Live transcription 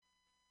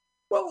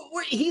Well,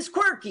 he's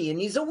quirky and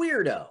he's a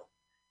weirdo.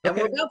 And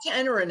we're about to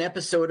enter an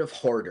episode of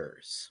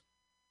Hoarders.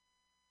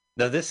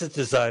 Now, this is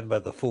designed by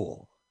the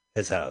Fool,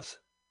 his house.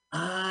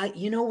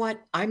 You know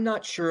what? I'm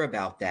not sure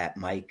about that,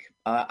 Mike.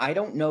 I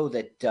don't know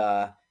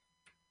that...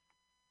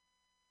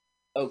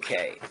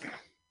 Okay.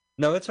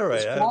 No, it's all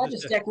right. The squad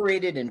is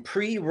decorated in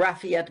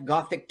pre-Raphaelite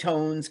Gothic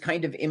tones,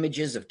 kind of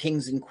images of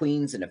kings and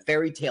queens in a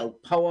fairy tale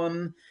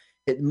poem,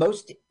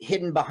 most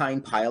hidden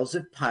behind piles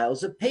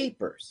of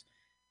papers.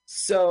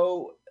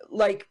 So,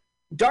 like,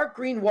 dark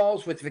green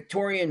walls with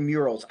Victorian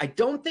murals. I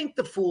don't think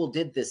the Fool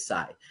did this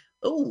side.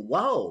 Oh,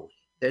 whoa.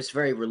 There's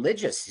very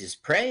religious. He's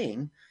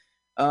praying.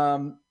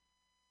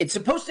 It's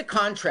supposed to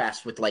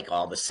contrast with, like,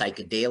 all the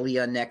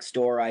psychedelia next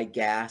door, I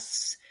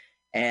guess.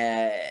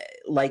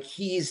 Like,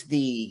 he's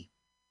the...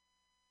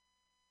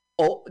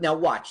 Oh, now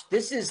watch.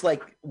 This is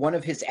like one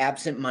of his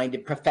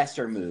absent-minded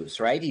professor moves,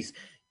 right? He's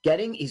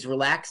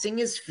relaxing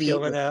his feet.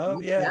 Going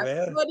out, yeah,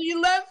 man. But he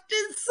left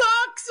his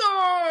socks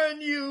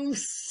on, you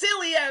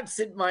silly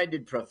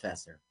absent-minded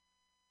professor.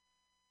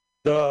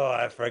 Oh,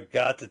 I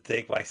forgot to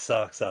take my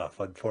socks off.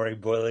 I'm pouring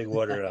boiling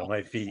water on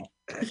my feet.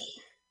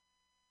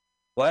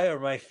 Why are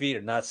my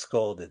feet not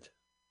scalded?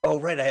 Oh,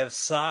 right, I have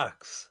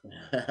socks.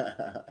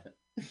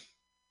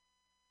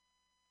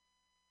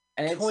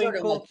 And it's sort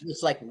of like,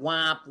 it's like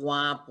womp,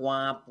 womp,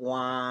 womp,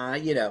 wah,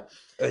 you know.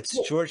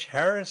 It's George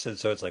Harrison,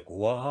 so it's like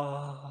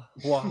wah,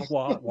 wah,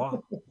 wah, wah.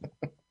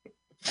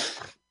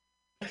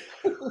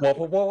 Wah,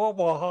 wah, wah,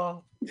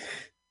 wah.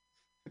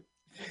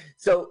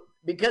 So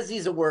because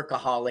he's a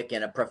workaholic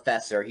and a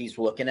professor, he's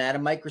looking at a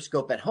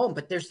microscope at home,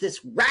 but there's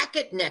this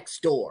racket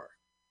next door.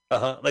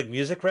 Like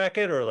music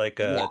racket or like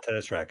a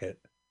tennis racket?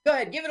 Go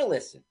ahead, give it a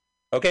listen.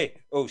 Okay.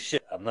 Oh,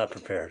 shit, I'm not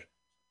prepared.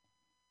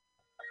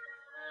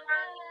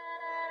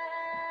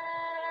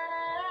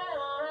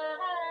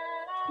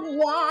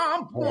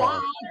 Womp,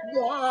 womp,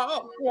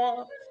 womp,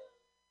 womp.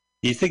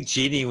 You think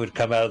Genie would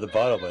come out of the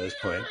bottle by this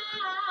point?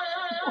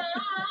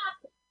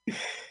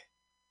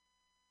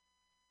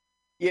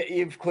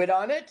 You've quit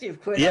on it?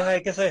 Yeah, I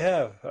guess I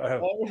have.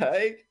 All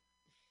right.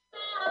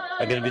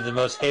 I'm going to be the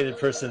most hated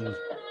person.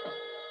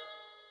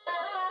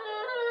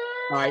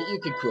 All right, you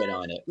can quit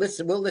on it.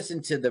 We'll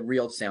listen to the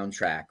real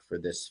soundtrack for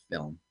this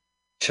film.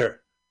 Sure.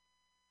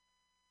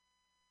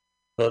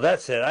 Well,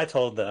 that's it. I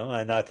told them.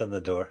 I knocked on the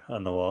door,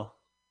 on the wall.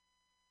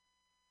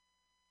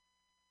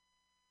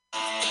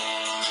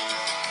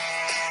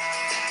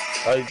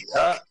 Right.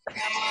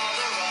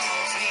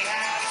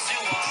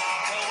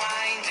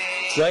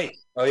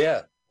 Oh,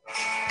 yeah.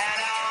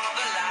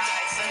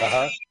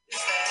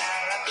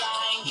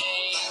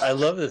 I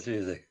love this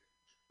music.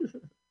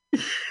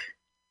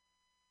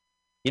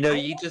 You know,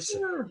 you just...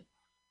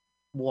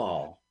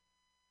 Wall.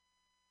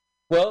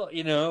 Well,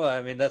 you know,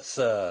 I mean, that's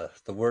the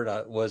word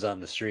was on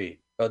the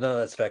street. Oh, no,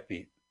 that's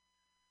backbeat.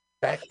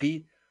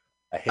 Backbeat?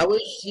 I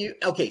wish you...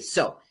 Okay,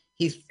 so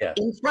he's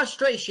in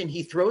frustration,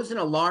 he throws an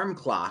alarm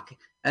clock,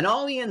 and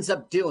all he ends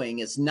up doing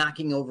is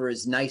knocking over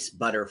his nice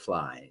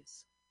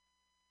butterflies.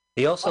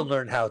 He also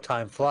learned how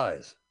time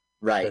flies.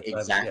 Right,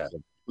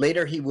 exactly.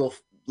 Later, he will,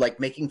 like,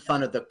 making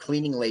fun of the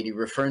cleaning lady,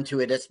 referring to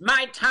it as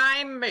my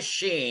time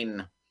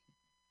machine.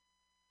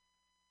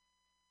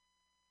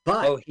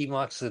 But he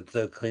mocks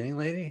the cleaning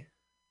lady?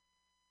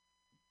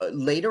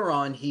 Later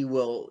on, he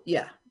will,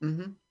 yeah.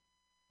 Mm-hmm.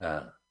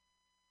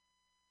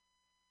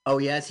 Oh,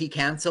 yeah, is he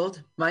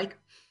canceled, Mike?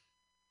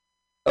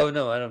 Oh,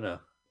 no, I don't know.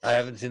 I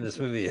haven't seen this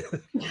movie yet.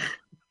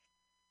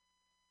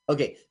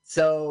 Okay,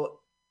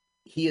 so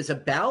he is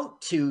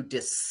about to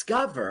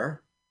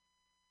discover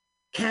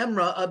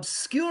camera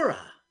obscura.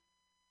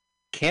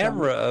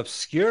 Camera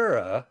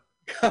obscura?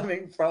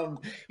 Coming from,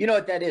 you know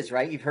what that is,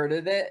 right? You've heard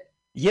of it?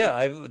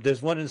 Yeah,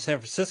 there's one in San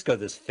Francisco,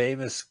 this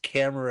famous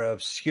camera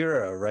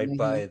obscura right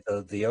by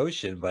the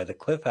ocean, by the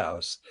Cliff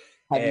House.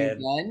 Have you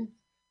been?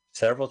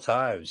 Several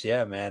times,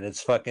 yeah, man.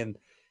 It's fucking...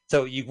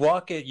 So you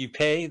walk it, you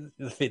pay,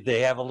 they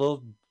have a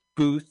little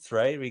booth,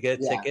 right? We get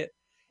a ticket,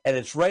 and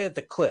it's right at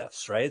the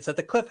cliffs, right? It's at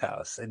the Cliff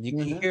House, and you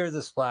can hear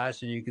the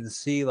splash, and you can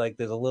see, like,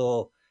 there's a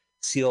little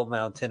seal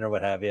mountain or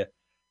what have you,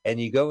 and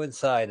you go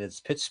inside, and it's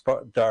pitch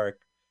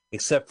dark,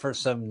 except for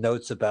some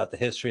notes about the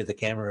history of the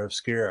camera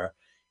obscura.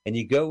 And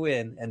you go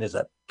in, and there's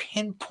a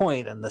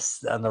pinpoint on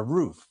the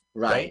roof,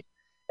 right?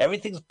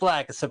 Everything's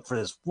black except for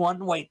this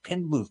one white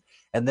pin roof,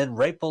 and then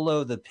right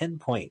below the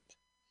pinpoint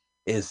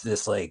is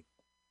this, like,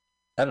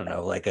 I don't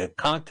know, like a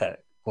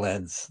contact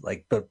lens,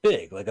 like, but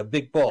big, like a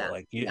big ball,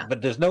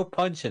 but there's no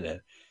punch in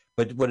it.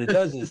 But what it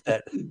does is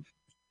that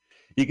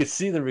you can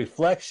see the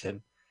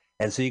reflection,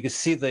 and so you can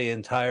see the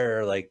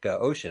entire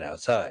ocean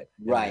outside.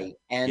 Right,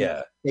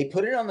 and they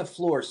put it on the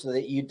floor so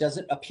that it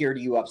doesn't appear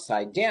to you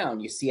upside down.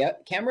 You see, a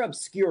camera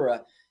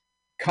obscura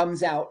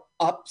comes out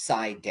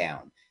upside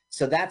down,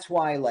 so that's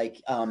why,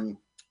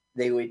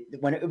 they would,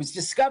 when it was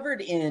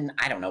discovered in,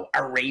 I don't know,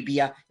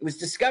 Arabia, it was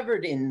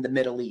discovered in the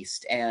Middle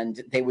East,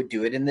 and they would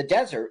do it in the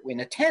desert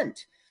in a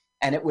tent,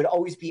 and it would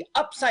always be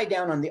upside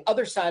down on the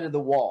other side of the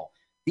wall.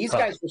 These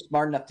guys were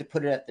smart enough to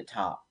put it at the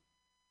top.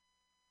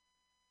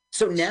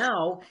 So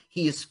now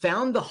he has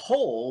found the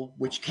hole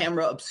which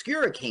camera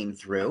obscura came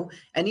through,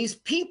 and he's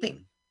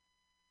peeping.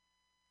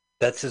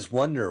 That's his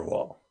wonder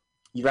wall.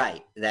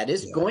 Right. That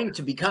is going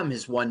to become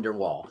his wonder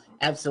wall.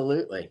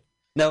 Absolutely.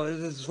 Now,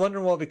 is this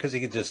wonder wall because he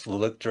could just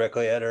look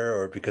directly at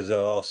her, or because it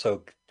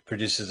also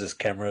produces this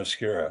camera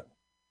obscura?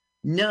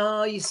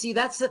 No, you see,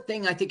 that's the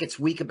thing I think it's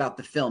weak about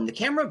the film. The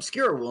camera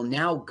obscura will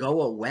now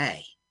go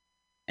away,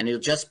 and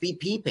it'll just be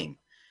peeping.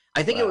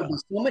 I think it would be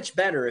so much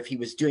better if he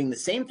was doing the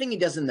same thing he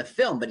does in the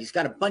film, but he's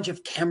got a bunch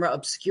of camera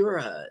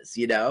obscuras,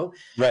 you know?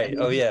 Right.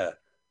 Oh, yeah.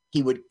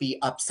 He would be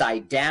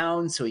upside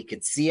down so he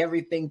could see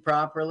everything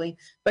properly.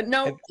 But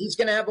no, he's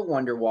going to have a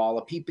wonder wall,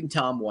 a peeping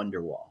Tom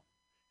wonder wall.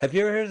 Have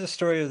you ever heard the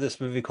story of this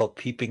movie called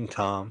Peeping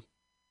Tom?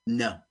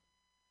 No.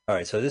 All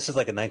right, so this is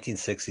like a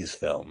 1960s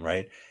film,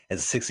 right?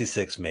 It's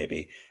 66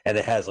 maybe, and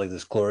it has like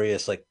this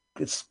glorious, like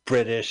it's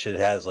British. It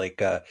has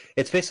like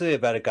it's basically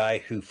about a guy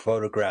who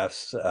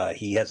photographs.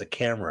 He has a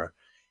camera,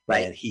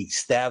 right, and he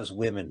stabs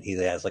women. He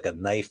has like a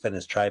knife in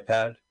his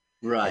tripod,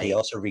 right. And he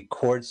also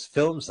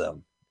films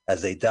them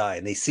as they die,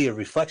 and they see a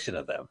reflection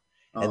of them.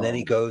 And then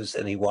he goes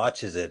and he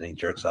watches it and he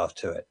jerks off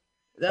to it.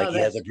 No, like he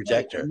has a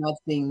projector. Right. I'm not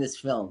seeing this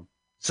film.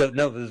 So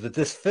no, but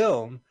this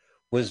film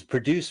was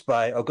produced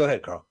by. Oh, go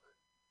ahead, Carl.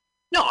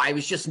 No, I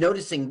was just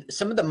noticing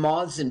some of the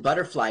moths and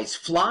butterflies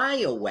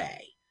fly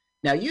away.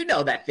 Now you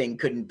know that thing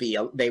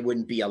they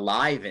wouldn't be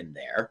alive in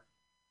there.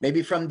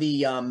 Maybe from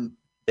the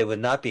They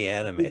would not be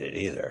animated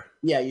either.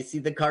 Yeah, you see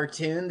the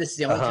cartoon. This is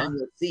the only time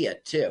you'll see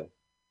it too.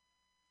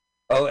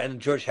 Oh,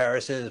 and George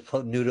Harrison is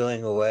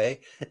noodling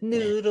away,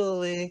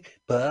 noodling.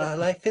 But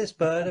life is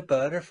but a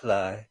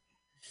butterfly.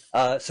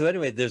 So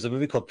anyway, there's a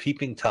movie called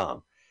Peeping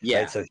Tom.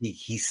 Yeah. Right? So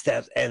he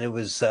stabs, and it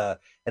was,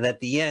 and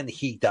at the end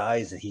he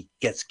dies and he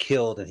gets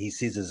killed and he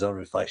sees his own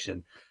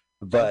reflection.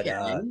 But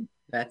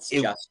that's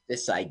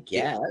justice, I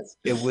guess.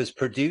 It was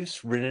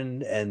produced,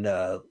 written,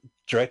 and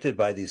directed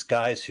by these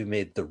guys who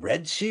made The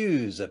Red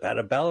Shoes about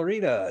a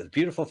ballerina. A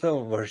beautiful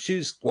film where her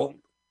shoes won't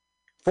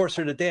force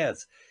her to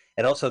dance.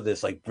 And also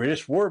this like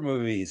British war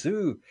movies.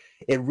 Ooh,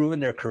 it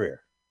ruined their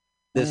career.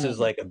 This is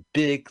like a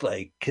big,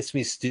 like, kiss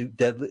me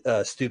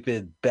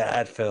stupid,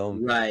 bad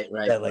film. Right.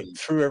 That like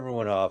threw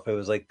everyone off. It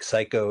was like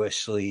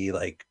psycho-ishly,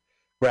 like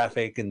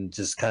graphic and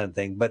just kind of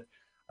thing. But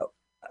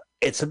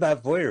it's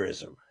about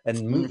voyeurism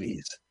and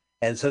movies.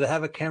 And so to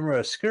have a camera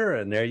obscura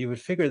in there, you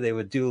would figure they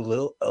would do a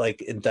little,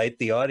 like, indict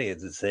the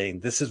audience and saying,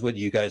 this is what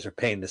you guys are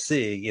paying to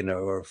see, you know,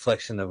 a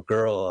reflection of a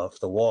girl off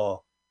the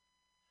wall.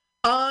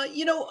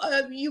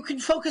 You can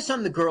focus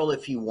on the girl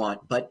if you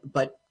want, but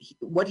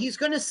what he's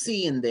going to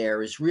see in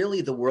there is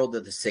really the world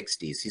of the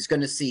 60s. He's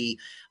going to see,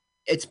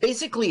 it's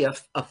basically a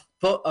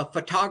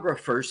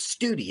photographer's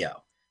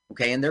studio,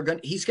 okay? And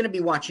he's going to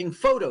be watching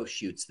photo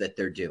shoots that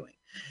they're doing.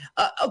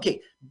 Okay,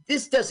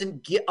 this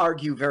doesn't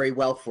argue very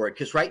well for it,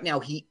 because right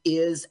now he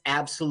is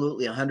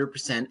absolutely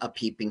 100% a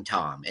peeping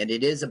Tom, and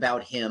it is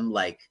about him,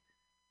 like,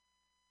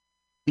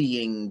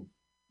 being,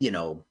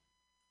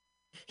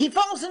 he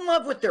falls in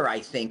love with her, I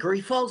think, or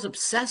he falls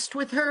obsessed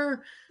with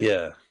her.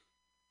 Yeah.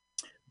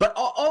 But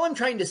all I'm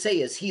trying to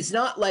say is he's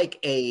not like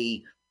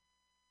a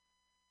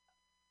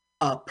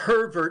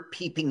pervert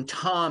peeping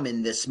Tom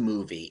in this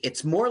movie.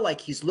 It's more like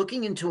he's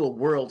looking into a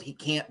world he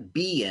can't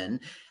be in,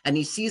 and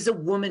he sees a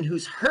woman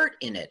who's hurt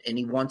in it, and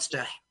he wants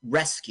to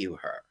rescue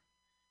her.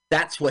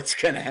 That's what's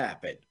going to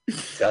happen.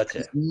 Gotcha.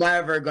 He's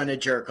never going to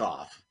jerk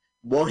off.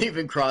 Won't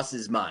even cross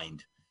his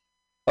mind.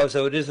 Oh,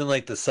 so it isn't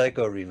like the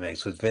Psycho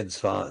remakes with Vince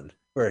Vaughn,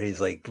 where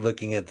he's like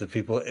looking at the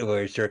people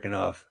where he's jerking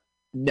off.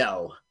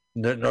 No.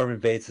 Norman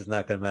Bates is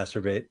not going to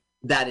masturbate.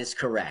 That is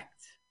correct.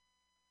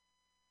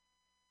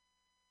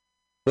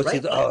 What's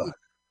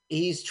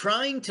he's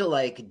trying to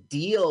like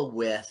deal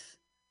with.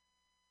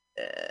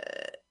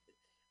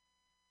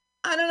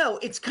 I don't know.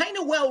 It's kind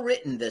of well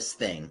written, this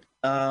thing.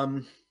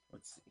 Let's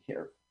see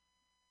here.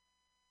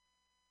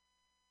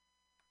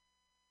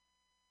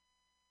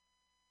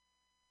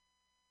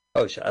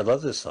 Oh, I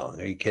love this song.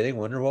 Are you kidding?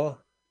 Wonderwall?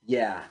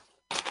 Yeah.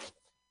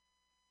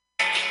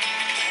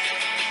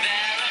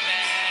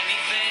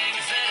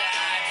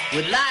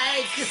 Would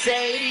like to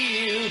say to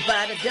you,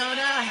 but I don't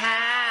know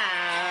how.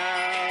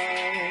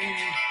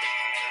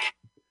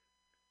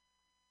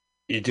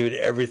 You're doing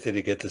everything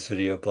to get this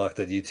video blocked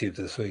on YouTube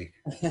this week.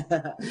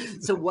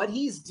 So what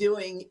he's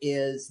doing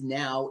is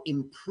now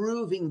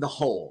improving the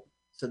hole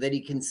so that he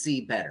can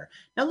see better.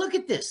 Now look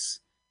at this.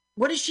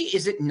 What is she?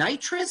 Is it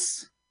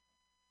nitrous?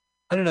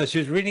 I don't know. She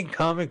was reading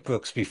comic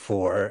books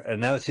before,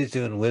 and now she's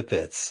doing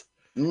whippets.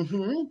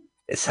 Mm-hmm.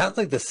 It sounds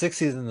like the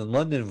 60s in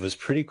London was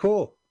pretty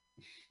cool.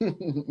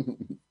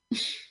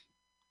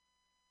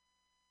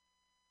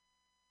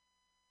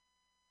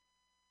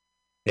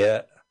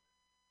 Yeah.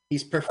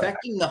 He's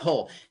perfecting the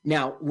hole.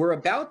 Now, we're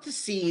about to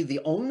see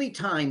the only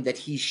time that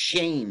he's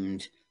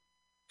shamed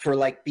for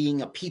like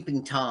being a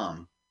peeping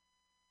Tom.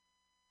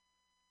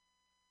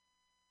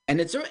 And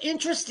it's an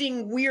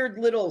interesting, weird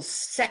little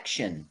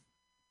section.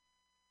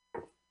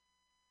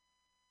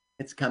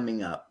 It's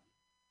coming up.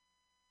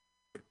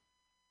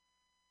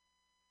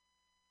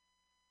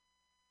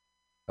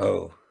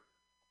 Oh.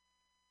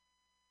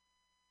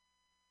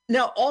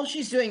 Now, all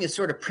she's doing is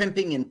sort of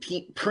primping and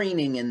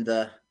preening in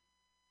the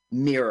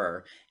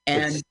mirror.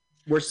 And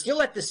we're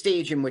still at the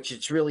stage in which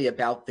it's really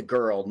about the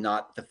girl,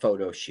 not the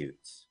photo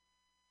shoots.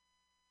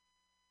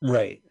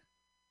 Right.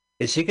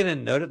 Is she going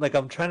to notice? Like,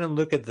 I'm trying to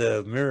look at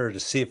the mirror to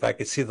see if I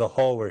could see the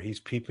hole where he's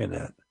peeping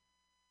at.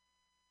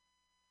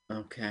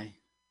 Okay.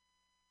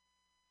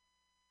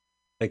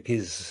 Like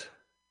it's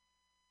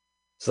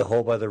the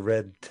hole by the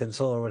red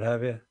tinsel or what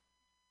have you.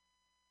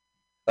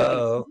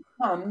 Uh-oh.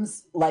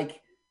 Comes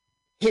like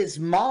his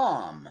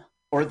mom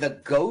or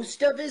the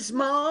ghost of his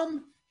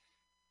mom.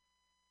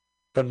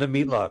 From the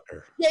meat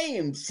locker.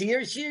 James,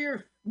 here she's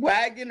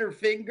wagging her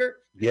finger.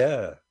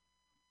 Yeah.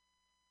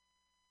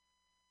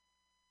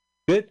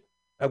 Good.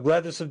 I'm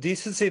glad there's some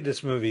decency in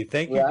this movie.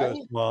 Thank you, Right?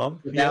 Ghost Mom.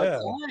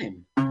 About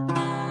time.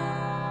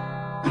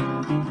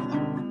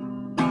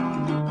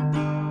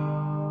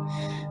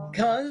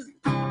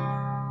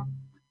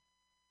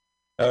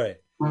 All right.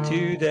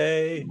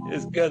 Today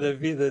is gonna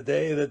be the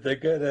day that they're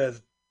gonna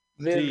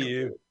see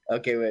you.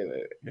 Okay, wait.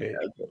 Okay.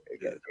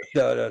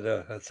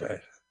 No. That's all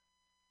right.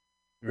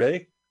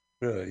 Ready?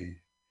 Really?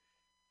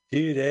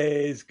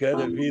 Today's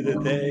gonna be the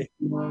day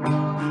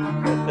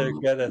that they're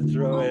gonna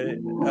throw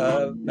it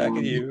back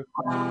at you.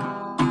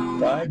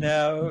 By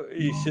now,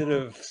 you should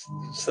have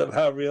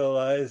somehow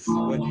realized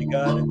what you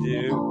gotta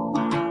do.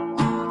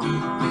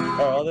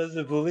 Carl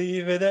doesn't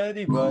believe in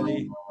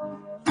anybody.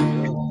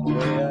 Feels the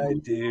way I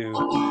do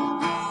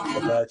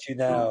about you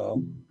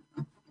now.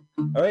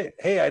 All right.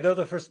 Hey, I know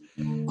the first.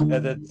 And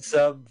then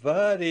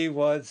somebody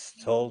once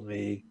told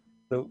me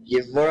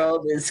your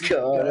world is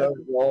gonna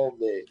roll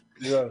me.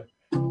 Yeah.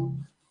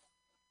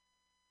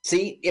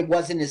 See, it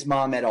wasn't his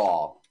mom at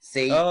all.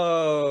 See?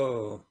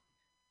 Oh.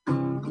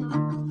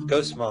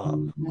 Ghost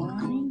Mom.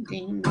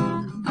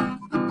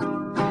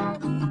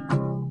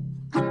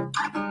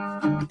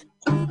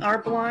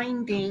 Are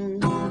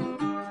blinding.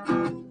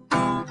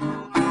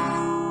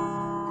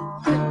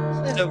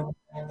 So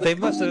they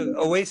must have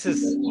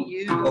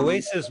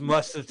Oasis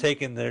must have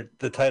taken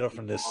the title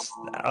from this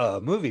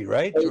movie,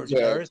 right? They George did.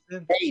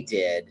 Harrison. They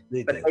did,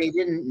 they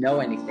didn't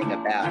know anything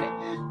about it.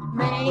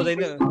 Well, they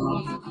know.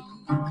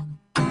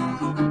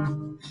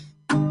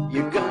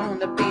 You're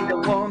gonna be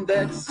the one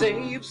that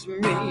saves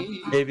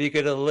me. Maybe you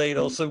could have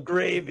ladle some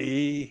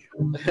gravy.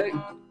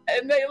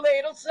 And they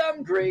ladle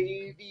some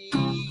gravy.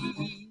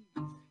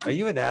 Are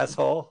you an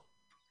asshole?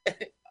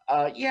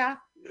 Yeah.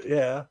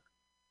 Yeah.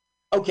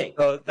 Okay.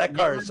 Oh, that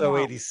car is so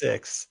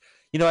 86.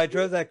 You know, I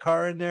drove that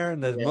car in there,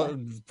 and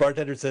the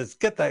bartender says,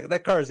 "Get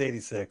that car is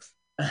 86."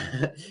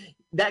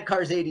 That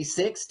car's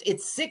 86.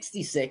 It's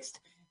 66.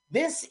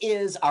 This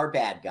is our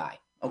bad guy.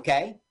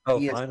 Okay. Oh,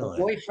 he is finally.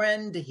 the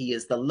boyfriend. He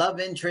is the love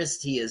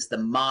interest. He is the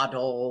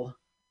model.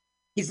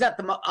 He's not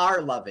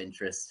our love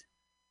interest.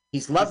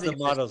 He's the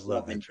model's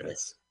love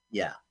interest.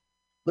 Yeah.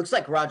 Looks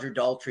like Roger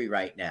Daltrey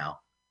right now.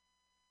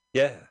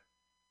 Yeah.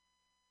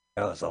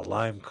 That was a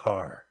lime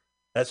car.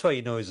 That's why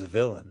you know he's a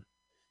villain.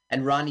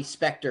 And Ronnie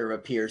Spector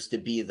appears to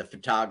be the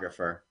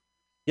photographer.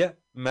 Yeah,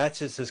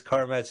 his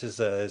car matches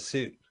his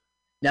suit.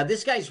 Now,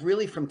 this guy's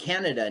really from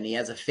Canada, and he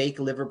has a fake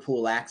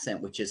Liverpool accent,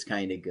 which is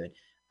kind of good.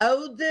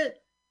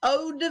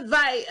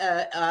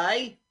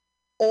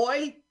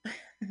 Oi.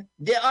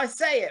 Did I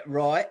say it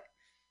right?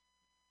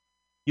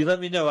 You let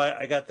me know.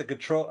 I got the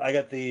control. I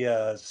got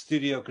the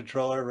studio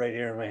controller right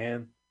here in my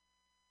hand.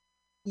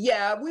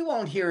 Yeah, we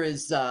won't hear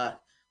his.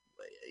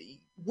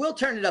 We'll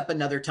turn it up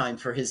another time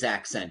for his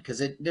accent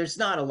because there's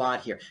not a lot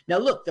here. Now,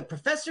 look, the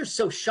professor's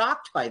so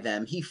shocked by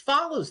them, he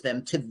follows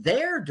them to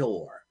their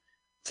door.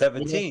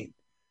 17.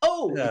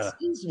 Oh,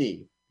 excuse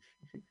me.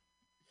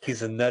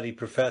 He's a nutty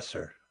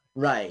professor.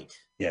 Right.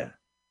 Yeah.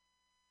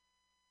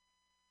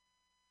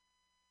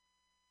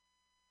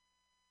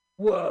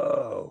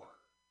 Whoa.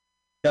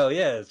 Oh,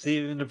 yeah. It's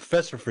even the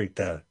professor freaked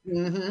out.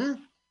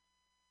 Mm-hmm.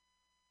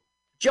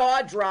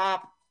 Jaw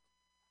drop.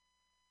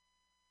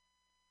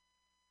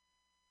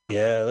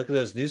 Yeah, look at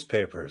those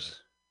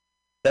newspapers.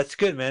 That's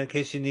good, man, in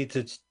case you need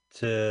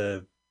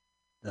to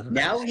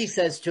Now he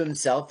says to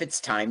himself,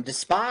 it's time to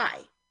spy.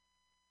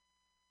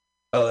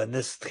 Oh, and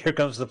here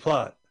comes the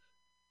plot.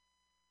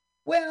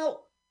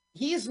 Well,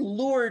 he's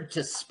lured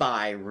to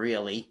spy,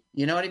 really.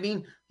 You know what I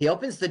mean? He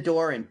opens the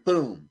door and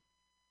boom.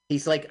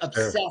 He's like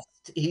obsessed. Sure.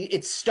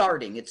 It's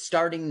starting. It's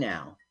starting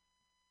now.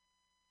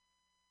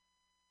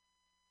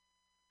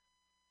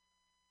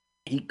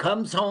 He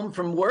comes home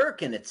from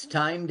work and it's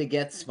time to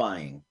get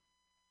spying.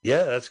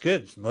 Yeah, that's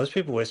good. Most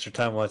people waste their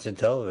time watching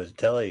television.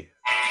 Telly.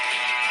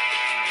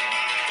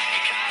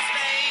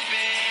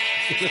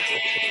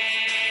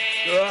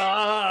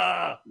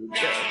 I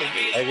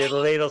get a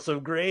ladle some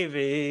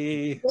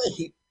gravy.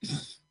 Wait.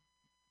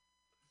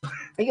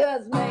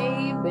 Because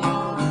maybe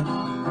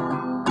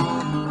I'm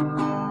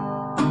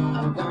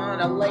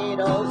gonna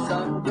ladle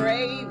some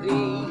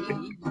gravy.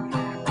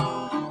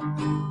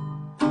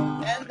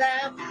 And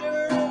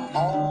after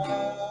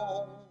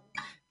all,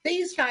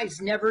 these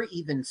guys never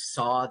even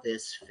saw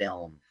this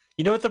film.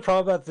 You know what the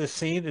problem about this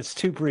scene? It's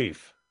too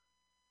brief.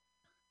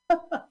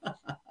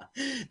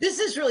 This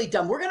is really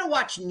dumb. We're going to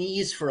watch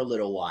Knees for a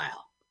little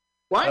while.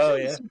 Why don't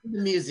you listen to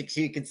the music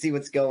so you can see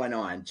what's going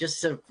on?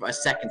 Just a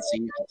second so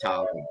you can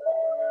tolerate.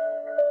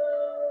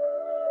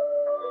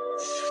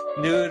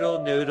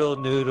 Noodle, noodle,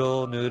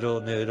 noodle,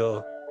 noodle,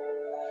 noodle.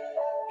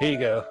 Here you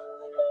go.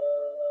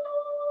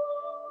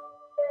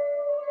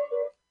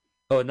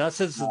 Oh, not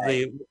since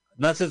watching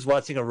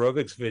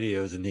aerobics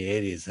videos in the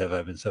 80s have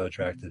I been so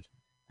attracted.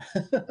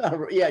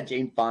 Yeah,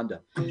 Jane Fonda.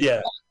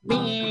 Yeah.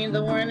 Being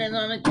the one is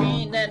on a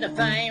train that the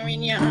fire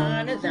in your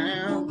heart is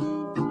out.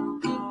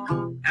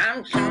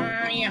 I'm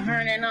sorry you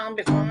heard it all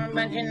before,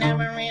 but you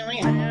never really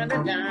had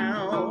it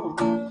down.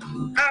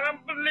 I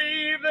don't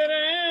believe that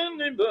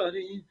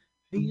anybody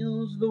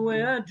feels the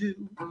way I do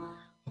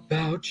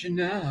about you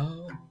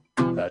now.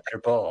 About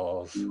your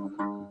balls.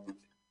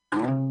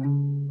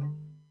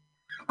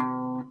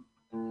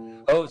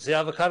 Oh, it's the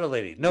avocado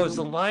lady. No, it's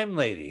the lime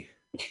lady.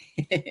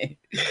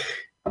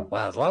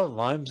 Wow, there's a lot of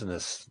limes in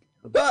this.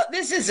 Well,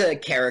 this is a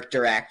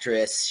character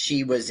actress.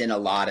 She was in a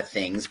lot of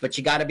things, but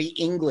you got to be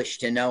English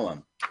to know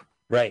him.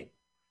 Right.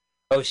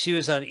 Oh, she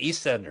was on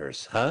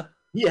EastEnders, huh?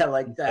 Yeah,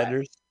 like that.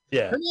 EastEnders?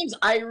 Yeah. Her name's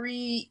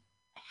Irie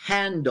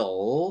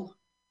Handel,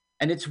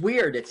 and it's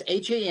weird. It's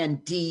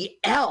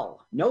Handl.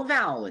 No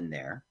vowel in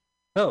there.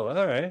 Oh,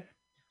 all right.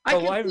 I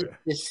can read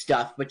this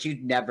stuff, but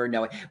you'd never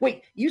know it.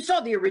 Wait, you saw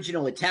the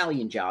original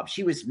Italian Job.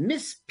 She was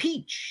Miss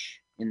Peach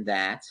in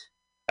that.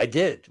 I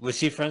did. Was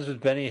she friends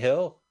with Benny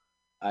Hill?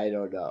 I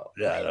don't know.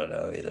 Yeah, I don't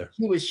know either.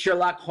 She was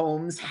Sherlock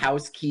Holmes'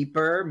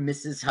 housekeeper,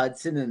 Mrs.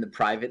 Hudson, in The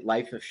Private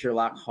Life of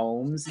Sherlock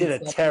Holmes. Did a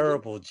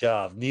terrible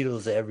job.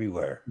 Needles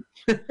everywhere.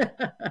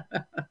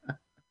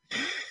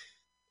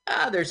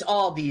 There's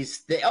all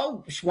these.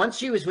 Once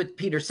she was with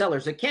Peter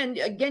Sellers. Again,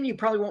 you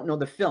probably won't know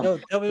the film. No,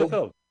 tell me the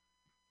film.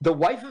 The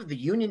wife of the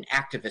union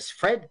activist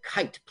Fred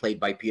Kite,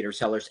 played by Peter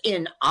Sellers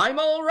in I'm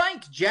All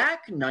Right,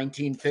 Jack,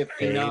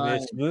 1959.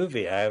 Famous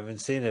movie. I haven't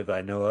seen it, but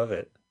I know of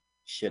it.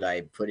 Should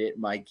I put it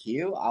in my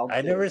queue?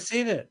 I've never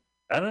seen it.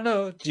 I don't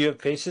know. Do you have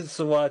patience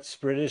to watch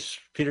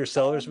British Peter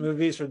Sellers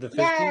movies from the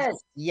 50s?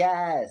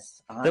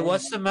 Yes. Then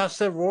watch The Mouse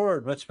That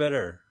Roared. Much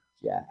better.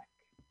 Jack.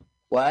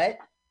 What?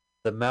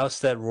 The Mouse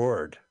That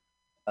Roared.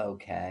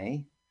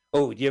 Okay.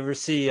 Oh, do you ever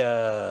see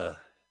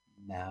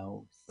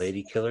Mouse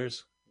Lady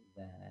Killers?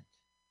 That.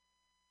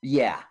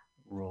 Yeah,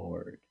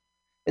 roared.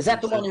 Is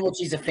that the one in which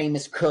he's a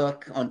famous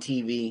cook on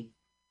TV?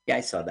 Yeah,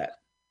 I saw that.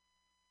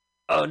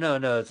 Oh, no,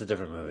 it's a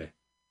different movie.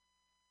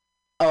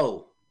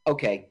 Oh,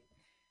 okay.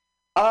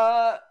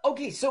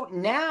 Okay, so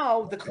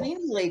now the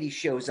cleaning lady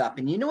shows up,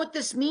 and you know what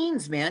this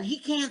means, man? He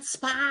can't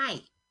spy.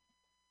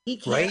 He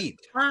can't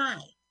spy.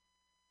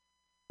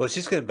 Well,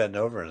 she's going to bend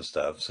over and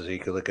stuff so he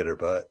can look at her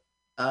butt.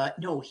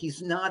 No,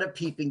 he's not a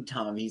peeping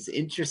Tom. He's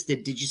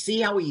interested. Did you see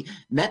how he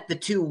met the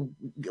two?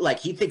 Like,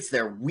 he thinks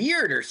they're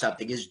weird or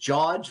something. His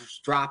jaw's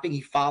dropping.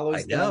 He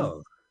follows them. I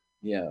know.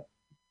 Yeah.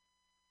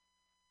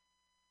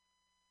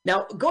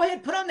 Now, go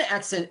ahead. Put on the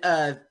accent.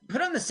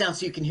 Put on the sound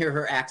so you can hear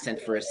her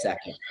accent for a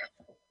second.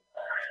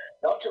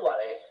 Not to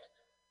worry.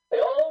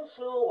 They all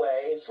flew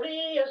away,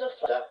 free as a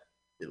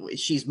flutter.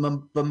 She's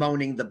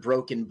bemoaning the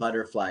broken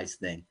butterflies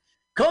thing.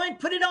 Go ahead.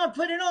 Put it on.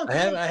 Put it on.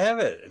 I have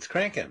it. It's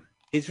cranking.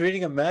 He's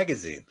reading a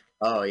magazine.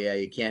 Oh, yeah,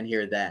 you can't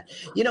hear that.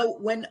 You know,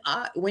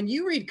 when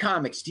you read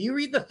comics, do you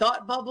read the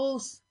thought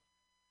bubbles?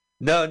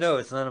 No,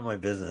 it's none of my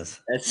business.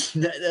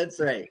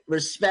 That's right.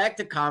 Respect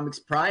to comics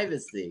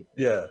privacy.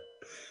 Yeah.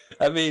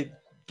 I mean,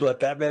 let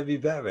Batman be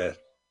Batman.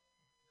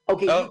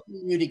 Okay, you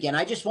can mute again.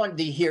 I just wanted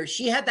to hear.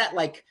 She had that,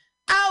 like,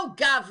 oh,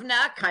 governor,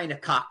 kind of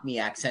Cockney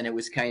accent. It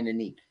was kind of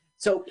neat.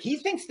 So he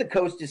thinks the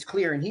coast is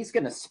clear, and he's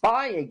going to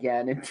spy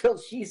again until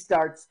she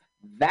starts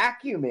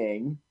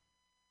vacuuming.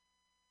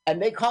 And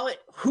they call it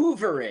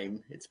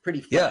hoovering. It's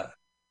pretty fun. Yeah.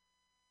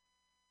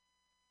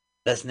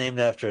 That's named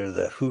after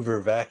the Hoover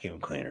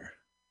vacuum cleaner.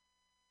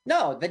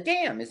 No, the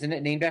dam. Isn't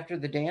it named after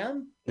the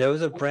dam? There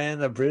was a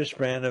British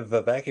brand of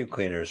vacuum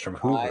cleaners from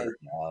Hoover. I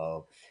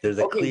know. There's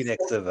a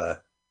Kleenex of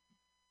a...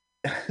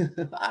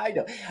 I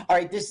know. All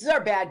right, this is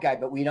our bad guy,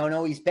 but we don't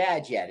know he's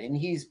bad yet. And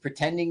he's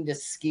pretending to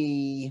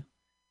ski.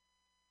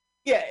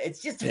 Yeah,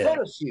 it's just a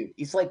photo shoot.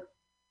 He's like,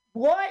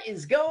 what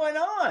is going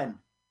on?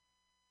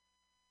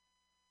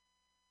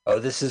 Oh,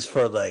 this is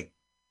for, like,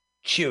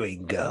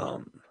 chewing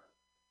gum.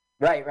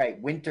 Right.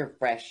 Winter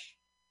fresh,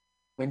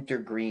 winter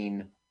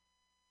green,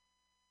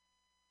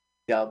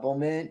 double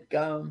mint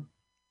gum.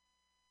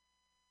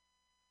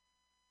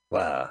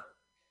 Wow.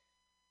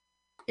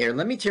 Here,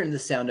 let me turn the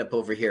sound up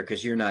over here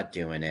because you're not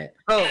doing it.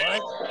 Oh,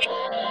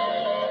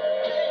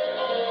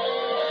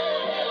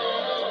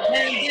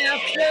 And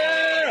after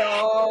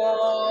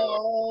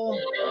all,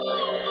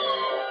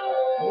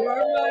 you're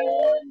my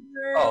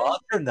wonder. Oh,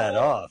 I'll turn that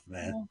off,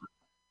 man.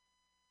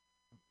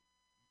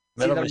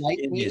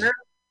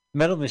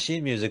 Metal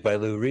Machine music by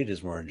Lou Reed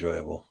is more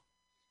enjoyable.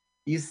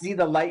 You see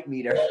the light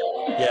meter.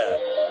 Yeah.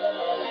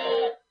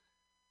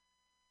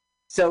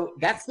 So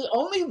that's the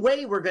only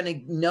way we're going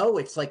to know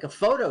it's like a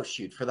photo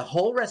shoot for the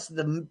whole rest of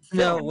the film.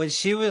 No, when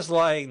she was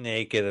lying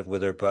naked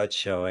with her butt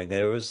showing,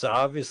 there was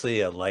obviously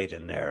a light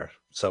in there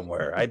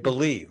somewhere. I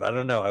believe. I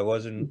don't know. I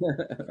wasn't.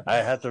 I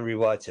had to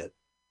rewatch it.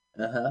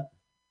 Uh-huh.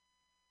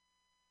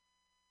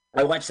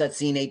 I watched that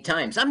scene 8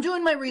 times. I'm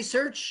doing my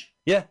research.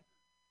 Yeah.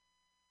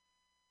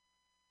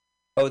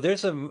 Oh,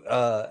 there's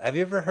a. Have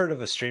you ever heard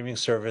of a streaming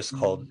service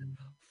called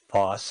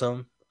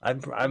Fossum?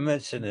 I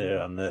mentioned it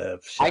on the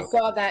show. I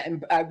saw that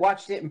and I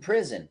watched it in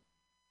prison.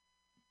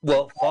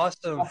 Well,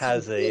 Fossum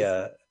has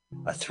a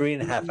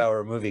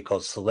 3.5-hour movie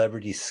called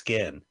Celebrity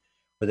Skin,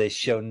 where they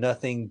show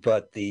nothing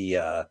but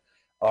the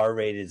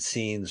R-rated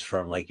scenes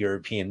from like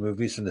European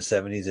movies from the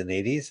 70s and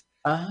 80s.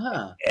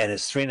 Uh-huh. And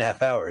it's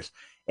 3.5 hours.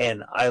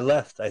 And I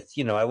left. I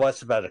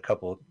watched about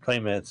 20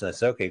 minutes, and I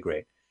said, "Okay,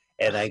 great."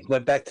 And I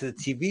went back to the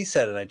TV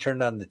set, and I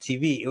turned on the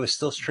TV. It was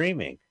still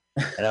streaming,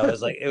 and I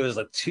was like, it was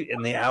like 2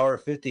 in the hour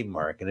 50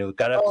 mark, and it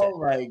got up. Oh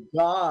my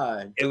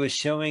God! It was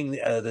showing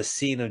the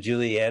scene of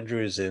Julie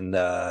Andrews in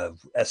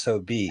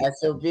SOB.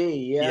 SOB,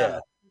 yeah.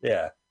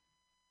 Yeah.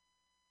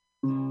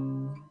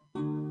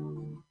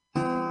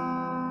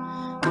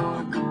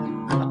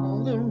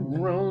 All the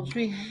roads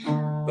we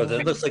But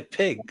it looks like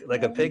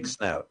a pig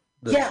snout.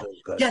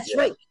 That's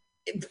right.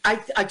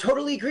 I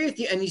totally agree with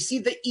you. And you see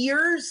the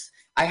ears?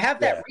 I have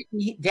that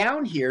written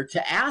down here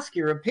to ask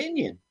your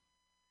opinion.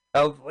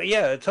 Oh,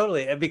 yeah,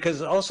 totally. And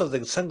because also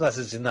the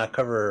sunglasses do not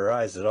cover her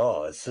eyes at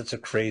all. It's such a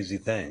crazy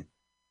thing.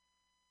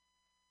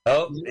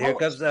 Oh, here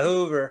comes the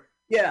Hoover.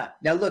 Yeah.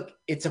 Now, look,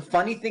 it's a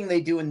funny thing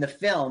they do in the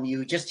film.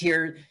 You just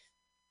hear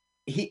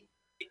you're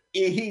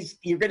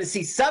going to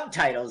see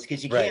subtitles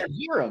because you can't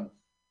hear them.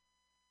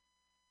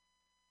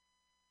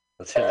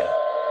 Let's hear that.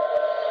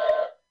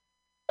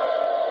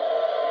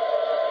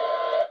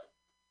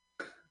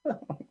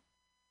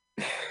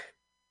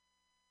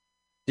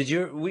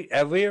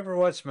 Have we ever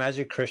watched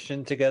Magic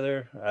Christian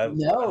together?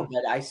 No,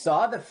 but I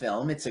saw the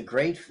film. It's a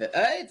great film.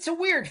 It's a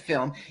weird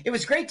film. It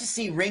was great to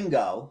see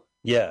Ringo.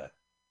 Yeah.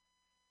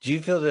 Do you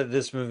feel that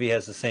this movie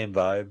has the same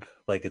vibe?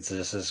 Like it's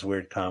just this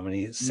weird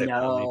comedy piece?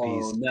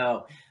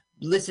 No.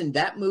 Listen,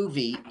 that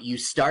movie, you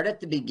start at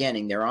the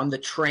beginning. They're on the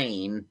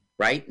train,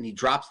 right? And he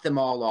drops them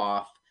all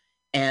off.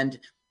 And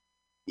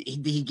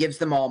he gives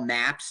them all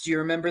maps. Do you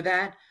remember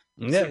that?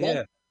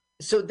 Yeah,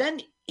 So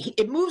then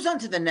it moves on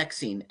to the next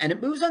scene, and it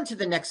moves on to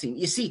the next scene.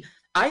 You see,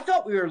 I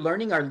thought we were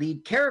learning our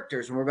lead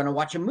characters and we're going to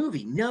watch a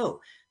movie.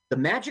 No, the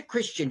Magic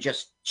Christian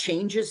just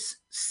changes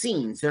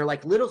scenes. They're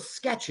like little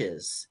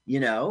sketches,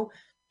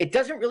 It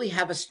doesn't really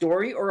have a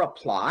story or a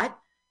plot.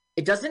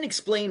 It doesn't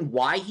explain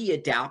why he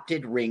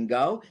adopted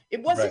Ringo.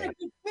 It wasn't.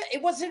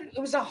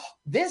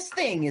 This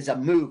thing is a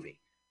movie.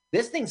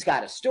 This thing's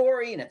got a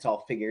story and it's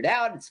all figured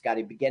out. It's got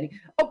a beginning.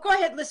 Oh, go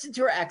ahead. Listen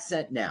to her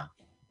accent now.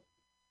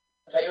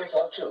 Oh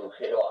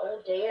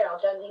dear, I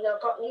don't think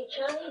I've got any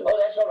change. Oh,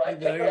 that's all right.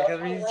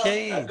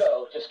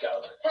 Just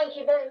go. Thank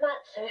you very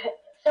much, sir.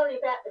 Sorry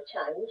about the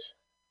change.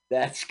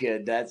 That's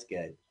good.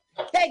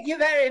 Thank you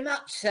very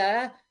much,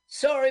 sir.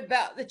 Sorry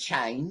about the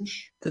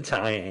change.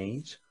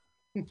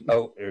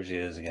 Oh, here she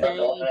is again.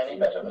 Daughter, any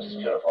better,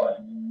 Mrs. Purifier?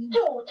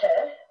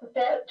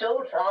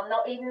 Daughter, I'm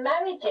not even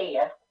married,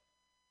 dear.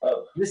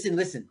 Oh.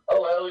 Listen.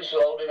 Oh, well, we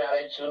shall all be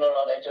married sooner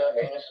or later,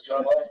 hey, Mr.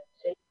 Purifier?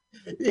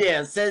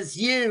 Yeah, says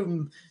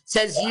you,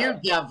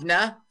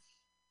 governor.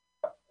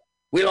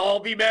 We'll all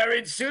be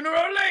married sooner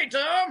or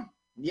later.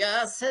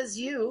 Yeah, says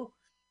you.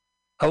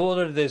 How old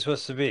are they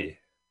supposed to be?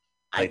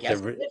 I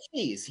guess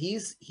 50s.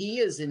 He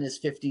is in his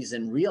 50s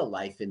in real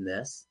life in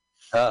this.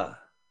 Oh,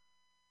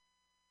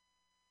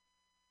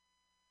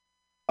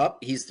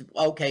 he's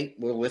okay.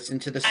 We'll listen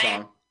to the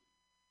song.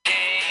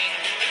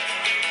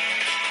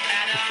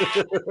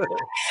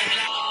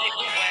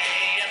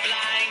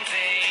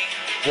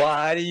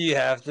 Why do you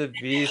have to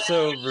be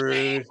so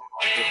rude?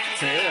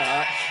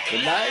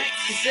 I'd like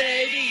to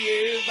say to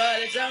you,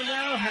 but I don't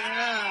know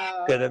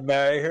how. Gonna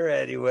marry her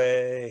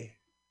anyway.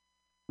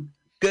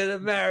 Gonna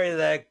marry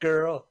that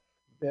girl.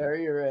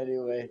 Marry her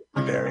anyway.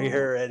 Marry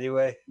her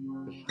anyway.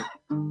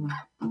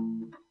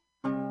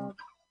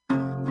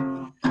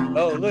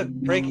 Oh, look,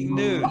 breaking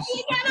news. Why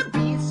you gotta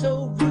be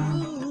so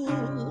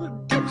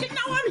rude? Don't you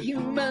know I'm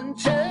human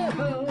too?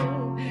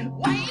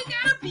 Why you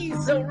gotta be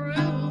so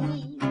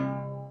rude?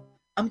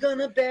 I'm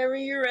gonna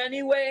bury her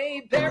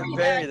anyway. Bury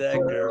that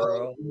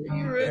girl.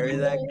 Bury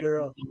that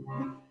girl.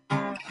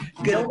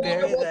 Gonna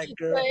bury that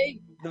girl.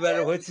 No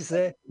matter what you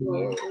say.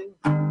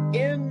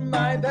 In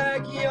my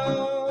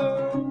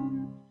backyard.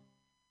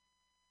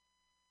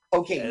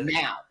 Okay,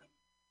 now,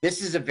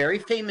 this is a very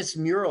famous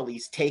mural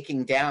he's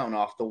taking down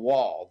off the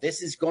wall.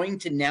 This is going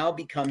to now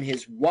become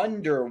his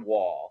wonder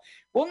wall.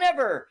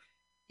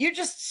 You're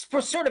just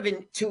sort of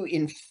to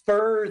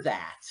infer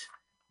that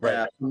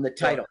from the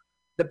title.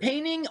 The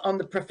painting on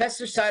the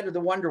professor's side of the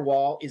wonder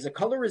wall is a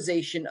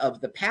colorization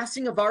of The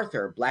Passing of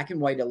Arthur, black and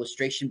white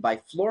illustration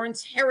by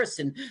Florence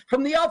Harrison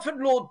from the Alfred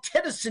Lord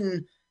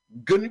Tennyson,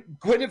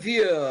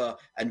 Guinevere,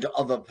 and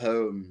other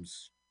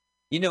poems.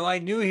 I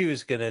knew he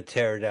was going to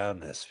tear down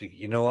this.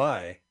 You know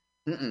why?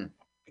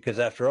 Because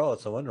after all,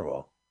 it's a wonder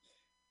wall.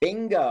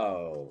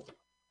 Bingo.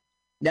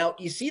 Now,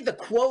 you see the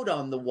quote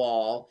on the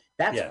wall.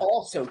 That's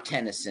also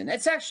Tennyson.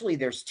 It's actually,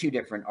 there's two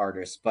different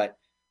artists, but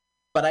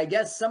But I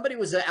guess somebody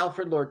was an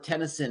Alfred Lord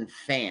Tennyson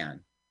fan.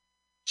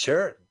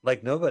 Sure,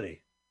 like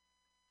nobody.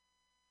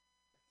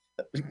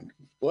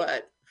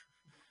 What?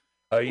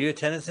 Are you a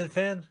Tennyson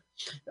fan?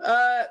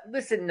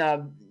 Listen,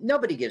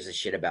 nobody gives a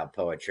shit about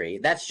poetry.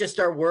 That's just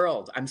our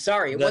world. I'm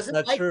sorry. It That's wasn't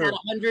not like true. that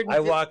 150. I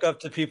walk up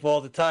to people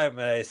all the time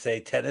and I say,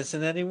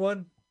 Tennyson,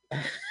 anyone?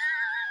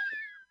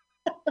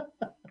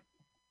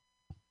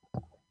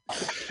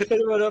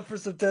 Anyone up for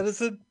some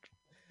Tennyson?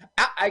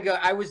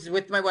 I was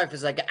with my wife.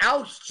 It's like,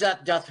 ouch,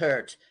 that doth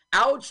hurt.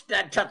 Ouch,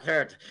 that doth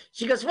hurt.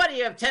 She goes, what do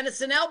you have,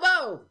 Tennyson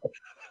elbow?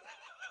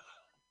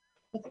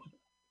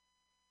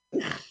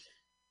 Okay,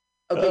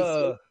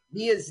 so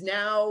he is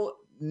now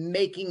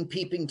making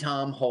Peeping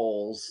Tom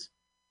holes.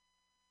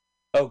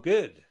 Oh,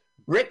 good.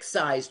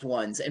 Brick-sized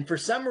ones. And for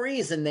some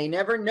reason, they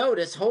never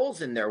notice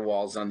holes in their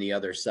walls on the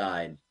other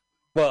side.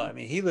 Well, I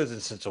mean, he lives in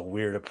such a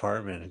weird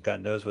apartment, and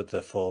God knows what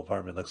the full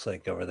apartment looks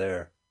like over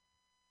there.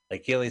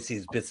 Like, he only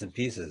sees bits and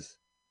pieces.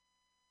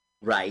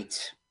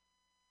 Right.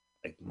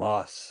 Like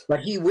moss. But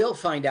he will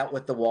find out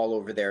what the wall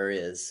over there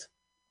is.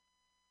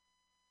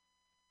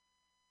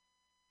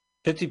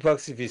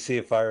 $50 if you see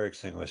a fire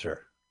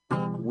extinguisher.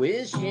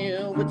 Wish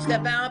you would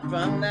step out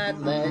from that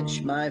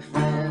ledge, my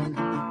friend.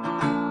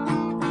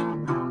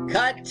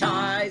 Cut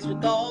ties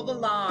with all the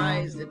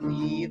lies that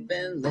we've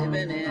been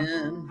living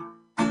in.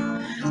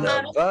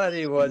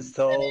 Somebody once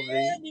told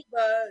me.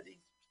 Anybody.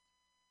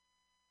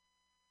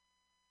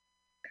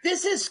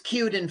 This is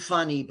cute and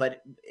funny,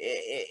 but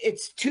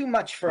it's too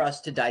much for us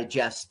to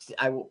digest.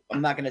 I'm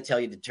not going to tell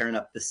you to turn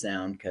up the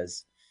sound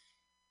because...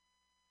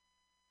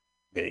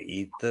 I'm going to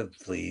eat the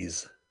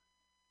fleas.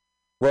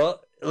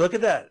 Well, look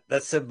at that.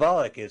 That's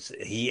symbolic.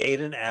 He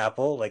ate an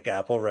apple, like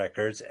Apple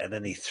Records, and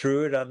then he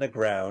threw it on the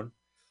ground,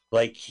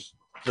 like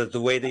the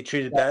way they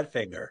treated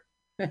Badfinger.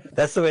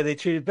 That's the way they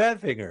treated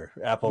Badfinger,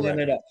 Apple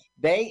Records. No.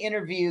 They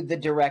interviewed the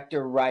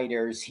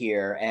director-writers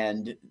here,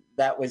 and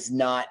that was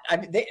not...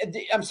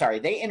 I'm sorry.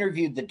 They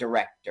interviewed the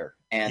director,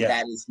 and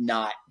that is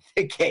not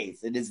the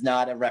case. It is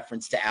not a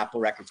reference to Apple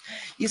Records.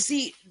 You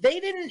see,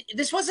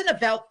 this wasn't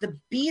about the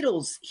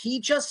Beatles.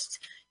 He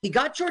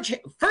got George...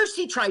 First,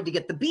 he tried to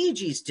get the Bee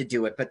Gees to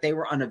do it, but they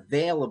were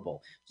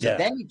unavailable. So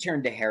then he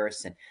turned to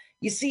Harrison.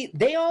 You see,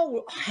 they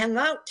all hung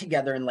out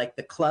together in like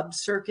the club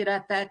circuit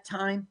at that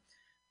time.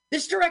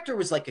 This director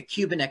was like a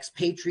Cuban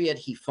expatriate.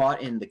 He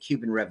fought in the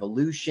Cuban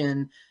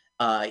Revolution.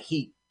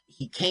 He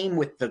came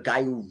with the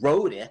guy who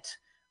wrote it.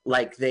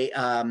 Like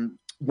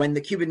when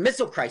the Cuban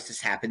Missile Crisis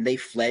happened, they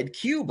fled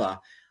Cuba.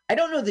 I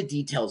don't know the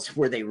details.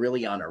 Were they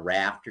really on a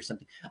raft or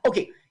something?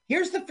 Okay,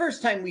 here's the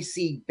first time we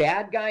see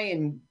bad guy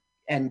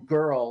and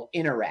girl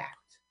interact.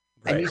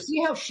 Right. And you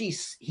see how he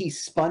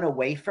spun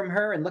away from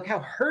her, and look how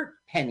hurt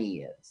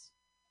Penny is.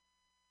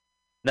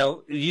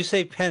 Now, you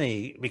say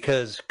Penny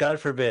because, God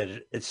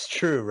forbid, it's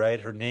true, right?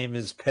 Her name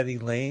is Penny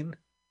Lane?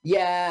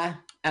 Yeah,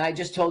 and I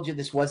just told you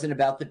this wasn't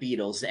about the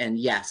Beatles, and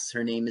yes,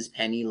 her name is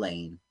Penny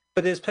Lane.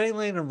 But is Penny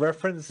Lane a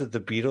reference that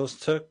the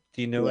Beatles took?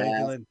 Do you know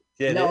anything like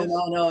that?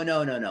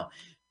 No.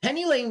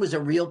 Penny Lane was a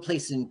real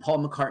place in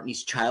Paul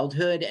McCartney's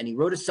childhood, and he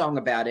wrote a song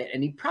about it,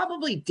 and he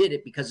probably did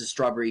it because of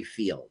Strawberry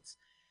Fields.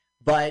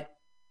 But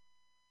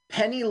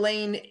Penny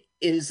Lane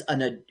is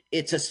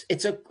it's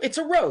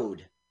a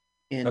road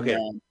in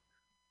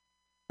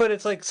But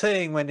it's like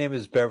saying my name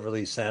is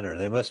Beverly Center.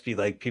 There must be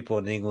like people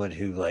in England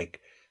who like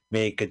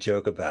make a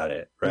joke about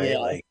it,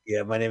 right?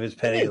 My name is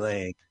Penny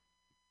Lane.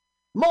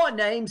 My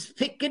name's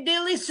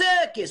Piccadilly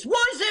Circus.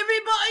 Why is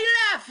everybody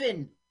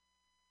laughing?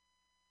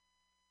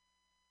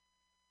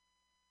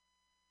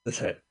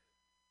 That's right.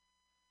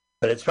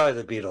 But it's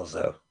probably the Beatles,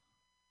 though.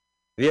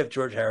 We have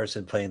George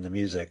Harrison playing the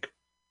music.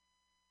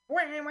 You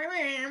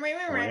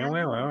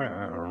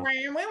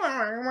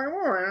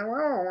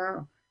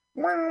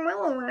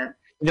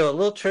know, a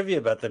little trivia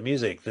about the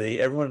music.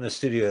 Everyone in the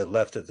studio had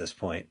left at this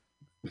point.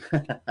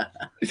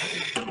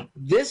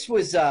 This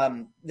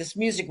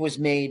music was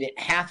made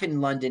half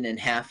in London and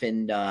half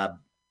in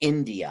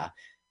India,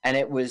 and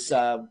it was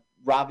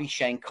Ravi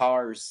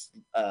Shankar's.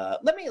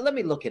 Let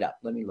me look it up.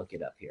 Let me look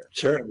it up here.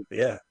 Sure.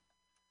 Yeah.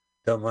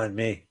 Don't mind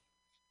me.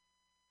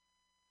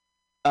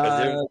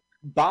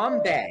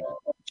 Bombay,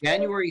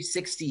 January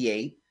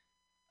 '68.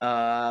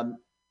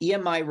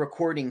 EMI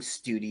Recording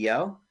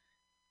Studio.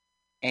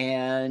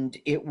 And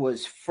it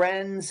was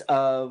friends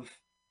of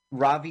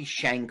Ravi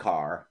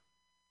Shankar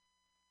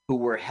who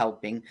were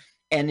helping.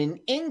 And in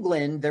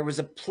England, there was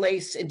a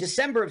place in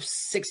December of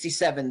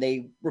 '67,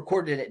 they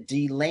recorded at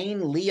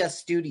Delane Leah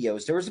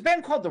Studios. There was a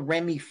band called the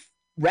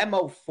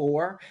Remo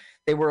 4.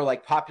 They were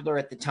like popular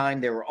at the time.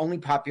 They were only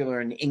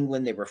popular in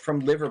England. They were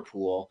from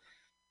Liverpool.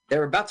 They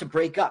were about to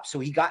break up.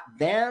 So he got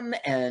them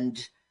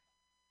and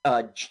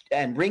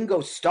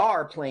Ringo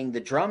Starr playing the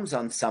drums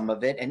on some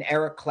of it, and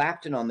Eric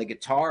Clapton on the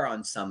guitar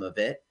on some of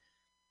it,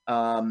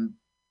 and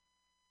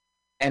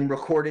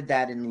recorded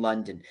that in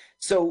London.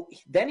 So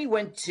then he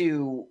went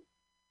to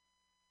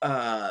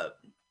what's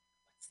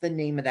the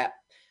name of that?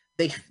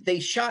 They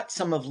shot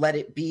some of Let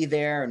It Be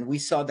there, and we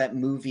saw that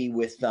movie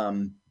with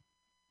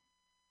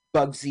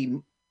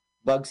Bugsy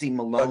Bugsy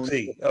Malone.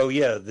 Bugsy. Oh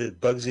yeah, the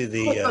Bugsy,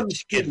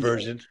 the kid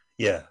version.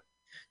 Yeah.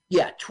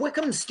 Yeah,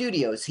 Twickham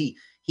Studios. He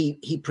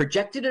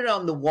projected it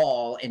on the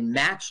wall and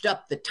matched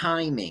up the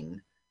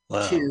timing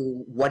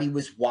to what he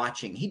was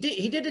watching. He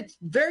did a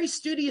very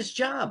studious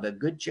job, a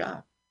good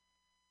job.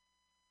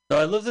 No,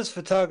 I love this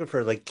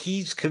photographer. Like,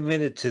 he's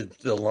committed to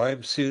the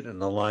lime suit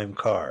and the lime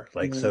car.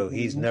 Like, so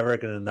he's never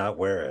going to not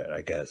wear it,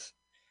 I guess.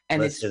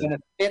 And it's going to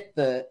fit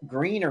the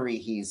greenery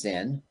he's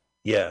in.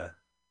 Yeah.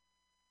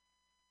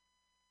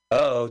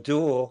 Uh-oh,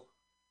 duel.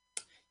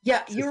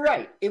 Yeah, you're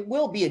right. It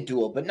will be a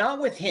duel, but not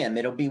with him.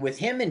 It'll be with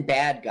him and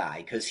Bad Guy,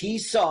 because he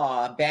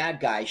saw Bad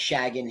Guy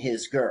shagging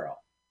his girl.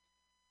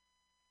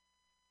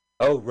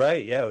 Oh,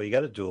 right. Yeah, we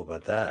got a duel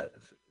about that.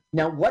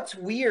 Now, what's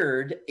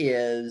weird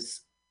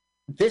is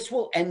this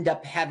will end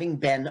up having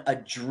been a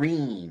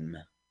dream.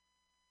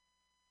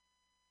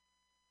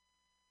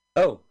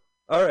 Oh,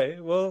 all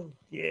right. Well,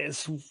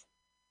 yes.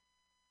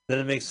 Then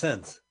it makes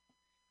sense.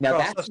 Now,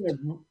 that's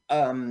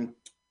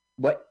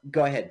what?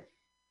 Go ahead.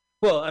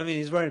 Well, I mean,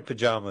 he's wearing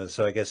pajamas,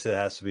 so I guess it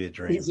has to be a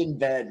dream. He's in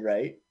bed,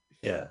 right?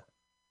 Yeah.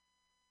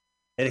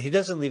 And he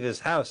doesn't leave his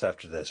house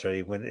after this,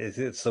 right? When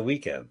it's the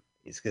weekend.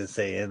 He's going to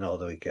stay in all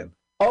the weekend.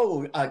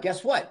 Oh,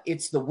 guess what?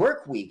 It's the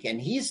work week, and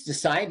he's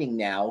deciding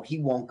now he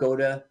won't go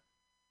to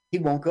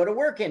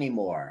work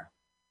anymore.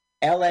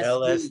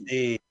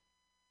 LSD.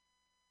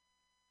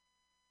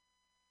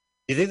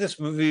 Do you think this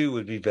movie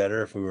would be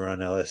better if we were on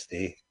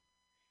LSD?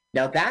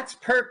 Now, that's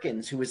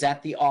Perkins, who was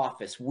at the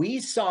office. We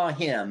saw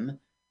him.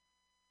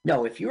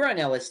 No, if you're on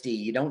LSD,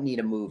 you don't need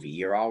a movie.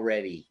 You're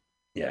already.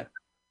 Yeah.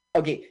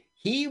 Okay.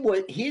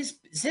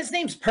 His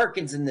name's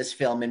Perkins in this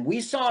film, and we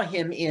saw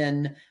him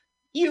in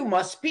You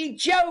Must Be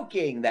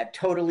Joking, that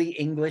totally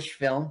English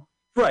film.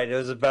 Right. It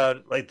was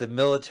about, like, the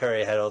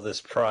military had all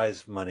this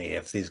prize money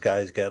if these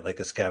guys got, like,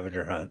 a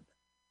scavenger hunt.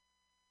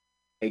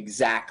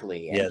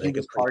 Exactly. And he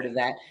was part of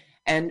that.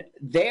 And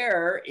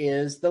there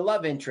is the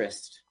love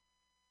interest.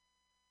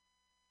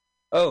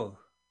 Oh.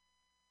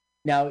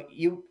 Now,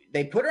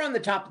 they put her on the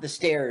top of the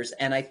stairs,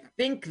 and I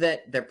think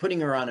that they're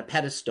putting her on a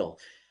pedestal.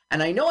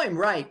 And I know I'm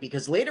right,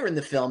 because later in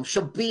the film,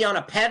 she'll be on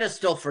a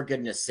pedestal, for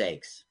goodness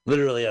sakes.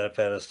 Literally on a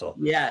pedestal.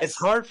 Yeah. It's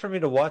hard for me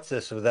to watch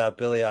this without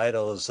Billy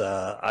Idol's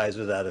Eyes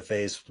Without a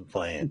Face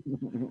playing.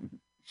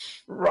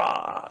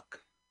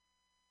 Rock.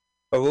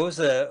 Or what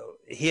was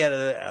he had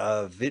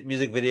a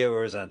music video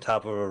where he was on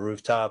top of a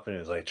rooftop, and he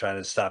was, like, trying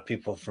to stop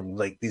people from,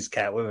 like, these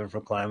cat women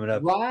from climbing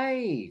up.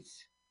 Right.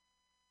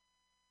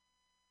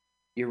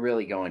 You're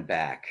really going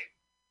back.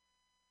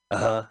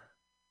 Uh-huh.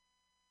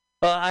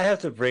 Well, I have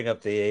to bring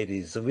up the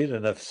 80s. So we had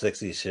enough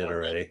 60s shit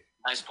already.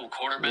 Nice pull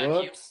quarterback.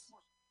 Whoops.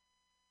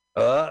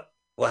 Well,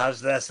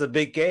 that's the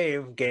big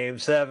game. Game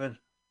 7.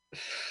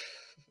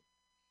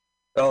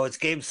 Oh, it's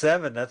game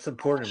 7. That's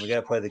important. We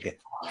got to play the game.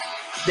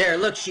 There,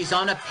 look, she's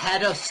on a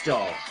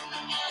pedestal.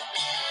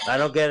 I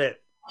don't get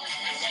it.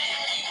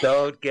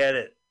 Don't get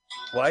it.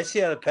 Why is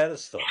she on a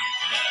pedestal?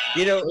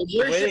 You know, the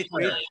way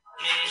they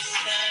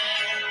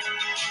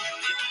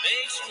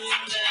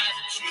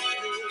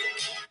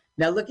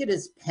Now look at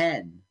his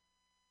pen.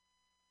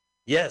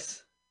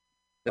 Yes.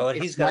 Oh,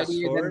 and he's got a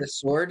sword. Than the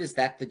sword. Is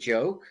that the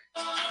joke?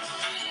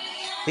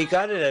 He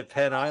got it at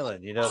Penn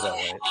Island. You know that,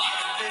 right?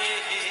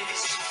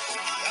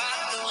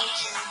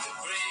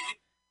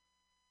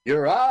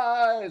 Your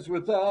eyes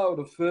without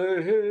a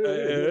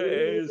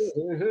face.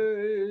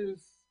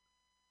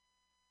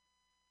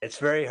 It's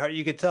very hard.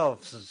 You could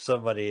tell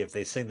somebody if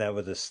they sing that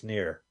with a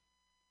sneer.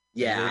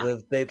 Yeah.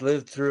 They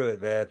lived through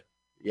it, man.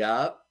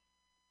 Yep.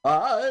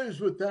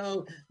 Eyes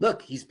without.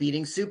 Look, he's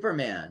beating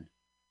Superman.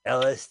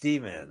 LSD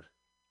man.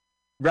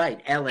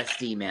 Right,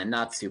 LSD man,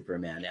 not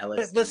Superman.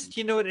 LSD. Listen,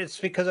 you know what? It's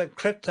because on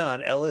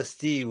Krypton,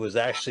 LSD was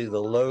actually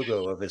the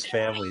logo of his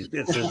family.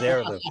 It's his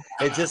heirloom.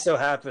 It just so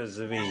happens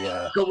to be.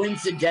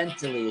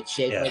 Coincidentally, it's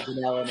shaped like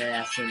an L and an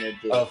S and a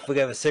D. Oh, we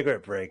have a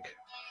cigarette break.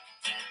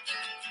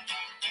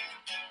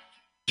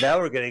 Now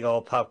we're getting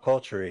all pop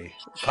culture-y.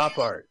 Pop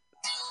art.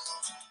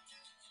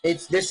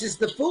 This is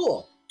The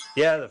Fool.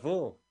 Yeah, The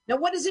Fool. Now,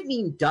 what does it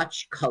mean,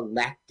 Dutch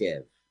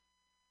collective?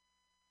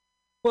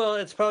 Well,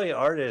 it's probably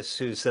artists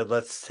who said,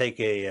 let's take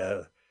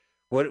a,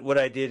 what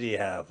idea do you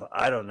have?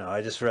 I don't know.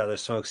 I just rather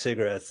smoke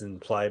cigarettes and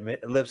apply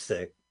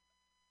lipstick.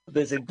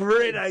 That's a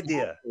great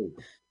idea.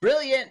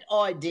 Brilliant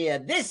idea.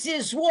 This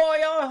is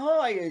why I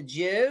hired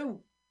you.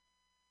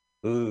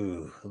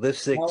 Ooh,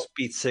 lipstick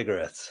beats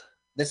cigarettes.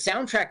 The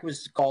soundtrack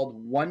was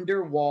called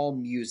Wonderwall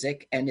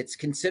Music, and it's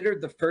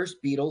considered the first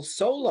Beatles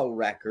solo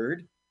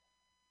record.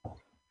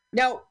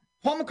 Now,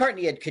 Paul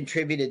McCartney had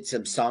contributed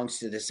some songs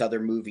to this other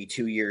movie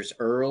 2 years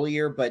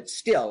earlier, but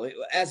still,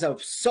 as a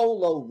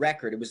solo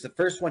record, it was the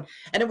first one,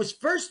 and it was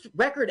first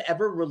record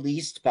ever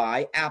released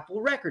by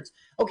Apple Records.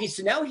 Okay,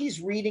 so now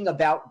he's reading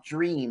about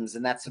dreams,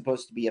 and that's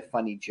supposed to be a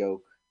funny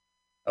joke.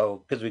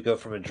 Oh, because we go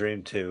from a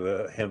dream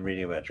to him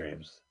reading about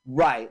dreams.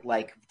 Right,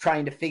 like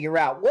trying to figure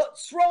out,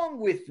 what's wrong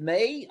with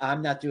me?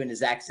 I'm not doing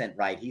his accent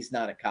right. He's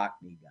not a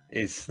Cockney guy.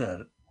 He's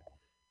not.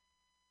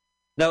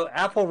 No,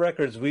 Apple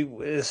Records,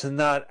 this is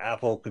not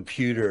Apple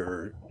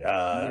Computer.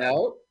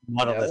 No.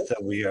 monolith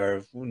that we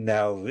are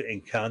now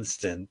in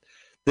constant.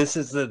 This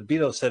is the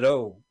Beatles said,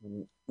 "Oh,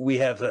 we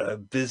have a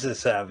business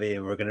savvy,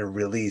 and we're going to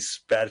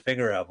release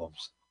Badfinger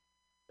albums."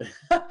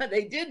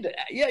 They did.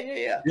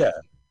 Yeah. Yeah.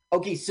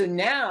 Okay, so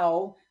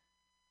now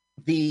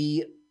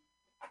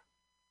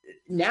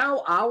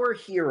our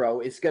hero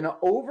is going to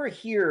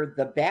overhear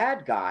the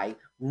bad guy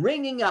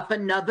ringing up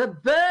another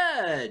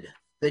bird,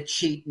 the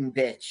cheating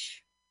bitch.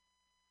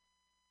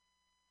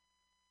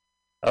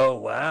 Oh,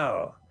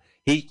 wow.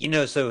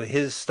 So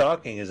his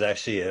stalking is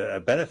actually a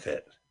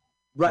benefit.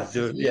 Right.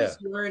 He's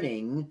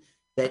learning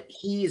that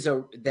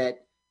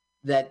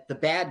that the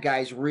bad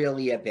guy's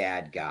really a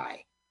bad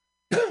guy.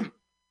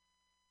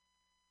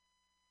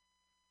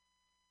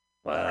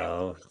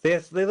 Wow. They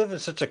live in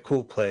such a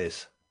cool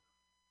place.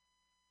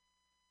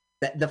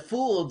 The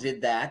fool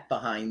did that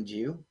behind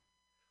you.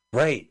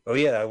 Right. Oh,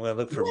 yeah. I'm going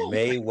to look for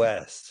Mae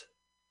West.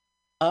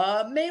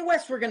 Mae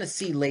West we're going to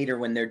see later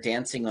when they're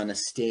dancing on a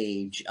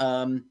stage.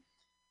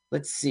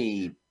 Let's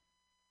see.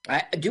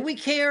 Do we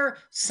care?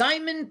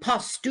 Simon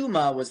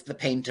Postuma was the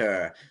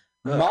painter.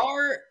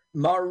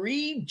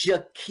 Marie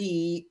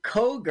Jackie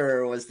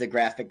Koger was the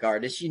graphic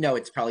artist.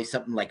 It's probably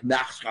something like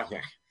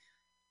Josje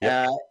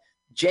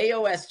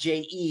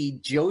Jose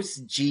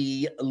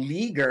G.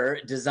 Leaguer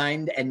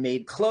designed and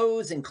made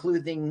clothes,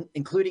 including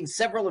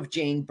several of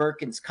Jane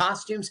Birkin's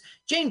costumes.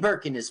 Jane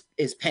Birkin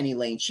is Penny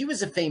Lane. She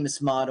was a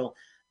famous model.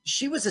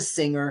 She was a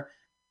singer,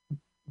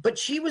 but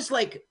she was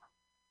like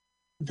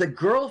the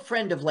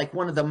girlfriend of like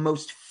one of the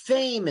most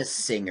famous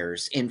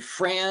singers in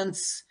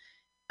France.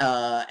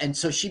 And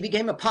so she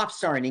became a pop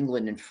star in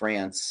England and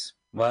France.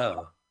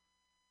 Wow.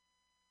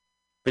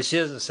 But she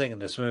doesn't sing in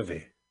this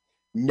movie.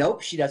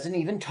 Nope, she doesn't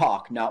even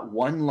talk. Not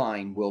one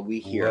line will we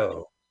hear.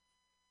 Whoa.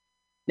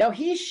 Now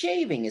he's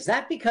shaving. Is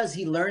that because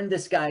he learned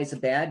this guy's a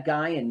bad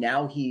guy and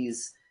now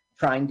he's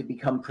trying to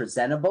become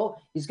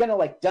presentable? He's going to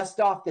like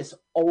dust off this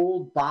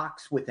old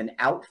box with an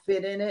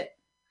outfit in it.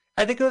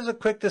 I think it was a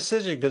quick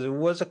decision because it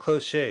was a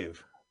close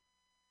shave.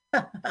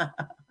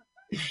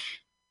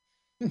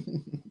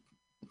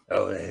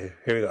 Oh, here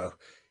we go.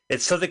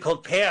 It's something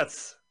called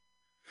pants.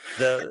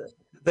 The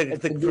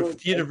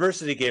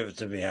university gave it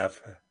to me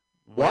after.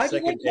 Why do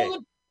you call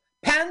it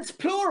pants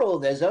plural?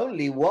 There's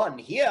only one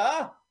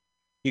here.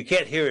 You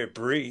can't hear it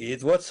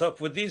breathe. What's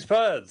up with these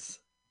pants?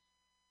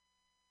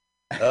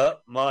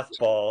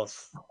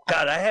 Mothballs.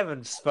 God, I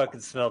haven't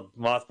fucking smelled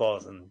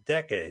mothballs in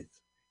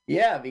decades.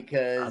 Yeah,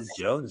 because I'm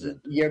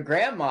jonesing. Your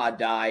grandma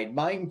died.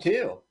 Mine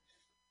too.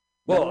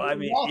 Well, I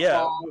mean,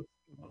 yeah.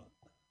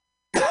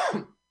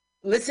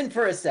 Listen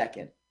for a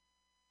second.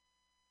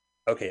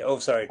 Okay. Oh,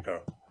 sorry,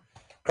 Carl.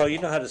 Carl, you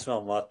know how to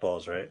smell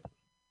mothballs, right?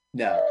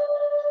 No.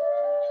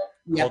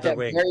 You have to have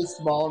a very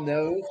small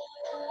nose.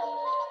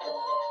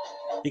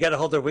 You got to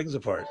hold their wings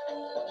apart.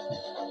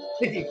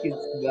 You can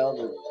smell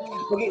them.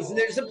 Okay, so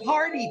there's a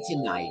party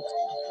tonight,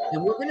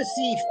 and we're going to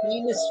see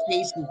famous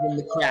faces in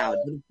the crowd.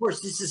 But of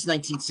course, this is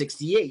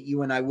 1968.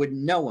 You and I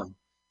wouldn't know them.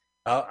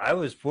 I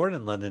was born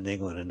in London,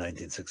 England in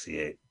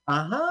 1968.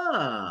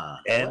 Uh-huh.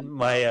 And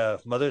my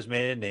mother's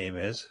maiden name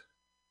is?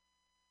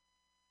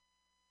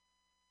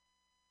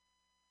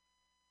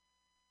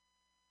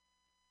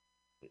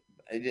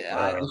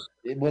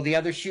 Will the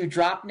other shoe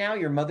drop now?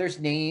 Your mother's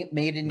maiden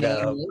name?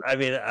 No, I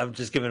mean, I'm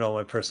just giving all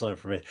my personal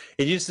information.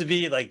 It used to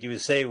be like you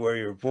would say where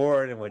you were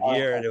born and what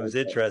year, and it was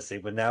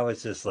interesting. But now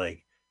it's just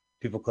like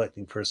people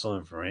collecting personal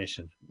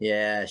information.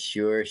 Yeah,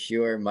 sure,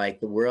 Mike.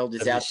 The world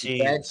is out to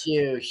get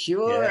you.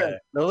 Sure. Yeah.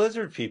 The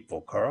lizard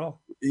people, Carl.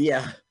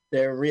 Yeah,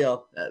 they're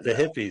real. The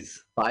hippies.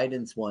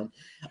 Biden's one.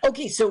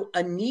 Okay, so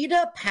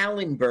Anita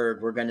Pallenberg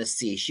we're going to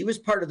see. She was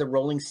part of the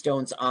Rolling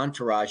Stones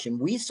entourage, and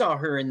we saw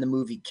her in the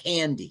movie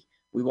Candy.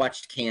 We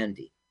watched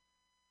Candy.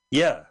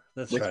 Yeah,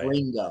 that's right. With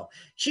Ringo.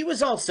 She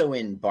was also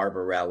in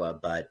Barbarella,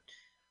 but...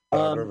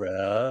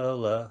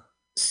 Barbarella.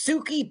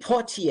 Suki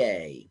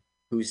Poitier,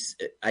 who's,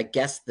 I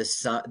guess,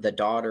 the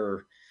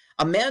daughter...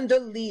 Amanda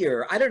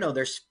Lear. I don't know.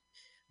 There's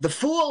the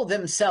Fool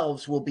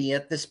themselves will be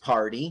at this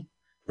party.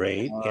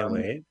 Great. Can't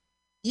wait.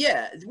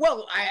 Yeah.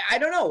 Well, I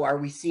don't know. Are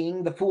we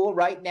seeing the Fool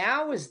right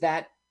now? Is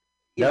that...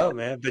 No,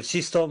 man, but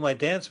she stole my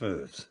dance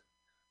moves.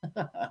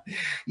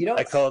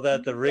 I call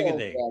that the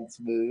ring-a-ding. Dance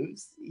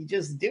moves. You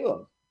just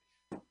do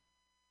them.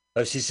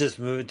 Oh, she's just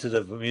moving to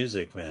the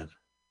music, man.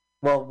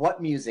 Well,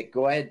 what music?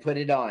 Go ahead, put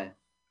it on.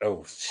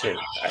 Oh shit!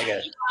 I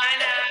got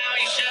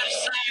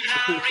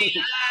it.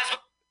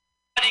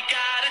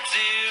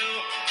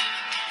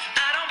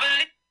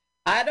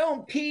 I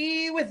don't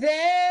pee with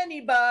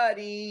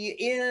anybody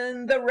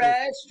in the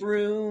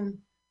restroom.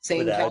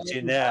 Same without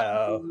you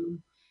now.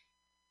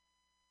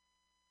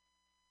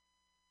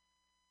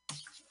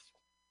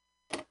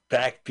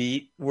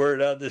 Backbeat,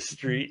 word on the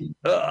street.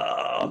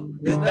 Oh,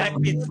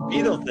 Backbeat's a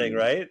Beatle thing,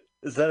 right?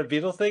 Is that a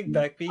Beatle thing?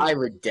 Backbeat? I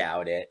would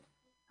doubt it.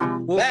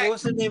 Well, what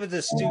was the name of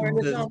the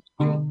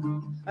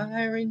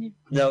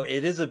No,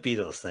 it is a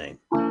Beatles thing.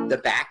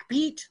 The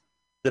Backbeat?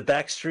 The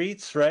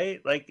Backstreets, right?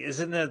 Like,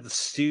 isn't that the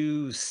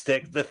Stu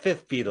Stick, the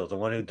fifth Beatle, the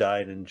one who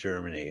died in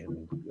Germany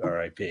and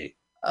R.I.P.?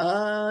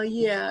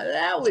 Yeah,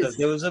 that So was.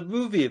 there was a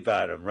movie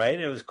about him, right?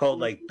 It was called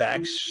like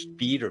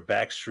Backspeed or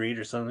Backstreet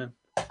or something.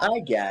 I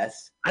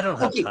guess. I don't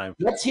have Okay, time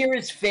for let's hear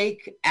his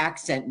fake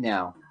accent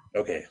now.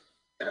 Okay.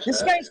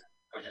 This guy's.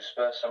 Could you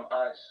spare some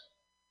ice?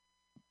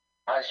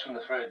 Ice from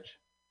the fridge.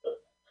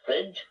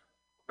 Fridge?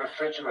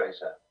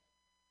 Refrigerator.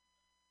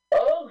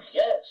 Oh,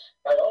 yes,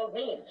 by all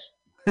means.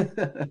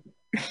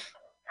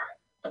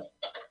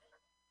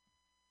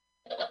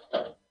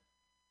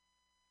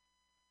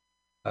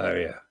 Oh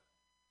yeah.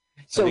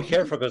 So be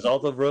careful because all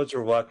the roads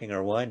we're walking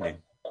are winding.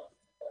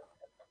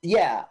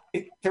 Yeah,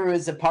 through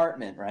his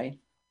apartment, right?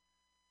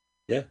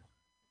 Yeah.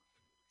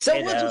 So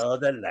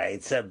the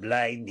lights are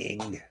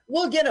blinding.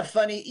 We'll get a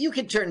funny. You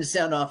can turn the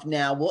sound off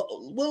now.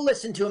 We'll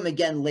listen to him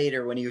again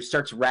later when he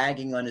starts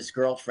ragging on his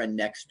girlfriend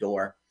next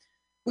door.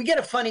 We get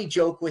a funny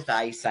joke with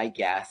ice, I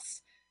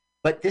guess.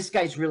 But this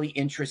guy's really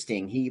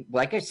interesting. He,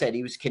 like I said,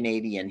 he was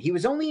Canadian. He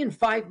was only in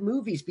 5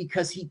 movies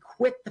because he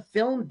quit the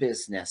film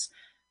business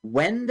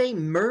when they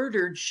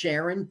murdered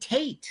Sharon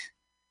Tate.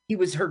 He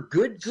was her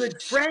good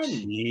friend.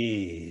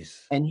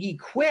 Jeez. And he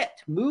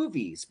quit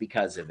movies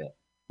because of it.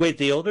 Wait,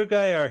 the older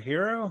guy, our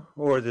hero,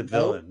 or the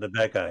villain, the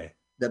bad guy?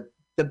 The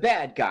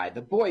bad guy,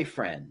 the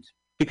boyfriend.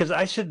 Because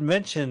I should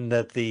mention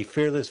that the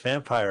Fearless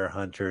Vampire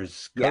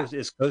Hunters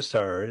is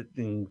co-star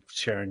in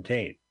Sharon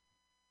Tate.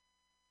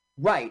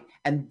 Right,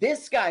 and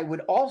this guy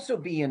would also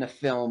be in a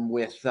film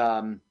with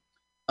the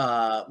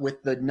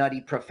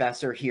nutty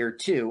professor here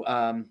too.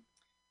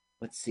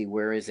 Let's see,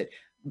 where is it?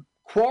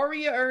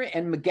 Quarrier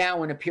and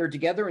McGowan appeared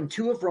together in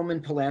 2 of Roman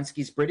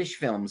Polanski's British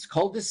films,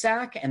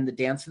 Cul-de-sac and The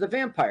Dance of the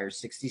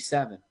Vampires,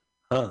 1967.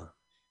 Huh.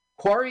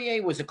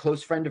 Quarrier was a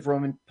close friend of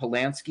Roman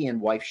Polanski and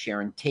wife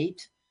Sharon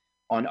Tate.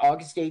 On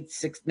August 8,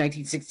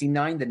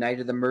 1969, the night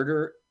of the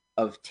murder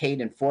of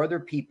Tate and 4 other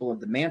people of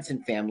the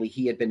Manson family,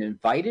 he had been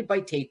invited by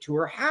Tate to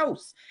her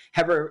house.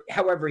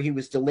 However, he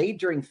was delayed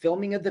during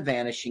filming of The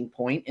Vanishing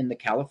Point in the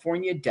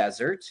California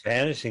desert.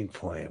 Vanishing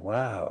Point,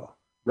 wow.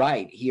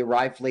 Right. He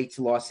arrived late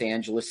to Los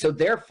Angeles. So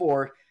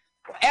therefore,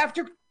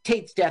 after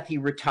Tate's death, he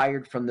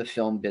retired from the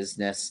film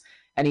business,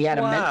 and he had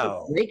a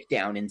mental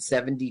breakdown in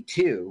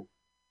 1972.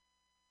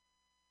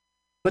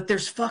 But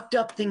there's fucked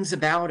up things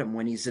about him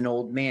when he's an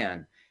old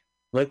man.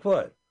 Like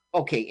what?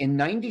 Okay, in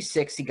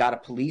 1996, he got a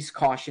police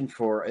caution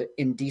for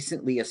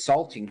indecently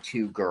assaulting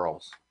 2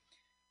 girls.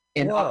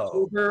 In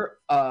October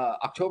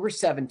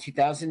 7,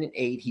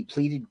 2008, he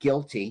pleaded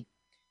guilty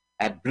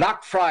at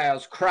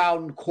Blackfriars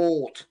Crown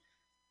Court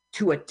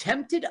to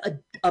attempted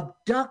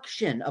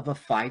abduction of a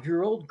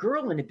 5-year-old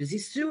girl in a busy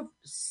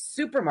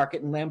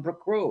supermarket in Lambrook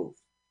Grove.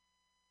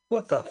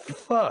 What the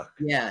fuck?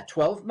 Yeah,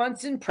 12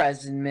 months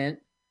imprisonment,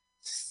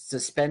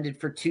 suspended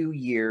for 2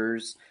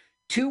 years.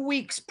 2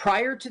 weeks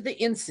prior to the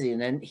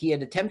incident, he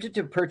had attempted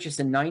to purchase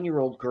a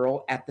 9-year-old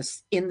girl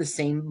in the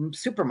same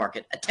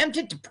supermarket.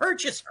 Attempted to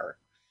purchase her.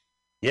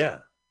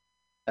 Yeah.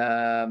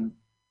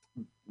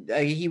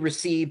 He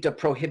received a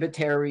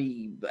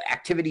prohibitory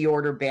activity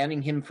order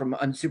banning him from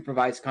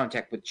unsupervised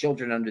contact with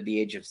children under the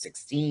age of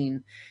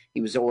 16. He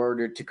was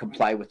ordered to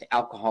comply with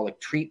alcoholic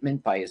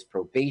treatment by his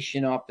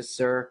probation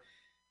officer.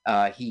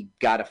 He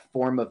got a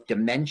form of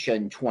dementia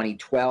in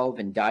 2012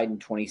 and died in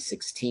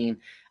 2016.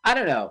 I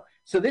don't know.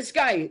 So this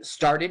guy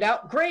started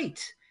out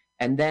great,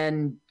 and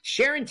then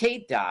Sharon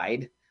Tate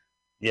died.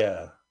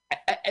 Yeah.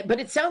 But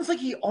it sounds like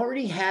he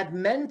already had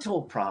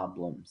mental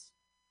problems.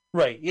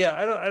 Right. Yeah.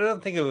 I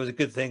don't think it was a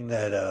good thing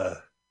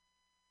that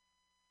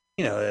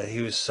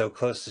he was so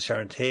close to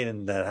Sharon Tate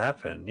and that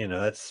happened.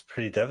 That's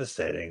pretty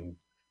devastating.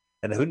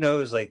 And who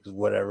knows, like,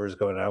 whatever is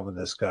going on with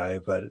this guy,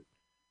 but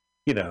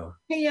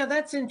Yeah,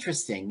 that's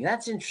interesting.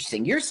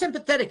 You're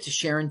sympathetic to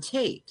Sharon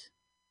Tate,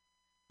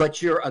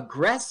 but you're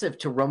aggressive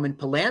to Roman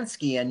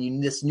Polanski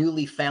and this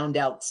newly found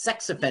out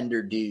sex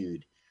offender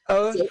dude.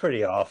 Oh, it was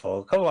pretty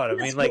awful. Come on.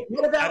 Yes, I mean, like,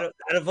 what about,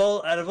 out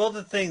of all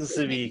the things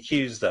to be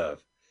accused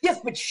of. Yes,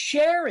 but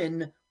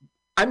Sharon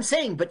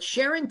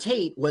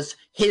Tate was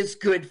his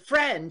good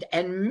friend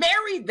and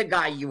married the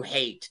guy you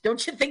hate.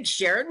 Don't you think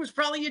Sharon was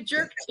probably a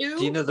jerk too?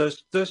 Do you know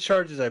those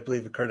charges, I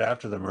believe, occurred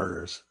after the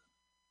murders?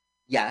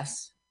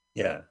 Yes.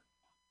 Yeah.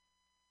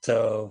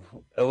 So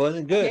it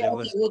wasn't good.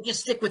 Okay, we'll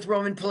just stick with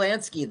Roman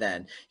Polanski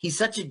then. He's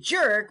such a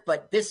jerk,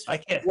 but this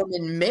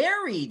woman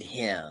married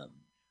him.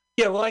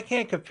 Yeah, well, I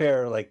can't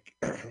compare. Like,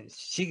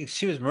 she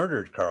was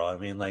murdered, Carl. I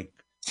mean, like,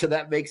 so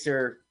that makes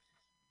her.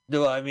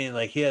 No, I mean,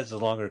 like, he has a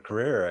longer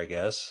career, I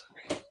guess.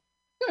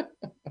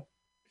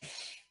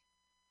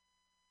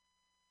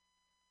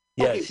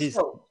 Yeah, okay,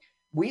 so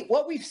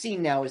what we've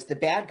seen now is the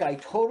bad guy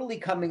totally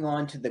coming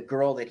on to the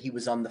girl that he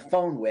was on the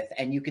phone with,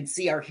 and you can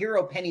see our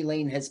hero Penny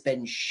Lane has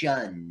been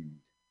shunned.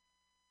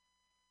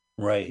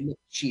 Right.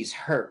 She's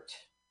hurt.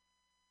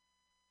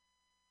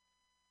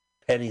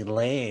 Penny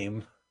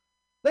Lane.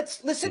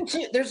 Let's listen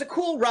to. There's a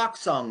cool rock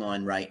song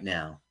on right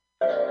now.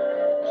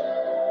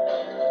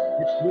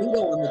 It's Ringo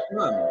on the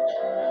drum.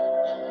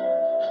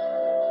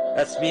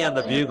 That's me on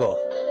the bugle.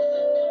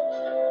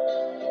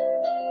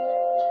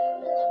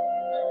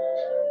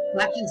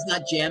 Clapton's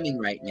not jamming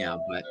right now,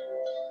 but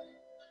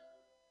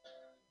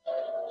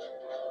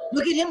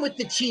Look at him with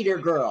the cheater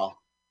girl.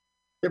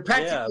 They're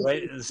practically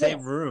right in the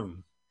same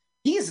room.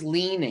 He's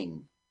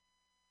leaning.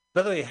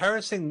 By the way,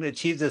 Harrison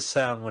achieved this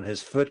sound when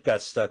his foot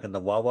got stuck in the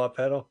wah-wah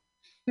pedal.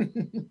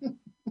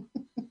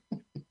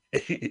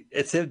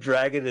 It's him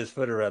dragging his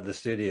foot around the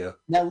studio.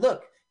 Now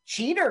look,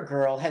 cheater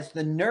girl has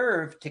the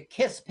nerve to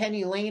kiss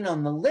Penny Lane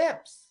on the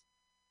lips.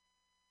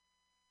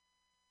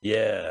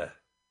 Yeah.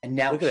 And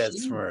now look at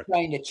she's that smirk.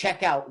 trying to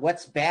check out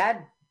what's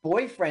bad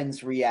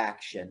boyfriend's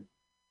reaction.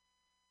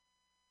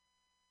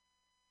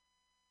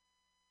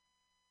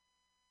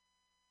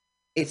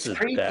 It's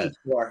creepy bad.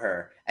 for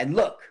her. And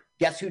look,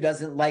 guess who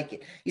doesn't like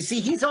it? You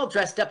see, he's all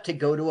dressed up to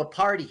go to a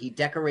party. He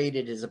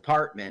decorated his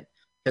apartment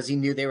because he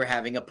knew they were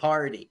having a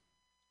party.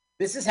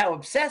 This is how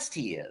obsessed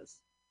he is.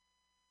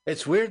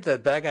 It's weird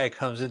that guy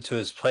comes into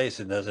his place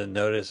and doesn't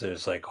notice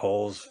there's like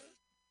holes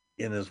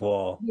in his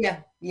wall.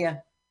 Yeah.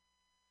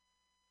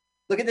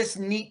 Look at this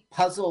neat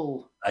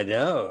puzzle. I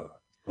know.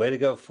 Way to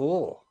go,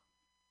 fool.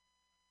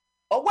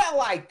 Oh,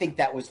 well, I think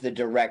that was the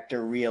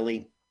director,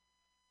 really.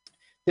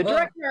 The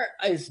director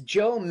is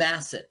Joe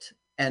Massett.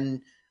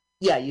 And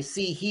yeah, you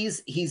see,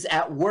 he's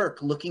at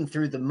work looking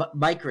through the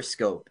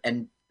microscope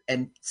and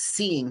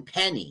seeing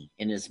Penny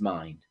in his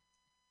mind.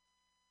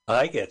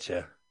 I get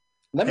you.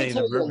 Let me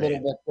tell you a little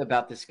bit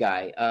about this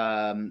guy.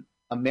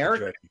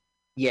 American.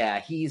 Yeah,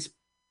 he's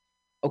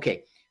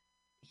okay.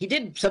 He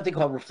did something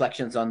called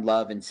Reflections on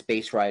Love and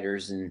Space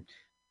Riders,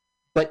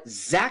 but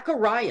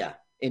Zachariah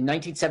in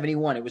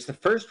 1971. It was the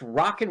first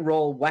rock and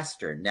roll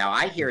Western. Now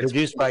I hear it's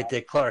produced by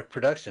Dick Clark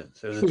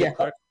Productions. It was a Dick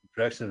Clark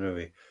production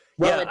movie.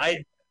 Well,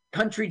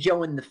 Country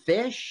Joe and the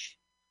Fish.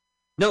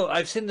 No,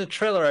 I've seen the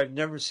trailer. I've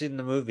never seen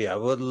the movie. I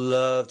would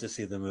love to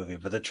see the movie,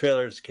 but the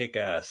trailer's kick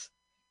ass.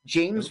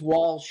 James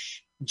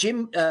Walsh,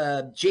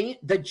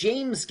 the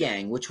James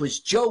Gang, which was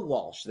Joe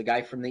Walsh, the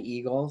guy from the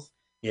Eagles.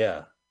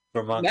 Yeah,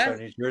 from Montclair,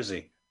 New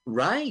Jersey.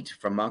 Right,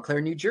 from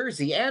Montclair, New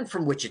Jersey, and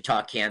from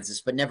Wichita,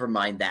 Kansas, but never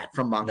mind that,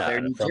 from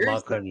Montclair,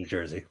 New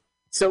Jersey.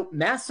 So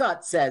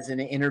Massott says in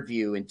an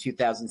interview in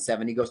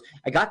 2007, he goes,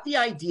 I got the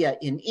idea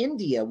in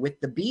India with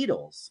the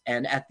Beatles,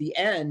 and at the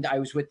end, I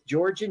was with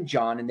George and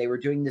John, and they were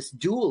doing this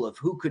duel of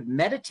who could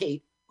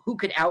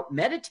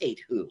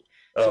out-meditate who.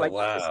 So I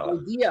got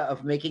this idea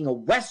of making a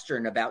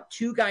Western about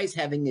two guys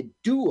having a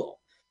duel.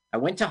 I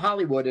went to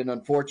Hollywood, and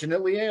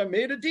unfortunately, I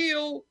made a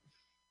deal.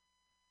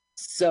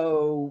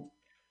 So...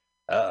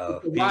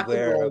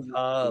 beware of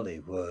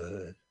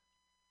Hollywood.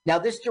 Now,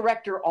 this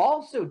director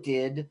also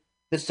did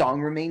The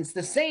Song Remains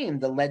the Same,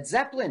 the Led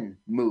Zeppelin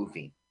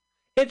movie.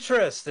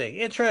 Interesting.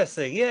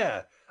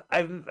 Yeah,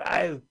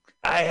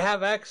 I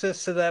have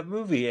access to that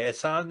movie.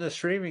 It's on the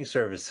streaming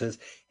services,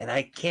 and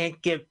I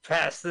can't get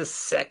past the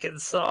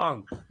second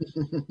song.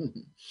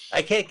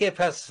 I can't get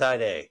past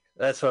side A.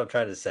 That's what I'm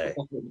trying to say.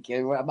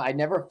 Okay, well, I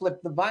never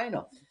flipped the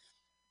vinyl.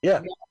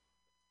 Yeah.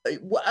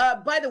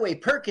 By the way,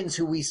 Perkins,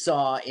 who we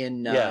saw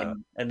in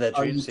and the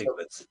dream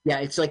sequence. Yeah,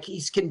 it's like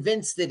he's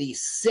convinced that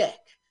he's sick,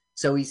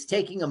 so he's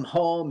taking him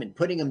home and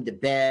putting him to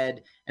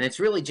bed, and it's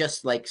really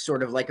just like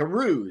sort of like a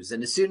ruse.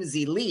 And as soon as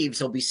he leaves,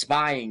 he'll be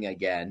spying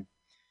again.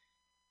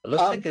 It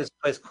looks like his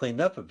place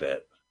cleaned up a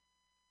bit.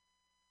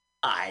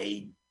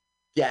 I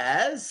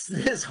guess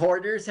this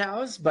hoarder's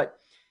house, but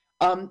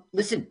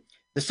listen,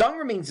 The Song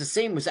Remains the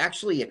Same was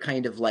actually a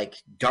kind of like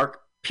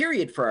dark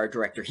period for our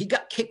director. He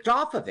got kicked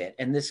off of it,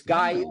 and this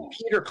guy,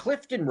 Peter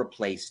Clifton,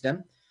 replaced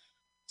him.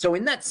 So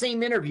in that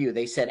same interview,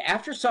 they said,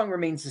 after Song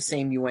Remains the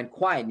Same, you went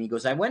quiet. And he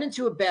goes, I went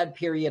into a bad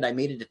period. I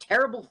made it a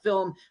terrible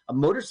film, a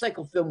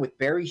motorcycle film with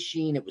Barry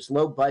Sheen. It was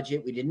low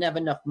budget. We didn't have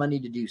enough money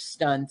to do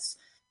stunts.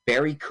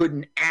 Barry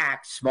couldn't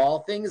act. Small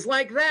things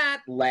like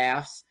that.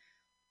 Laughs.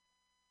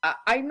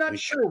 I'm not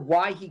sure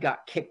why he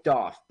got kicked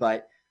off,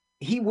 but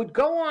he would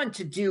go on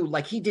to do,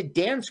 like he did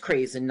Dance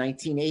Craze in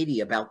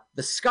 1980 about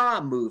the ska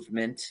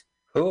movement.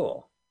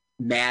 Cool.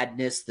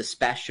 Madness, the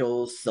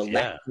Specials,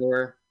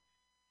 Selector.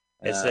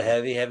 It's the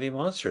heavy, heavy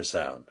monster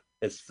sound.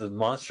 It's the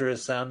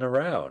monstrous sound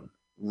around.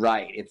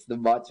 Right. It's the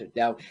monster.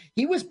 Now,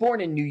 he was born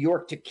in New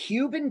York to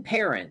Cuban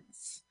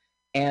parents,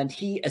 and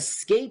he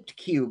escaped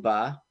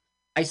Cuba.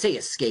 I say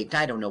escaped.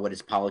 I don't know what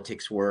his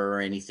politics were or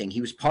anything. He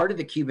was part of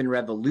the Cuban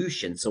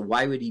Revolution, so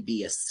why would he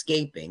be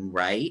escaping,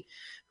 right?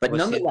 But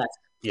nonetheless...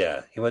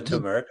 he went to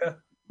America?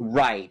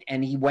 Right,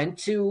 and he went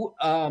to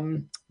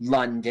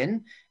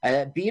London.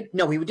 He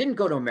didn't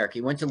go to America.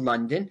 He went to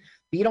London.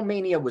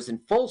 Beatlemania was in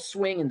full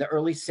swing in the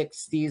early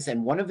 60s,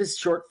 and one of his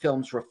short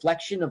films,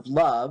 Reflection of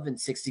Love, in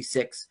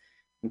 66,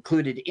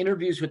 included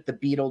interviews with the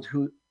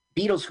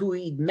Beatles who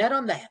he'd met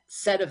on the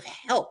set of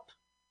Help.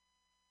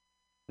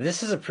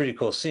 This is a pretty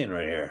cool scene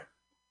right here.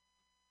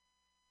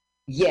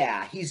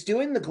 Yeah, he's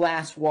doing the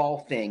glass wall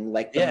thing,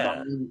 like the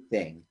mime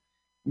thing.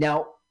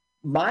 Now,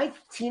 my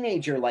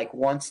teenager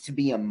wants to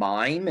be a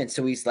mime, and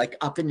so he's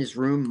up in his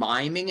room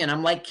miming, and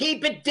I'm like,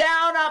 keep it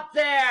down up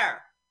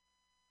there.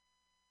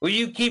 Will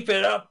you keep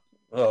it up?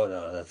 Oh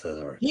no, that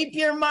doesn't work. Keep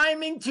your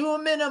miming to a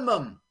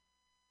minimum.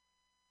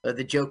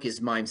 The joke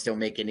is mimes don't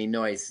make any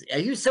noise. Are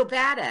you so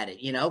bad at it?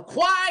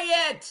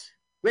 Quiet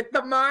with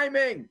the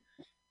miming.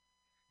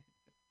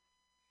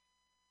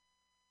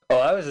 Oh,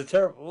 I was a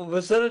terrible.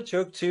 Was that a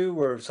joke too,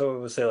 where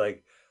someone would say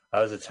like,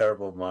 "I was a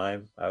terrible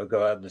mime"? I would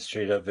go out in the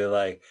street, I'd be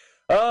like,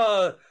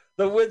 "Oh,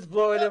 the wind's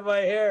blowing in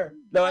my hair."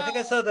 No, I think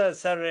I saw that on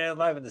Saturday Night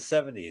Live in the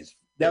 '70s.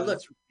 Now look,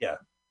 yeah,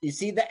 you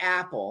see the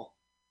apple.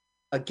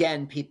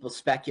 Again, people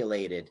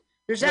speculated.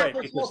 There's right, apples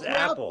all because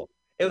throughout. Apple.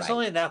 It was Right.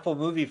 only an Apple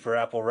movie for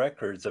Apple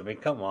Records. I mean,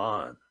 come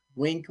on.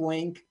 Wink,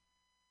 wink.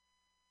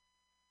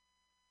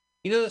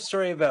 You know the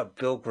story about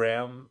Bill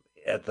Graham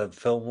at the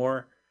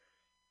Fillmore?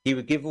 He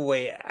would give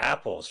away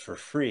apples for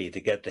free to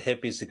get the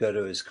hippies to go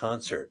to his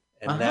concert.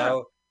 And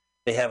now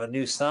they have a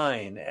new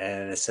sign,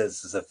 and it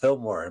says it's a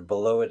Fillmore, and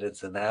below it,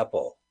 it's an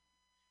apple.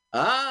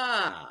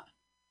 Ah.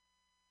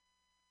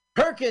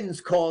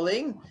 Perkins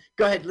calling.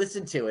 Go ahead,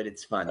 listen to it.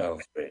 It's fun. Oh,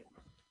 great.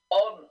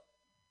 On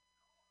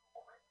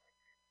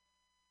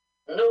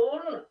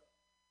noon,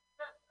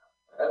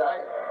 and I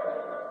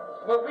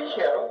will be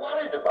here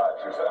worried about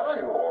you, sir. Are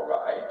you all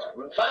right?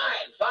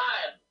 Fine,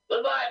 fine.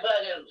 Goodbye,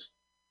 Perkins.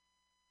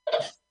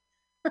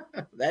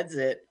 That's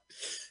it.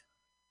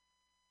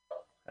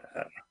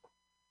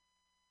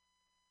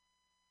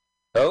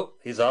 Oh,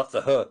 he's off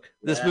the hook.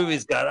 This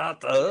movie's got off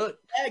the hook.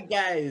 That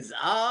guy's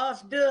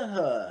off the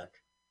hook.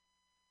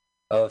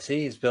 Oh,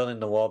 see, he's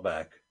building the wall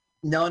back.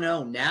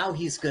 No. Now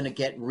he's going to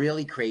get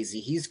really crazy.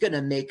 He's going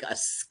to make a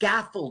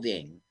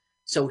scaffolding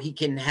so he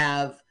can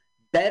have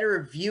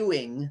better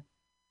viewing.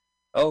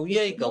 Oh,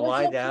 yeah, you can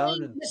lie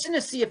down. And... Listen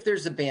to see if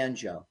there's a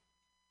banjo.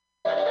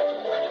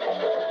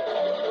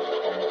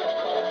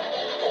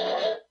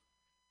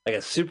 Like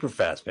a super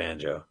fast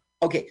banjo.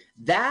 Okay,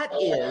 that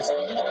is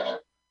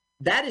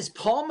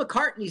Paul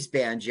McCartney's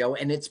banjo,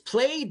 and it's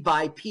played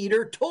by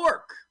Peter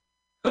Tork.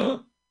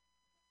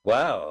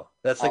 Wow,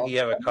 that's like you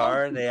have a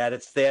car and they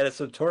added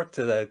some torque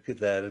to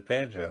that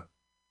banjo.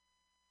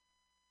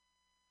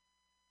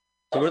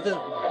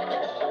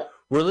 So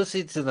we're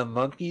listening to the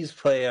Monkees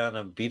play on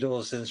a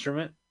Beatles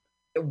instrument.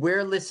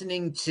 We're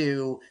listening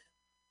to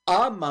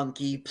a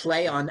monkey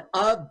play on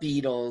a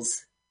Beatles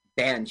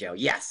banjo.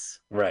 Yes,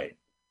 right.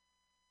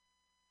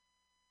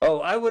 Oh,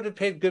 I would have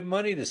paid good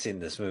money to see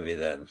this movie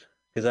then,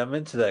 because I'm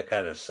into that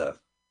kind of stuff.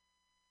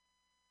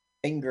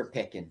 Finger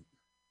picking.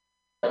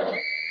 Okay.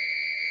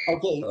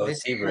 Oh,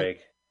 tea break.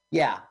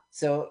 Yeah.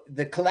 So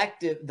the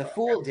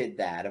Fool did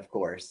that, of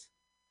course.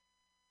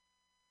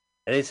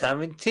 And he's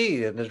having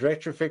tea, and the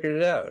director figured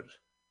it out.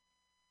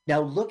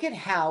 Now look at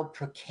how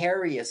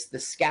precarious the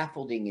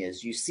scaffolding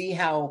is. You see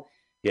how?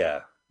 Yeah.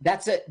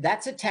 That's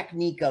a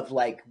technique of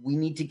like, we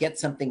need to get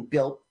something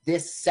built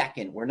this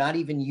second. We're not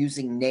even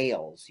using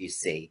nails, you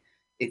see.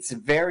 It's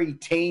very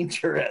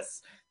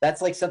dangerous.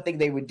 That's like something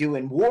they would do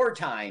in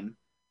wartime.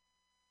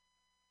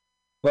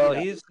 Well,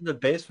 he's in the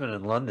basement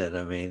in London.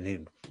 I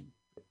mean,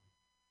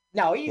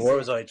 the war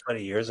was only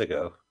 20 years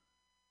ago.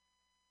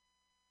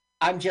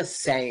 I'm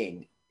just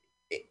saying,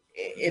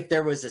 if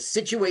there was a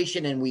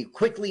situation and we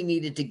quickly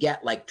needed to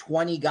get like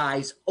 20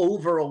 guys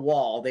over a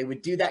wall, they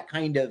would do that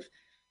kind of,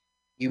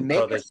 you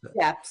make the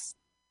steps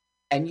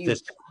and you...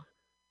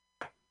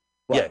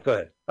 Yeah, go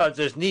ahead. Oh,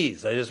 there's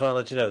knees. I just want to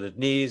let you know that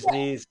knees.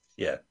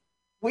 Yeah.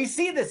 We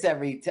see this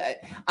every time.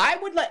 I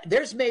would like,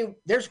 there's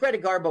Greta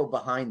Garbo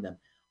behind them.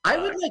 I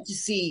would like to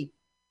see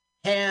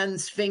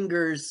hands,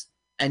 fingers,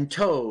 and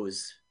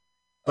toes,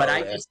 but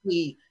I just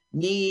see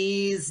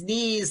knees, and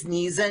knees.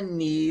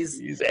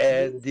 Knees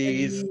and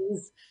knees.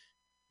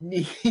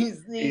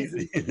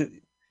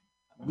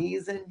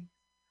 Knees and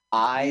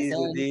eyes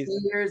and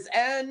ears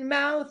and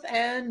mouth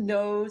and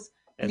nose.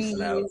 And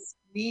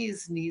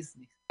knees.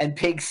 And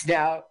pig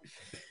snout.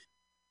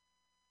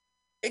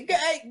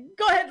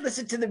 Go ahead,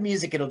 listen to the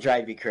music. It'll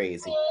drive you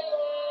crazy.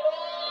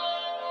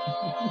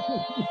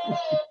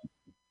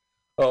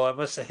 Oh, I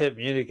must have hit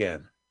mute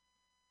again.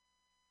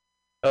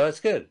 Oh, that's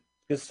good.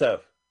 Good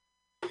stuff.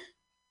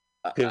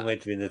 Couldn't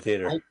wait to be in the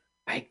theater.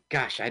 I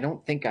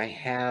don't think I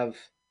have.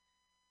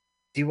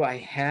 Do I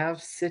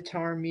have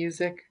sitar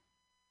music?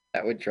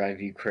 That would drive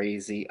you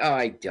crazy. Oh,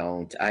 I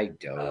don't.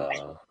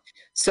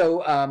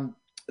 So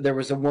there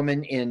was a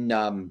woman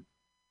in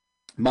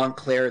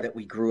Montclair that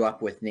we grew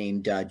up with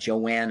named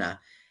Joanna,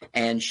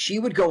 and she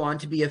would go on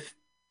to be a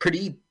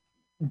pretty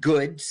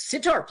good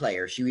sitar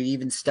player. She would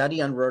even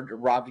study on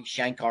Ravi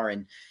Shankar.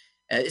 And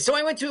so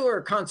I went to her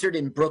concert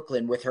in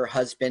Brooklyn with her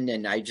husband,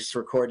 and I just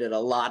recorded a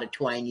lot of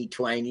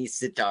twangy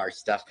sitar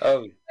stuff.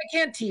 Oh, I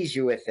can't tease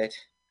you with it.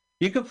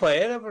 You can play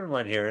it. I wouldn't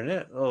mind hearing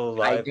it.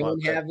 I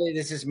don't have it.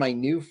 This is my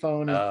new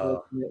phone,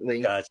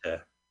 unfortunately.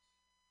 Gotcha.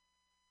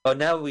 Oh,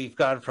 now we've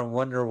gone from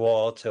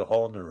Wonderwall to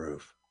Hole in the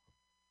Roof.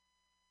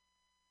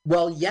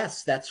 Well,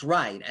 yes, that's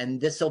right. And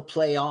this will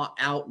play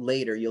out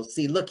later. You'll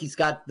see. Look, he's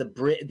got the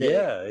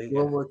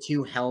World War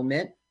II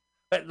helmet.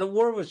 But the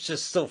war was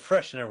just still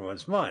fresh in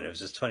everyone's mind. It was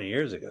just 20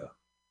 years ago.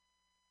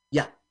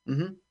 Yeah.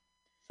 Mm-hmm.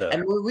 So,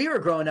 and when we were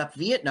growing up,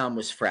 Vietnam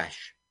was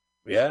fresh.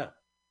 Yeah.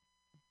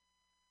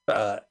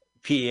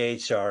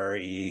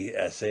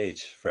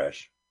 PHRESH,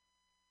 fresh.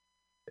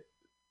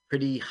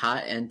 Pretty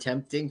hot and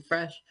tempting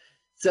fresh.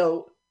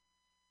 So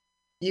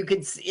you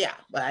could see, yeah,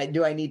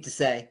 do I need to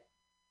say?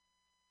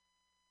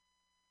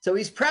 So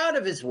he's proud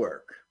of his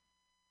work.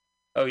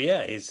 Oh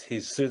yeah,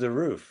 he's through the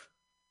roof.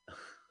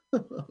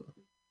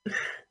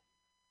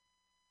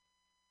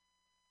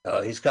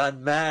 Oh, he's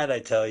gone mad, I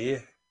tell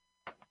you.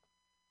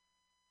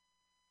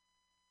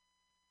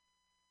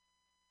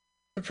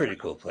 A pretty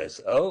cool place.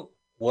 Oh,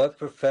 what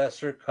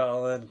Professor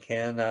Colin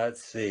cannot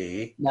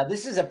see. Now,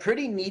 this is a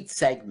pretty neat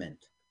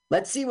segment.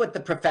 Let's see what the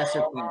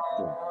professor thinks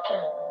of.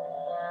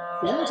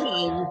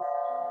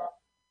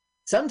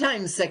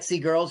 Sometimes sexy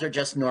girls are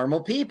just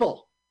normal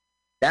people.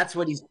 That's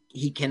what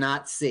he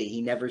cannot see.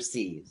 He never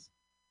sees.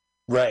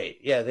 Right.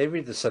 Yeah, they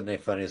read the Sunday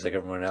Funnies like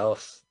everyone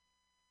else.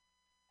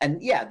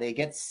 And yeah, they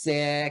get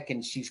sick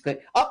and she's good.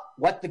 Oh,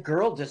 what the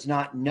girl does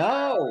not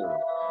know.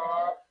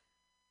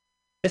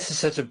 It's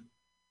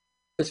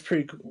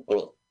pretty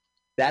cool.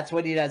 That's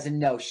what he doesn't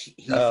know.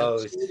 He's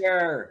a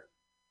cheater.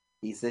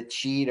 He's a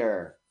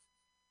cheater.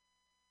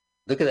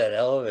 Look at that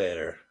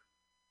elevator.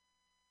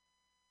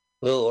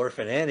 Little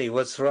Orphan Annie,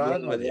 what's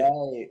wrong with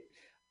you?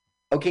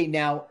 Okay,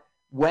 now,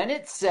 when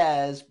it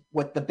says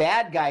what the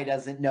bad guy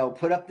doesn't know,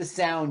 put up the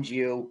sound,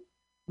 you.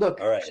 Look,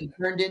 she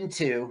turned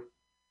into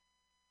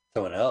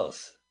someone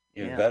else.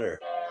 Even better.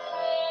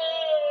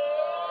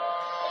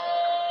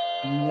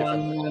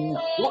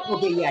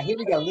 Okay, yeah, here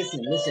we go.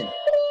 Listen.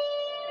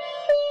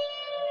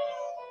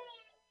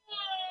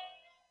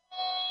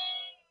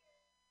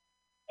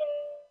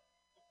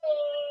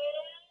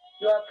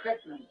 You are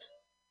pregnant.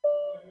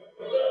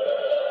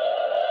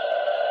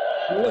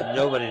 But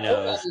nobody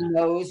knows. Nobody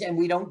knows, and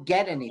we don't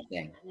get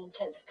anything.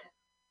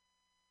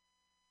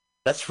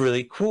 That's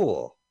really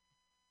cool.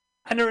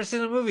 I've never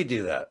seen a movie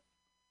do that.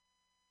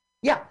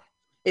 Yeah,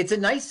 it's a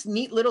nice,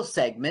 neat little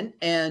segment,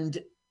 and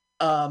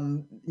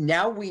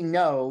now we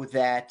know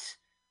that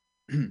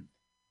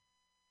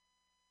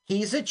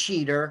he's a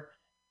cheater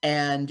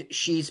and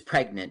she's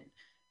pregnant.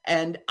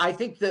 And I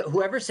think that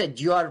whoever said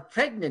you are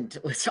pregnant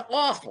was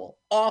awful,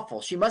 awful.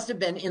 She must have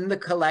been in the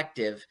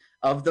collective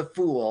of The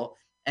Fool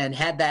and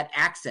had that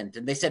accent.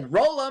 And they said,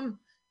 roll him.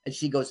 And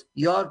she goes,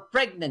 you're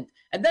pregnant.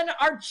 And then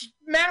our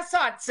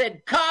Massot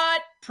said,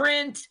 cut,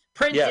 print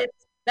it.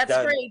 That's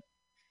done. Great.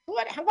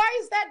 Why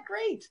is that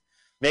great?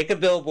 Make a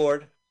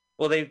billboard.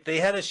 Well, they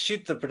had to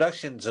shoot the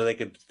production so they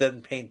could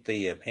then paint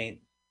the paint.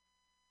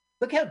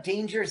 Look how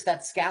dangerous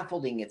that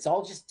scaffolding. It's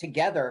all just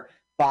together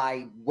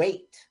by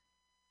weight.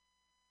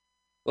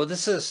 Well,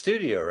 this is a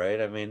studio, right?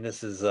 I mean,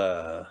 this is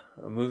a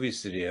movie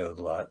studio a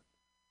lot.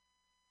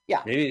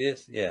 Yeah. Maybe it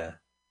is, yeah.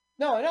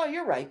 No,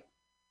 you're right.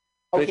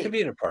 But it could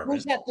be an apartment.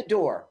 Who's at the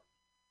door?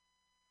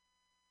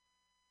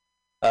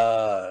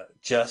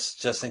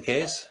 Just in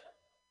case.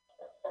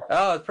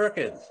 Oh, it's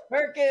Perkins.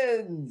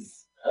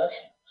 Perkins?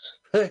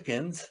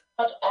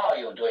 What are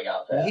you doing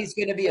out there? He's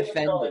going to be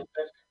offended.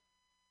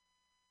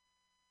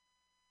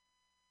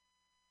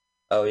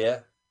 Oh,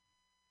 yeah?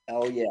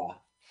 Oh, yeah.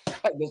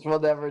 I guess we'll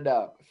never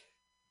know.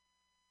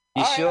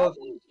 You sure?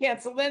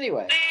 Canceled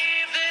anyway.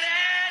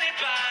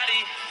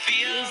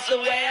 Feels the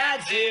way I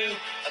do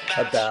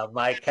about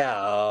my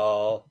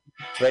cow.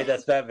 Right,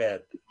 that's Batman.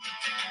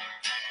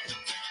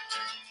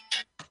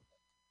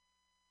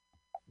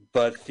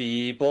 But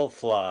feeble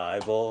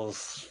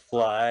flybles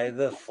fly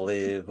the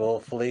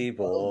fleeble.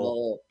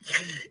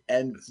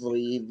 And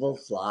fleeble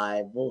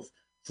flybles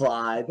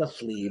fly the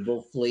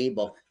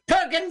fleeble.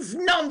 Perkins,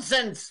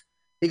 nonsense!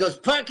 He goes,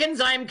 Perkins,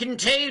 I'm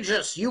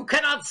contagious. You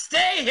cannot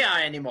stay here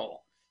anymore.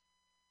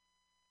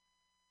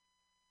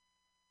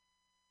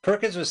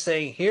 Perkins was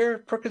staying here.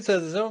 Perkins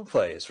has his own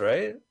place,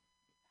 right?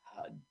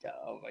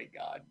 Oh my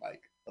God,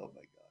 Mike. Oh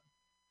my God.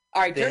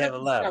 All right,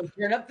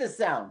 turn up the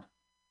sound.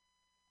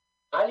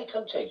 Highly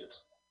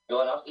contagious. You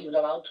are not even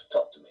allowed to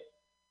talk to me.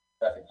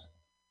 Perfect.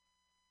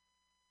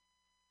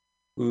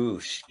 Ooh,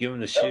 give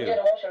him the shoe. Don't forget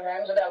to wash your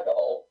hands with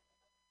alcohol.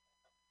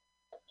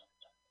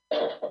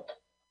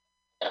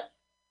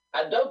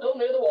 And don't go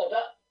near the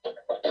water.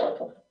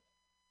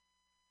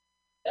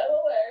 Get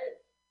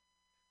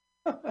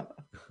away.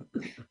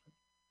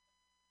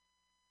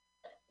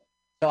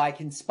 So I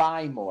can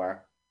spy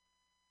more.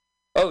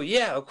 Oh,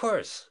 yeah, of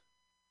course.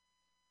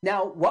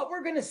 Now, what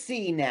we're going to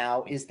see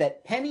now is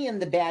that Penny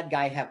and the bad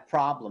guy have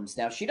problems.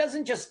 Now, she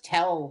doesn't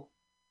tell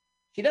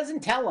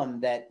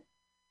him that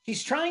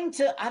she's trying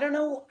to, I don't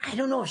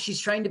know if she's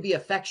trying to be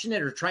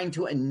affectionate or trying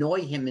to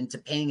annoy him into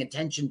paying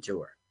attention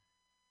to her.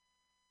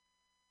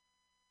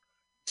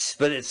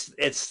 But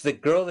it's the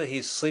girl that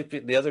he's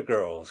sleeping, the other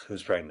girl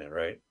who's pregnant,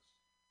 right?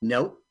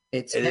 Nope,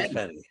 it's Penny. Is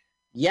Penny.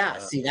 Yeah,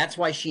 see, that's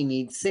why she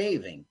needs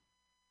saving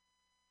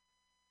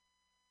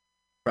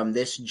from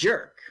this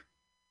jerk.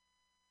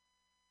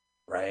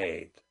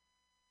 Right.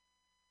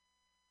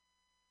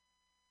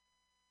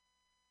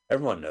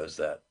 Everyone knows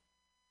that.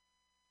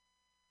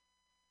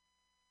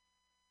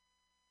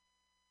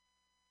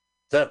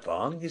 Is that a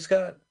bong he's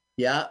got?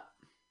 Yeah.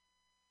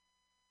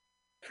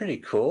 Pretty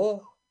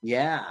cool.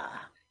 Yeah.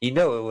 You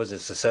know it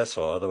wasn't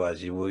successful,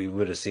 otherwise you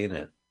would have seen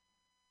it.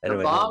 Anyway,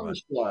 the bong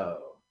show.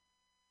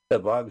 The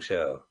bong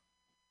show.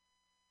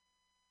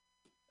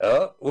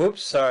 Oh,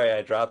 whoops, sorry,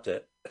 I dropped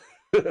it.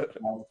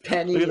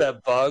 Penny. Look at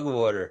that bong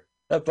water.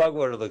 That bong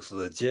water looks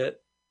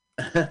legit.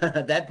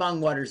 That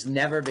bong water's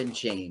never been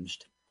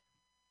changed.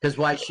 Because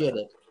why should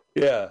it?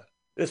 Yeah.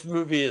 This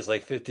movie is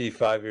like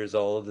 55 years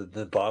old, and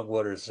the bong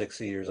water is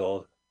 60 years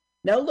old.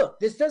 Now, look,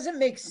 this doesn't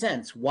make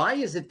sense. Why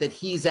is it that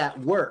he's at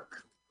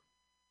work?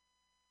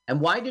 And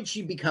why did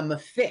she become a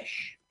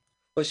fish?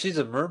 Well, she's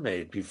a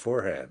mermaid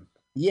beforehand.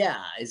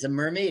 Yeah, is a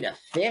mermaid a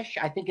fish?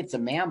 I think it's a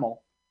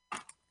mammal.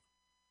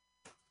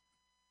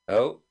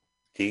 Oh,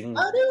 ding.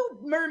 How do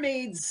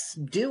mermaids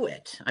do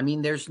it? I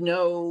mean, there's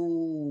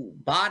no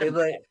bottom.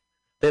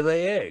 They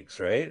lay eggs,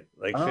 right?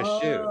 Like fish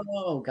do.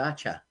 Oh,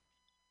 gotcha.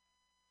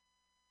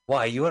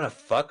 Why, you want to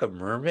fuck a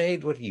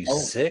mermaid? What, are you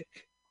sick?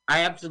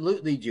 I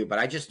absolutely do, but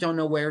I just don't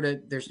know where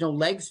to. There's no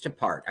legs to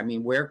part. I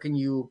mean, where do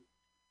you?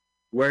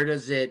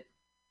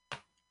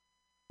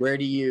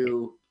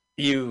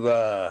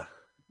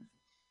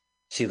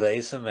 She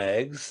lays some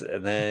eggs,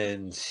 and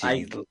then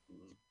she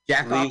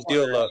jack leaves off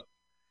you alone.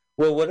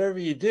 Well, whatever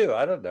you do,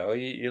 I don't know.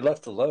 You're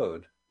left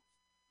alone.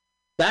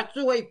 That's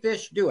the way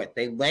fish do it.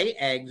 They lay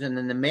eggs, and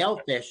then the male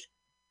fish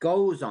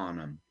goes on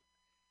them.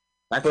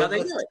 That's how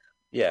they do it.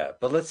 Yeah,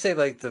 but let's say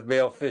like the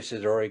male fish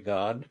is already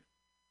gone.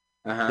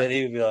 Then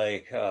he would be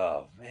like,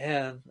 "Oh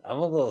man, I'm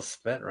a little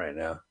spent right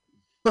now."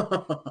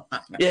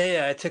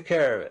 Yeah, I took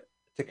care of it.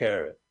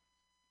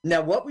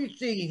 Now, what we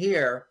see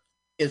here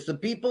is the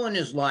people in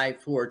his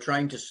life who are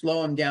trying to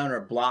slow him down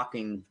or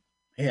blocking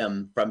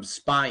him from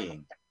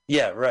spying.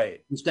 Yeah,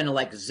 right. He's going to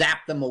like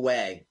zap them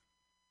away.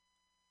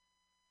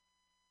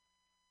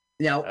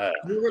 Now,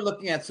 we were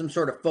looking at some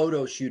sort of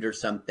photo shoot or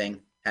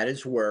something at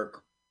his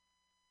work.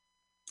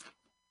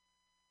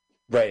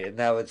 Right, and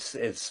now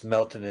it's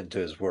melting into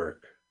his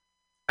work.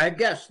 I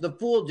guess the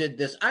fool did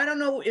this. I don't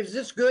know. Is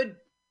this good?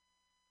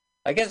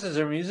 I guess is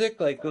there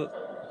music? Like,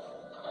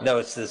 no,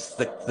 it's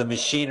the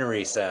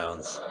machinery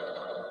sounds.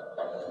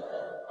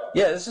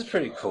 Yeah, this is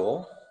pretty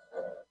cool.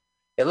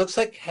 It looks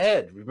like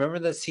Head. Remember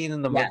that scene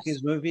in the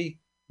Monkeys movie?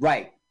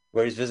 Right.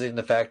 Where he's visiting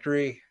the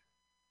factory?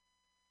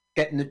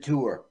 Getting the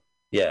tour.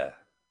 Yeah.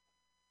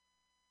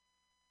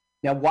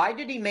 Now, why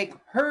did he make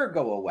her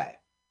go away?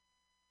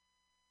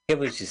 I can't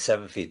believe she's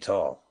 7 feet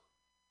tall.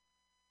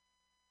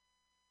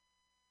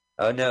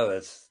 Oh, no,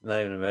 that's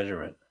not even a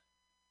measurement.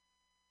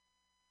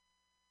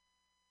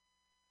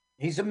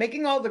 He's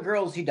making all the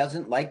girls he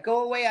doesn't like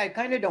go away. I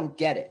kind of don't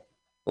get it.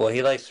 Well,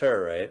 he likes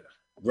her, right?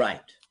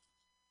 Right.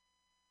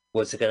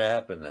 What's going to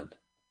happen then?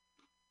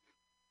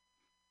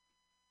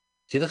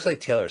 She looks like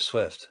Taylor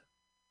Swift.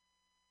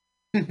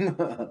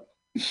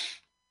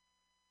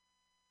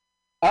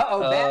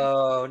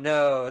 Oh,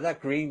 no,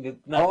 not Green.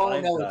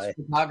 Not no, guy. it's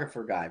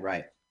photographer guy,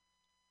 right.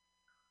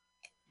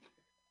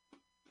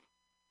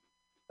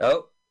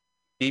 Oh,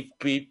 beep,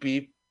 beep,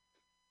 beep.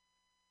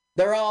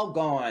 They're all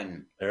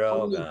gone. They're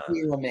all Only gone.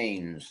 he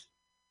remains.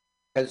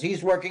 Because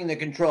he's working the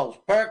controls.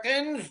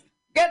 Perkins!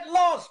 Get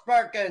lost,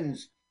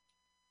 Perkins!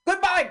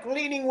 Goodbye,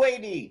 cleaning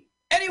lady!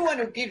 Anyone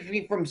who keeps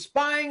me from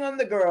spying on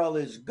the girl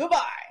is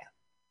goodbye!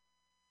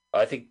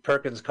 I think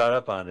Perkins caught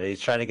up on it.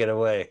 He's trying to get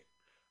away.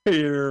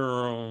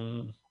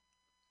 Catching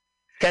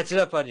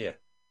up on you.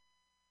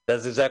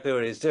 That's exactly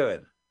what he's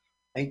doing.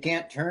 He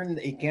can't.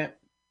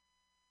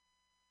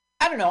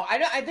 I don't know.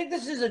 I think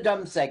this is a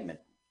dumb segment.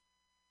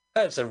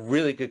 That's a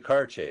really good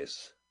car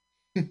chase.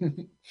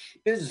 This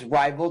is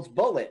Rivals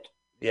Bullet.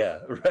 Yeah,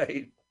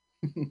 right.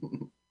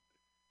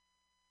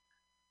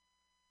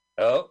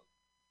 Oh.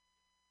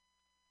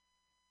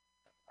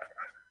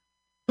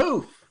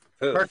 Poof!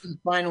 Perkins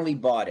finally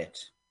bought it.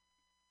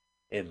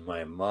 In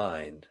my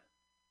mind.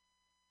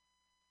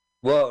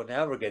 Whoa,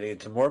 now we're getting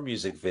into more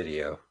music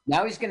video.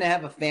 Now he's going to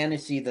have a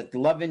fantasy that the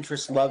love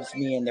interest loves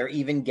me and they're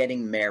even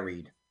getting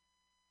married.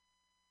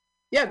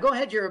 Yeah, go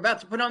ahead. You're about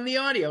to put on the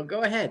audio.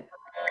 Go ahead.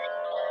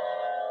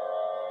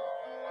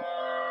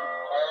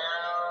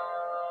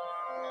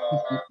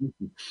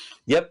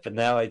 Yep, and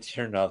now I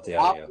turned off the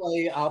audio.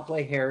 I'll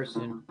play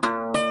Harrison.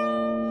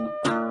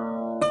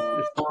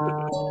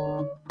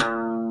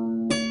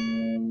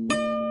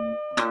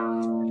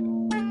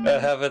 I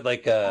have it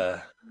like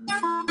a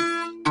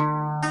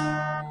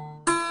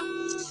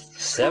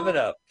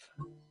 7-Up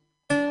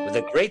with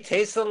a great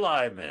taste of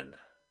lemon.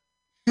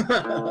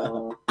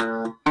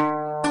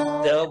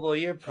 Double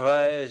your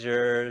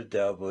pleasure,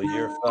 double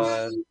your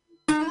fun.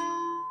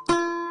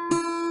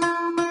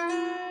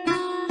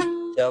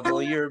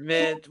 Double your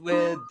mint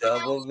with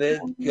double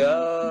mint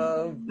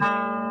gum.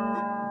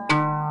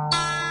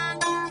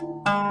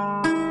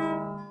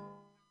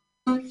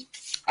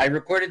 I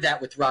recorded that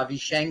with Ravi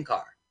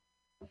Shankar.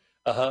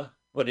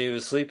 When he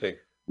was sleeping.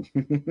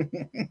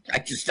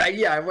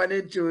 I went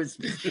into his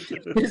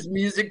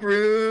music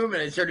room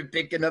and I started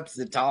picking up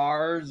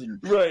sitars and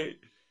right.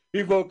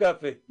 He woke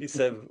up and he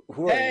said,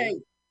 "Who are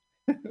you?"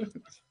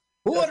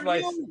 Who are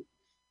you?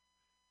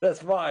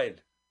 That's mine.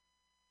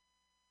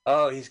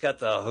 Oh, he's got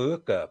the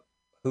hookah.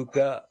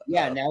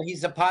 Yeah, now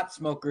he's a pot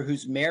smoker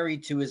who's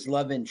married to his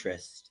love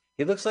interest.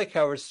 He looks like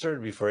Howard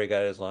Stern before he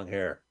got his long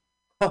hair.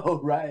 Oh,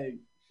 right.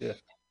 Yeah.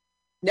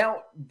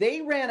 Now,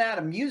 they ran out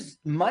of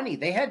money.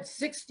 They had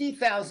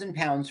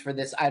 £60,000 for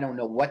this. I don't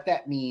know what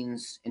that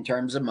means in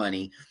terms of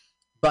money.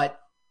 But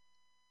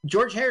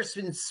George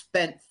Harrison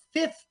spent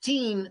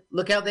 15.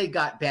 Look how they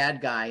got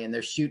bad guy, and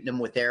they're shooting him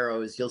with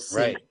arrows. You'll see.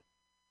 Right.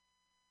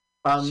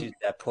 Shoot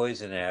that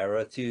poison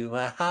arrow to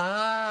my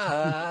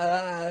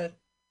heart.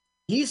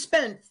 He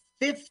spent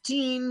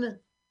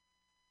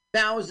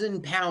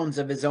 15,000 pounds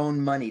of his own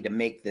money to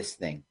make this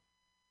thing.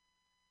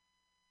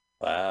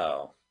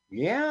 Wow.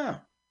 Yeah.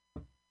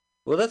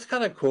 Well, that's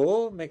kind of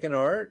cool, making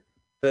art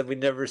that we've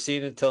never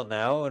seen until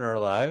now in our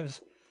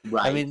lives.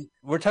 Right. I mean,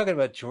 we're talking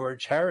about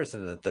George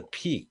Harrison at the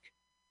peak.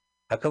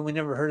 How come we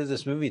never heard of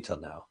this movie till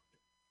now?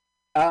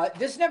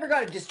 This never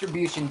got a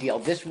distribution deal.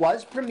 This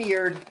was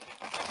premiered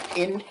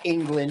in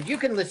England. You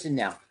can listen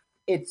now.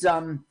 It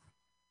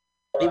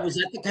was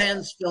at the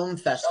Cannes Film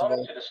Festival.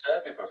 Sorry to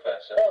disturb you,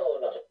 Professor. Oh,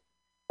 no.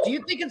 Do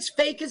you think it's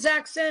fake, his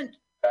accent?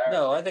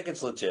 No, I think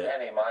it's legit.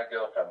 Penny, my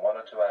girlfriend,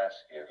 wanted to ask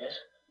you. Yes.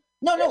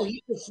 No,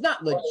 it's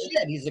not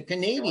legit. He's a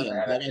Canadian.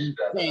 But I'm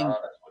saying,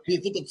 do you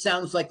think it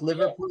sounds like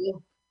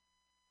Liverpool?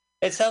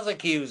 It sounds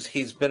like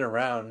he's been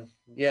around.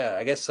 Yeah,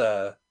 I guess.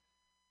 Well,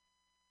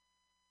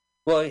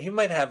 he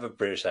might have a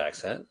British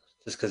accent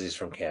just because he's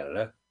from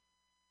Canada.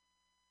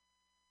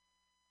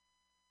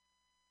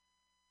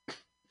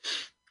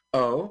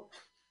 Oh.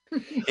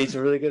 He's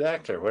a really good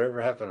actor.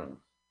 Whatever happened to him?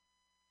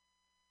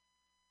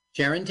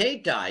 Sharon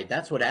Tate died.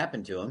 That's what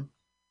happened to him.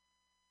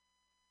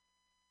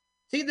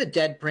 See the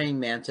dead praying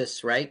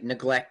mantis, right?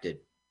 Neglected.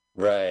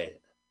 Right.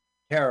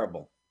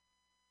 Terrible.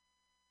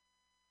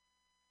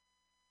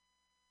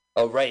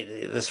 Oh, right.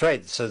 That's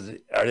right. So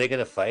are they going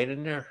to fight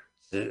in there?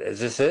 Is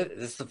this it? Is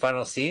this the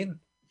final scene?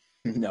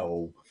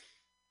 No.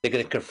 They're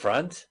going to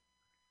confront?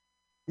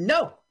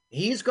 No.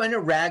 He's going to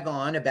rag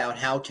on about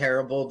how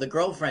terrible the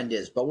girlfriend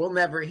is, but we'll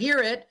never hear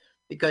it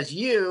because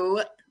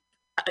you...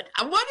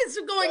 What is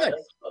going on?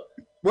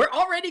 We're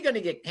already going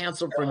to get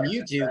canceled from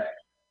YouTube.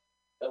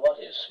 What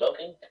is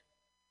smoking?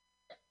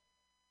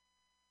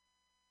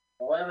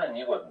 Women,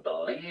 you wouldn't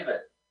believe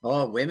it.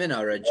 Oh, women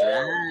are a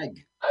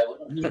drag. I You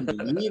wouldn't. wouldn't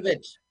believe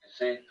it. You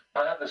see,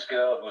 I had this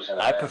girl who was in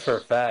a I mess. prefer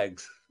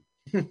fags.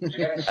 She's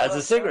getting As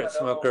a so cigarette tired, I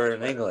don't know smoker what in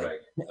to England.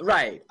 make.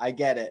 Right, I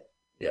get it.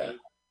 Yeah.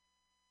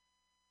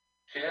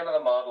 She's in the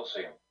model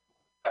scene.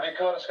 Have you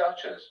caught her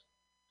scotches?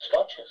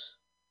 Scotches.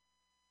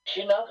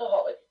 She an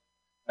alcoholic?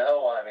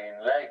 No, I mean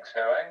legs,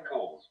 her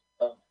ankles.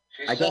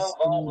 She's I so guess-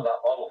 involved with that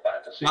model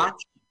fantasy.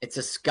 Scotch. It's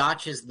a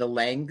Scotch is the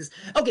legs.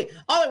 Okay,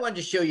 all I wanted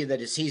to show you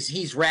that is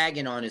he's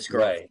ragging on his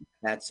girlfriend. Right.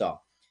 That's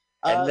all.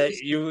 And that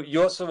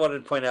you also wanted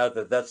to point out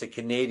that that's a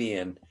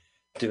Canadian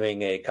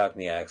doing a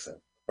Cockney accent.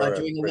 Or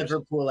Doing a British-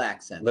 Liverpool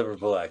accent.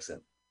 Liverpool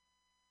accent.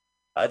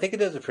 I think he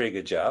does a pretty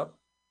good job.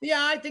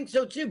 Yeah, I think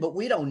so too, but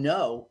we don't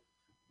know.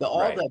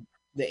 Right.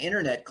 The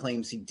internet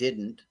claims he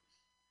didn't.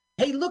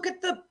 Hey, look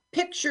at the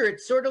picture.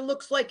 It sort of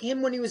looks like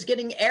him when he was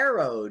getting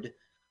arrowed.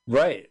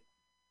 Right.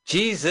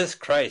 Jesus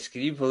Christ.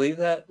 Can you believe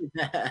that?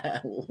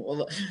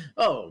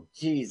 Oh,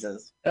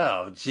 Jesus.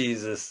 Oh,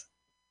 Jesus.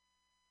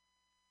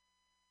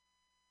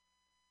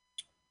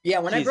 Yeah,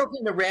 when I Jeez. broke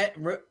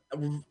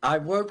into I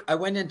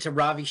went into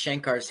Ravi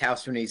Shankar's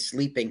house when he's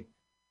sleeping,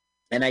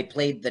 and I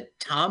played the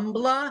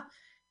tambla,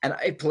 and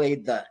I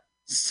played the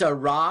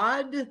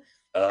sarod,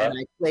 and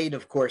I played,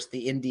 of course,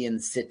 the Indian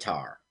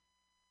sitar.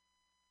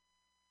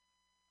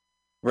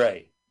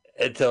 Right.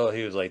 Until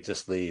he was like,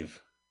 just leave.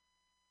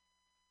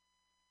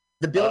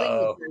 The building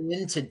was turned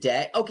in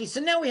today. Okay,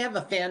 so now we have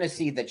a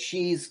fantasy that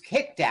she's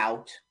kicked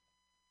out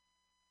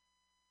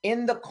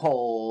in the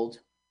cold.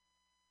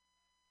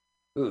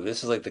 Ooh,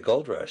 this is like the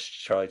Gold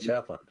Rush, Charlie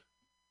Chaplin.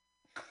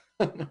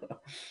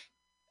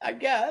 I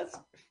guess.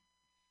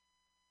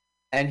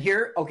 And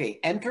here, okay,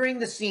 entering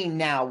the scene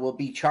now will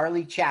be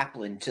Charlie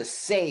Chaplin to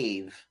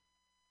save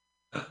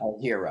our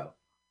hero.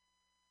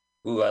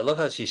 Ooh, I love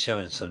how she's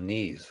showing some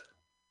knees.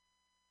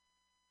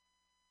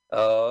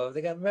 Oh,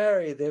 they got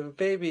married. They have a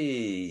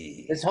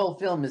baby. This whole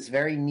film is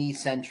very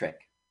knee-centric.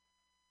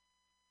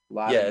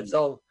 Yeah, it's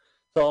all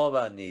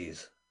about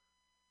knees.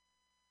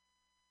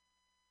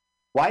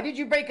 Why did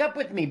you break up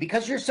with me?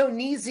 Because you're so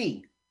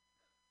kneesy.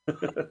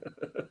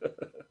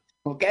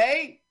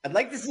 Okay? I'd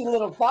like to see a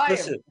little fire.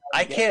 Listen,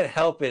 I can't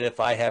help it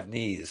if I have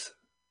knees.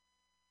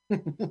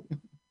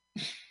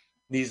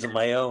 Knees of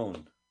my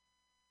own.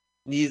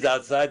 Knees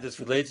outside this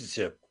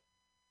relationship.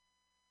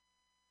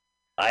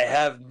 I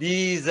have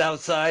knees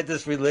outside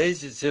this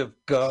relationship,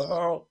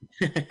 girl.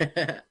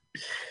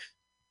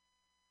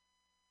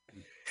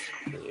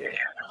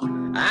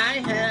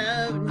 I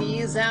have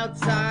knees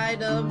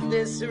outside of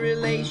this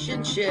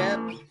relationship.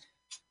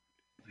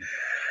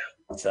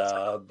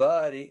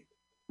 Somebody.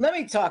 Let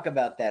me talk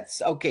about that.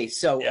 Okay,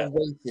 so Yeah.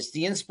 Oasis,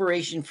 the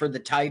inspiration for the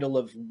title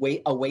of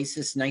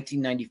Oasis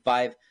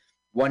 1995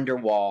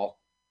 Wonderwall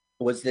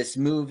was this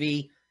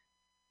movie,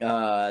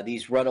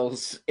 these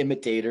Ruddles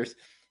imitators.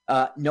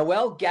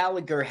 Noel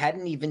Gallagher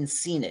hadn't even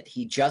seen it.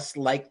 He just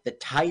liked the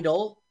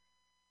title,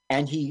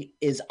 and he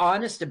is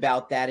honest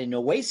about that in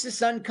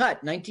Oasis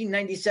Uncut,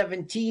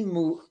 1997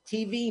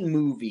 TV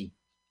movie.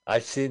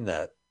 I've seen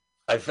that.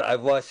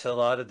 I've watched a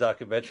lot of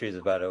documentaries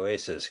about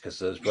Oasis because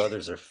those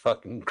brothers are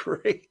fucking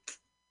great.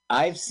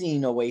 I've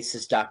seen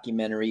Oasis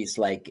documentaries.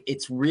 Like,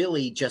 it's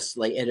really just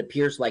like, it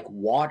appears like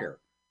water.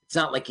 It's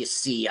not like you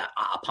see a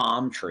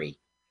palm tree.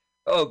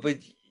 Oh, but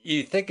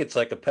you think it's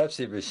like a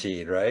Pepsi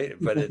machine, right?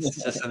 But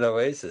it's just an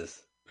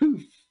Oasis.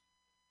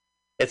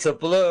 It's a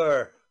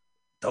blur.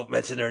 Don't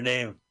mention her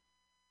name.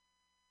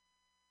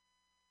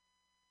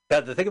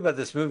 God, the thing about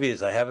this movie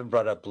is I haven't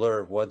brought up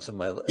Blur once in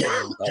the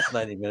last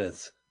 90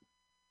 minutes.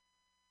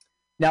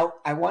 Now,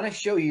 I want to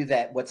show you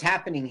that what's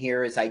happening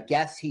here is I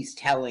guess he's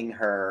telling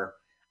her,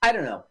 I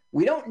don't know.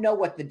 We don't know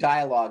what the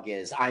dialogue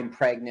is, I'm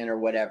pregnant or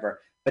whatever,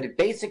 but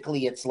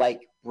basically it's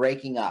like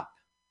breaking up,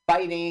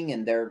 fighting,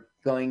 and they're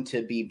going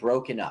to be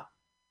broken up.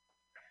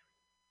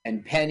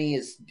 And Penny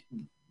is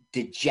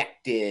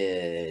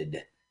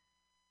dejected.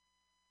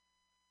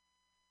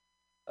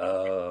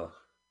 Oh.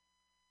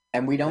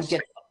 And we don't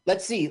get...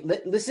 Let's see.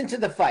 Listen to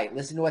the fight.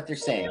 Listen to what they're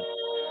saying.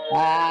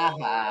 Ha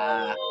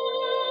ha.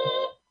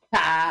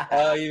 Ha.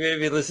 Oh, you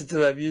made me listen to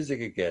that music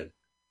again.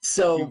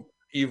 So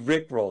you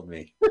rickrolled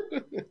me.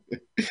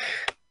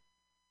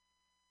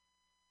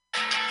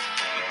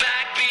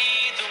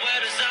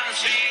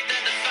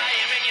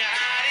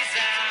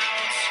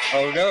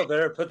 Oh no!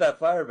 Better put that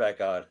fire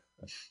back on.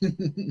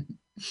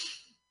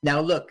 Now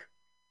look.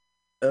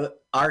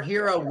 Our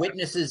hero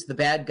witnesses the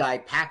bad guy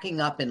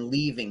packing up and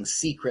leaving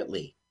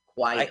secretly.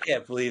 Quiet. I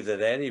can't believe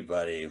that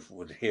anybody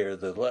would hear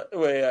the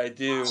way I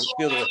do.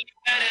 Feel the...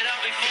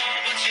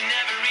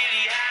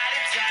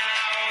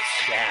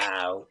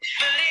 Doubt.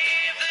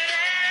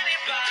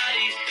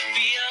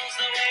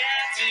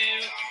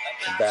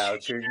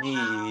 About your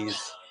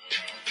knees.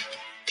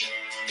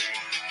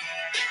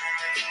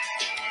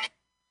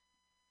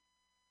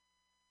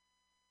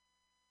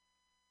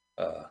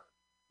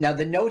 Now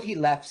the note he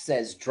left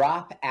says,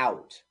 "Drop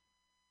out."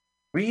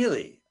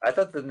 Really? I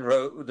thought the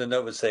note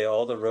would say,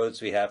 "All the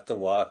roads we have to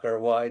walk are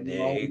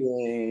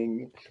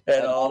winding.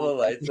 And all the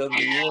lights on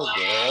the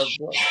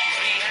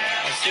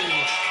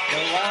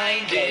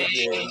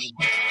winding.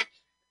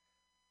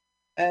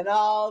 And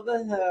all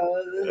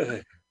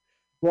the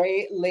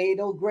great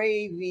ladle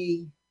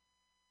gravy."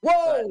 Whoa!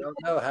 I don't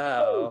know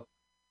how.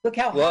 Look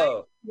how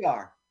high we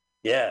are.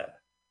 Yeah.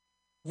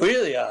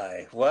 Really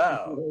high.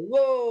 Wow.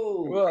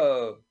 Whoa.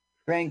 Whoa.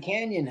 Grand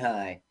Canyon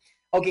high.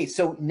 Okay,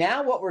 so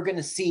now what we're going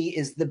to see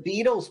is the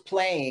Beatles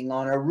playing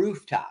on a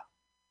rooftop.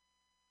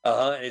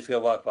 And he's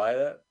going to walk by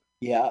that?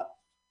 Yeah.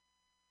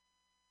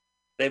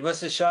 They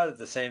must have shot it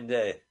the same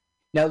day.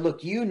 Now,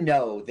 look, you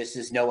know this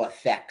is no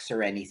effects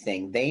or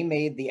anything. They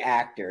made the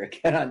actor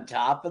get on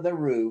top of the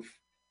roof.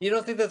 You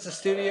don't think that's a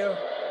studio?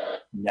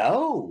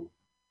 No.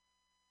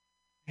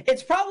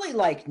 It's probably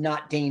like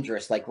not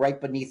dangerous, like right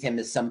beneath him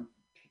is some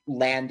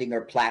landing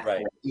or platform,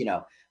 right. You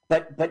know.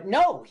 But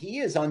no, he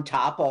is on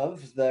top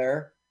of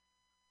their...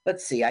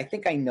 Let's see, I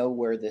think I know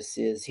where this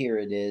is. Here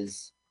it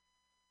is.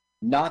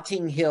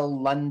 Notting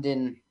Hill,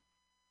 London.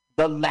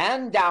 The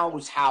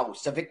Landau's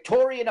house, a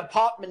Victorian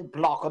apartment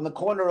block on the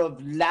corner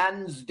of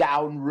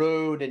Lansdowne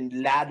Road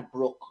and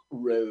Ladbroke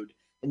Road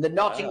in the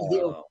Notting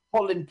Hill,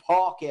 Holland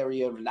Park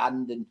area of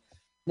London.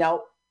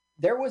 Now,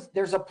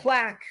 there's a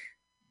plaque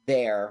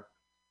there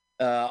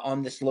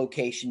on this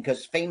location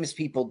because famous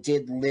people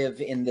did live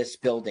in this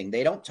building.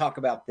 They don't talk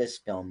about this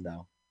film,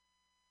 though.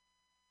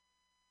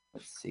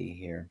 Let's see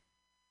here.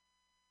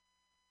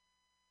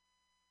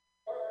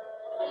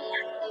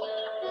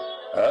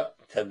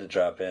 Tend to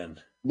drop in.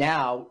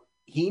 Now,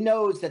 he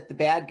knows that the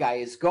bad guy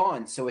is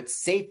gone, so it's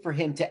safe for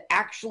him to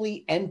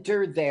actually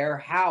enter their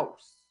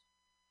house.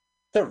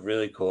 It's a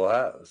really cool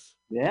house.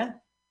 Yeah.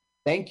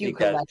 Thank you,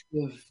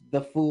 Collective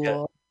The Fool.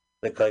 Yeah,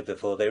 the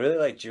Collective Fool. They really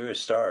like Jewish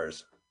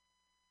stars.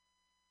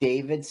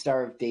 David,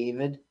 Star of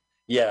David.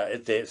 Yeah,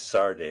 it's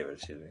Star of David,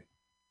 excuse me.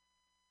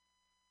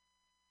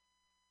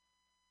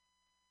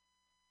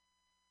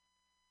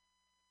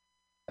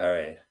 All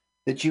right.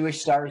 The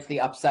Jewish star is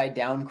the upside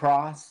down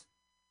cross.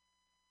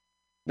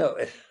 No,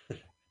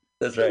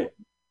 that's right.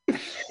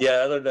 Yeah,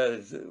 I learned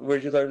that.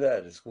 Where'd you learn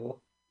that? In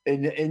school?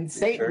 In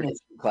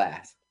Satanist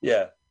class.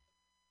 Yeah.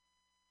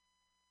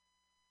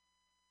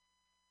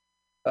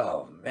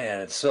 Oh,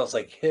 man, it smells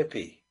like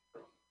hippie.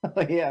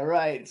 Oh, yeah,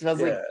 right. It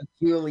smells like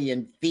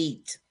Julian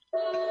feet.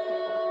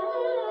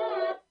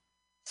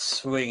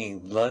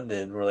 Swinging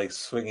London, where like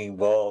swinging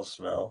balls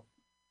smell.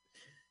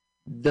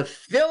 The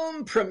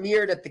film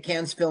premiered at the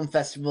Cannes Film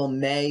Festival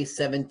May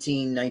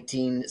 17,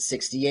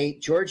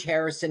 1968. George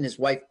Harrison, his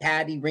wife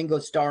Patty, Ringo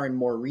Starr, and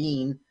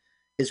Maureen,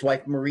 his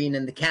wife Maureen,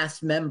 and the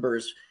cast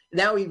members.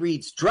 Now he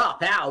reads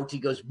 "drop out." He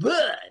goes,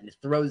 "Bleh," and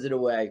throws it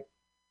away.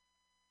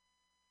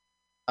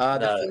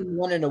 The film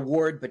won an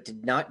award but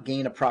did not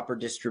gain a proper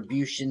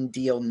distribution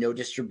deal. No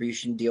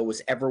distribution deal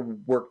was ever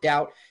worked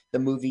out. The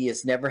movie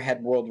has never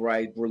had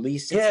worldwide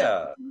release.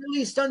 It's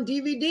released on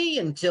DVD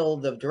until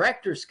the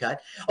director's cut.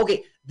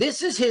 Okay,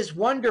 this is his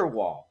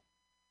Wonderwall.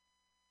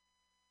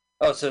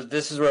 Oh, so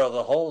this is where all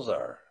the holes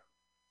are.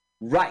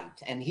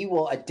 Right, and he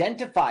will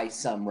identify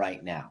some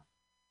right now.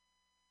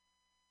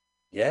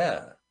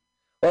 Yeah.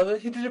 Well,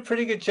 he did a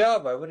pretty good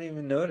job. I wouldn't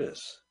even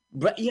notice.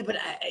 But he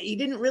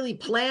didn't really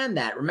plan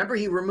that. Remember,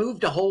 he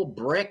removed a whole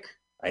brick.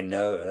 I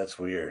know, that's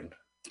weird.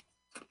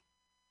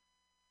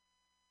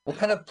 What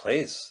kind of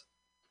place?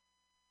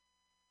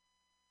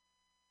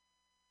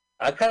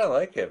 I kind of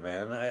like it,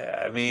 man.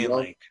 I mean, Well,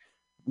 like,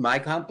 my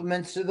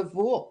compliments to the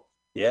fool.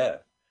 yeah.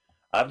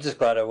 I'm just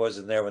glad I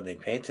wasn't there when they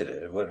painted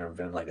it. It wouldn't have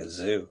been like a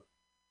zoo.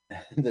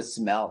 The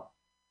smell.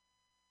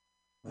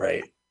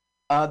 Right.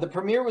 The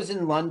premiere was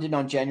in London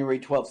on January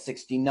 12,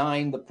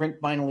 1969. The print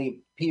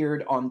finally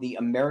appeared on the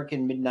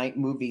American midnight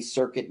movie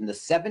circuit in the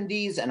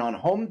 70s and on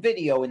home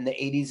video in the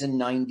 80s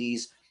and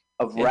 90s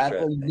of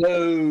rather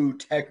low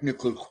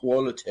technical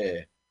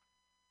quality.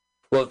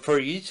 Well, for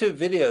a YouTube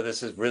video,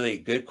 this is really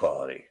good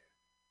quality.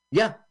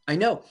 Yeah, I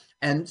know.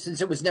 And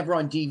since it was never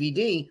on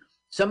DVD,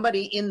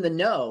 somebody in the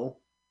know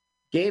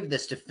gave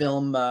this to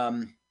film.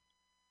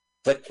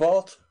 Flick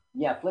Vault?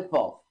 Yeah, Flick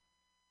Vault.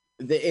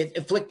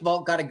 Flick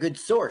Vault got a good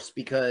source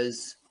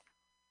because.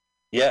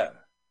 Yeah.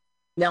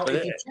 Now,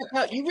 if you check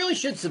out, you really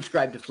should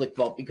subscribe to Flick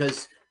Vault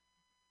because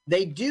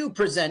they do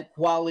present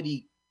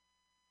quality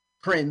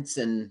prints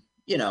and,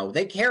 you know,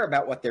 they care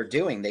about what they're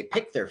doing. They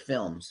pick their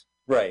films.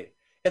 Right.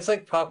 It's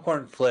like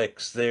Popcorn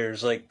Flicks.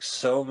 There's like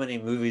so many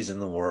movies in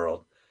the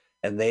world,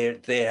 and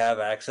they have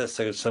access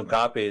to some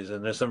copies,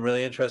 and there's some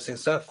really interesting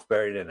stuff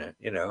buried in it,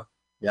 you know?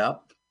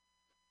 Yep.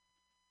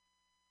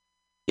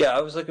 Yeah,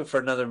 I was looking for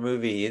another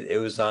movie. It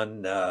was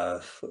on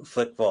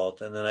Flick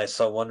Vault, and then I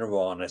saw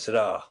Wonderwall, and I said,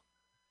 oh,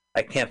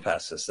 I can't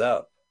pass this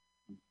up.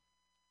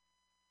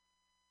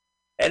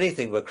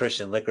 Anything but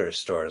Christian liquor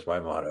store is my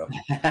motto.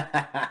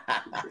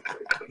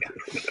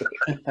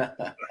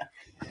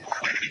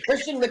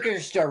 Christian Liquor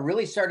Store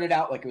really started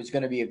out like it was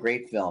going to be a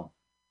great film.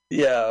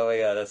 Yeah, oh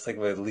yeah, that's like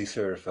my least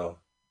favorite film.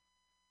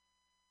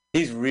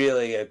 He's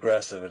really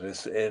aggressive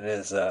in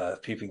his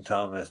Peeping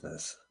Tom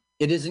business.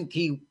 It isn't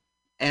Kiana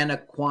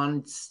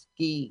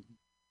Kwansky.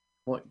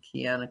 What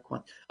Kiana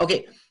Kwan?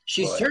 Okay,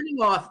 she's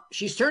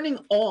turning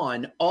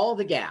on all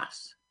the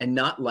gas and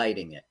not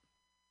lighting it.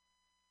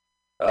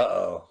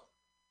 Uh-oh.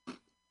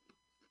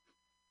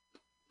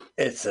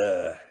 It's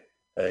a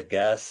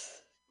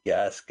gas.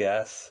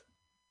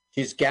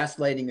 She's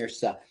gaslighting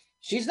herself.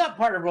 She's not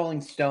part of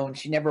Rolling Stone.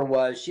 She never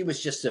was. She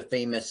was just a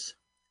famous.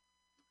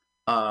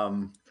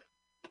 Well,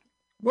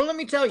 let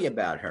me tell you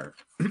about her.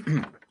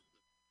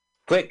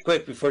 Quick,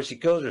 before she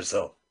kills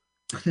herself.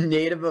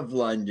 Native of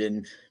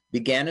London,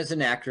 began as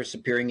an actress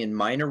appearing in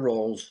minor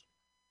roles.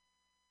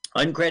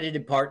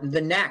 Uncredited part in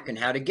The Knack and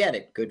How to Get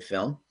It. Good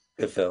film.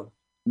 Good film.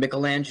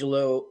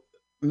 Michelangelo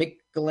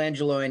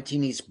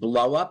Antoni's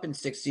Blow Up in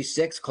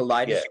 1966.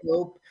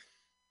 Kaleidoscope. Yeah.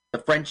 The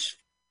French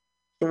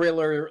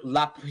thriller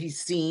La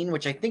Piscine,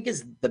 which I think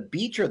is the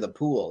beach or the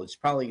pool. It's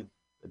probably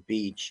the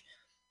beach.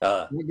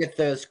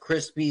 Agatha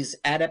Christie's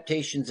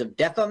adaptations of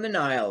Death on the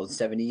Nile in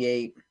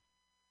 1978.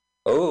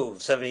 Oh,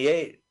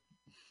 1978.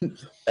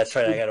 That's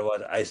right. I got to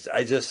watch.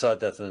 I just saw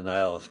Death on the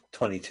Nile of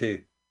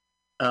 22.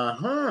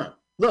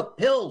 Look,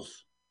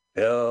 pills.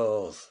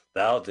 That'll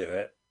do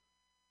it.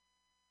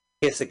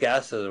 In case the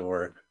gas doesn't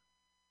work.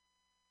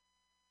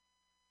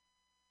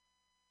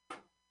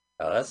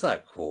 Oh, that's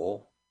not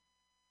cool.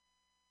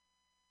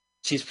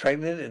 She's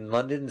pregnant in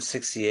London in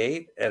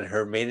 1968, and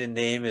her maiden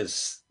name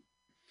is.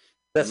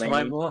 That's Lane.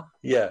 My mom.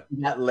 Yeah,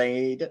 not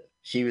laid.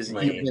 She was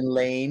even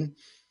Lane.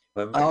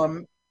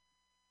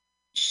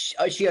 She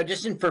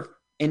auditioned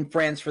in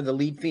France for the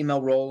lead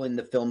female role in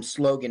the film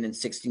Slogan in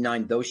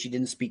 1969. Though she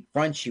didn't speak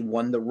French, she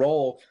won the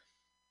role,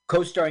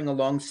 co-starring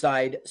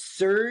alongside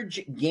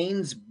Serge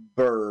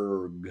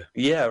Gainsbourg.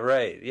 Yeah,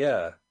 right.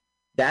 Yeah,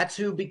 that's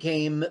who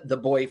became the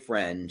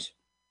boyfriend.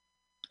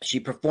 She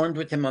performed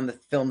with him on the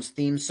film's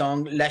theme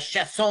song, La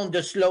Chanson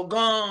de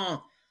Slogan,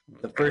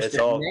 the first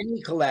of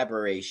many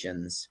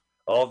collaborations.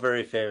 All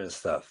very famous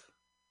stuff.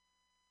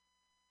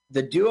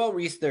 The duo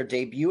released their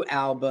debut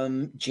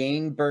album,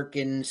 Jane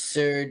Birkin,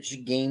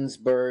 Serge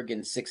Gainsbourg, in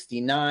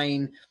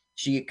 1969.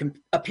 She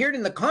appeared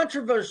in the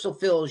controversial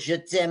film Je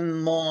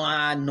t'aime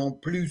moi non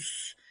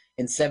plus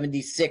in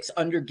 1976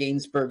 under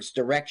Gainsbourg's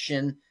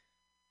direction.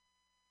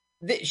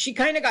 She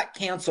kind of got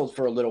canceled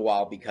for a little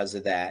while because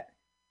of that.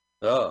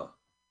 Oh.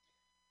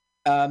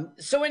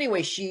 So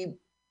anyway, she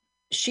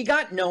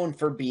got known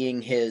for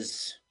being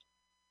his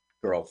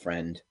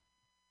girlfriend.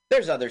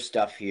 There's other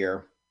stuff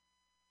here.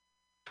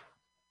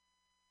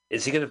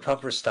 Is he going to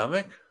pump her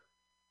stomach?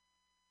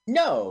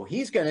 No,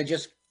 he's going to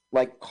just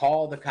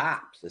call the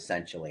cops,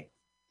 essentially.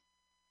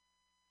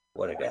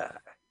 What a guy.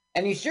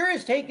 And he sure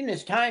is taking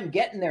his time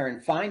getting there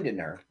and finding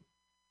her.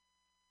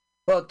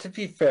 Well, to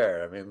be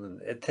fair, I mean,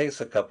 it takes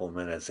a couple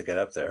minutes to get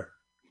up there.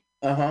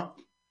 Uh-huh.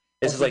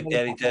 This is like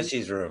Daddy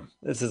Teshy's room.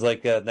 This is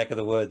like Neck of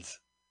the Woods.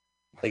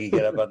 Like you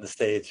get up on the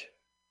stage.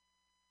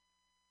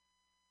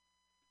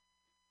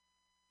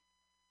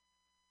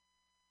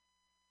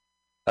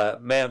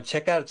 Ma'am,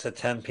 check out. It's at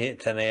 10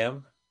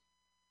 a.m.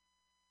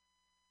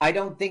 I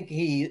don't think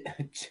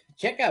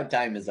checkout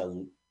time is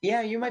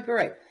yeah, you might be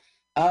right.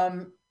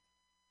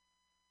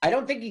 I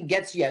don't think he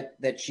gets yet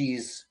that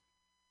she's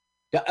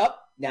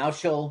up. Now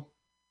he's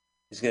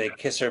going to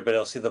kiss her, but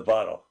he'll see the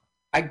bottle.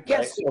 I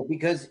guess so,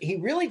 because he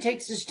really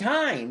takes his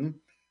time,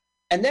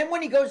 And then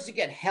when he goes to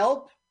get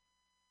help,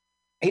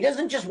 he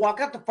doesn't just walk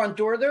out the front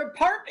door of their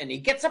apartment. He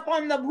gets up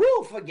on the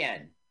roof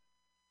again.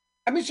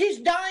 I mean, she's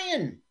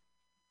dying.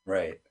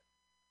 Right.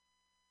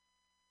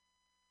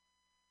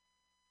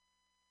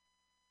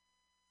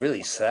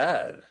 Really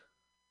sad.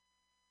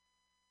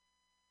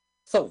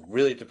 It's a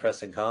really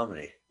depressing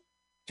comedy.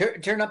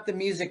 Turn up the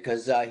music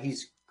because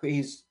he's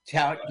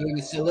doing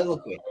a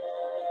soliloquy.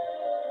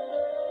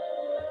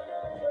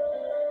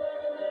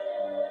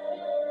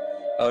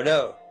 Oh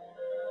no.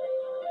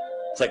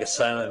 It's like a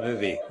silent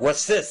movie.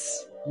 What's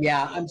this?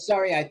 Yeah, I'm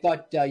sorry. I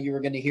thought you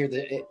were going to hear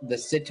the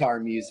sitar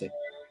music.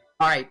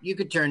 All right, you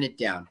could turn it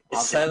down.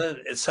 It's silent.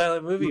 It's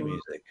silent movie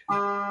music.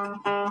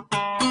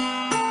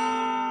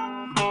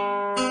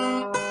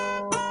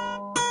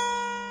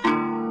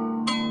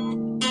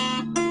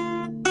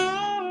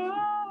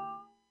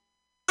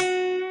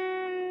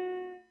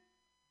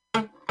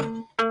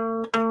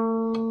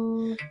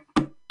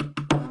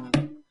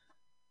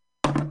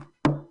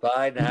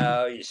 By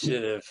now, you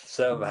should have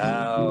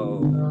somehow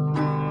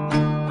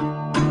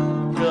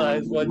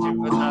realized what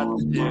you were not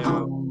to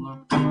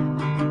do.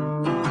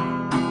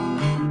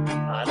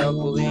 I don't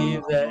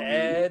believe that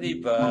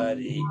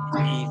anybody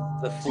eats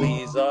the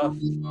fleas off.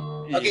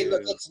 Okay,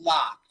 look, it's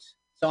locked.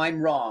 So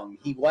I'm wrong.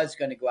 He was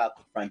going to go out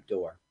the front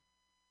door.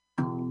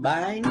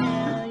 By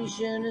now, you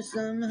should have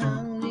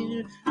somehow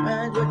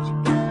realized what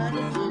you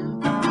gotta do.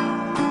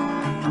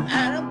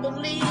 I don't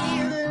believe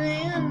that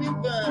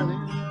anybody.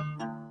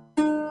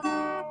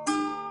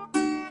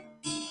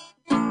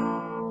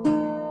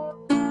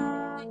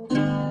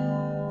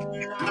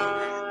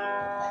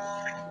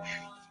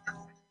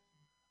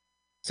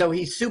 So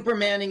he's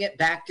Supermaning it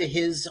back to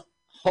his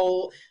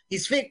hole.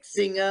 He's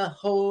fixing a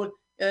hole.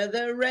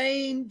 The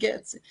rain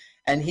gets,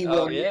 and he will.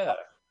 Oh yeah.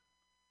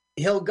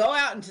 He'll go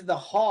out into the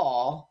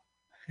hall.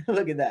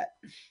 Look at that.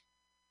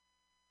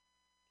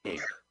 Yeah.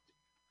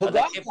 He'll go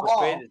out the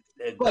hall.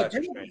 Look,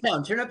 turn up the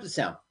sound. Turn up the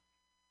sound.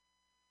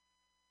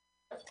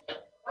 I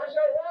say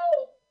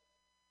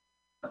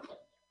help!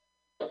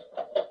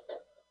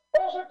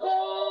 What's it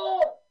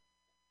called?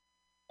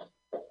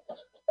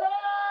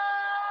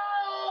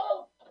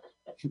 Help!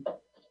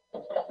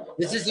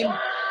 This is him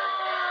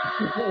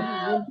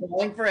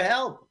calling for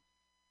help.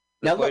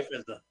 Now look,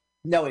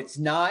 no, it's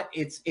not.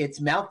 It's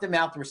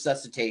mouth-to-mouth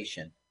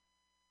resuscitation,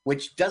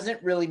 which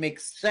doesn't really make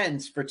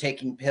sense for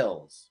taking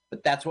pills,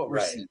 but that's what we're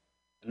seeing.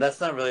 And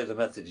that's not really the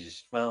method you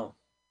should, well,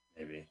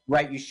 maybe.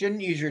 Right, you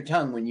shouldn't use your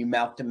tongue when you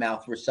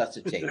mouth-to-mouth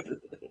resuscitate.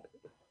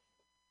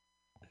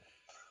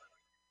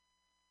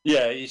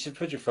 Yeah, you should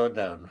put your phone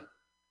down.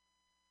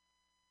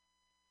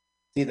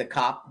 See the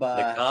cop?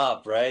 The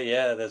cop, right?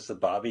 Yeah, that's the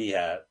Bobby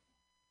hat.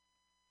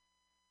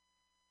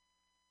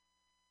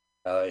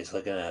 Oh, he's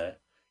looking at it.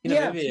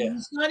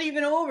 He's not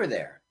even over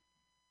there.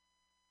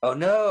 Oh,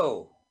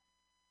 no.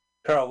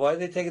 Carl, why are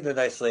they taking the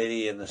nice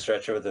lady in the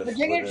stretcher with the... They're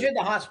taking her to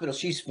the hospital.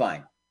 She's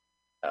fine.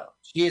 Oh.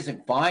 She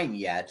isn't fine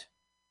yet.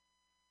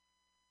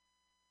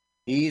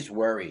 He's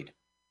worried.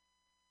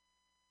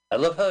 I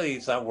love how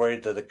he's not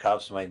worried that the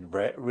cops might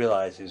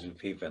realize he's been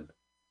peeping.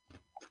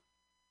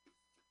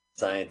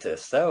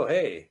 Scientist. Oh,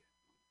 hey.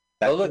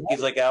 That's look,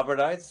 he's like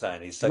Albert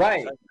Einstein. He's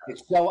right.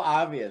 It's so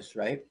obvious,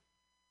 right?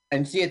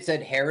 And see, it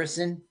said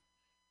Harrison.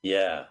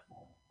 Yeah.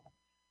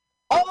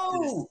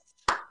 Oh!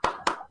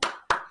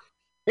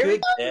 Here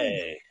Good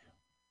day.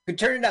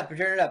 Turn it up.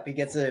 Turn it up. He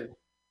gets a...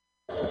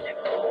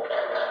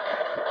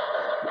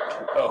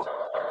 Oh.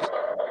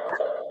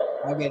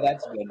 Okay,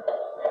 that's good.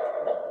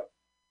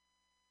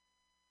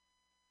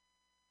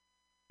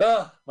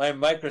 Oh, my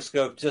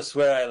microscope just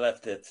where I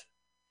left it.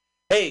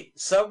 Hey,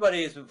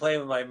 somebody has been playing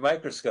with my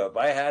microscope.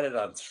 I had it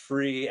on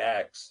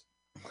 3x.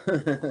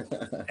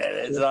 And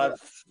it's on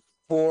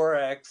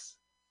 4x.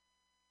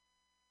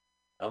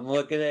 I'm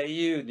looking at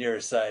you,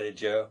 nearsighted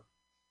Joe.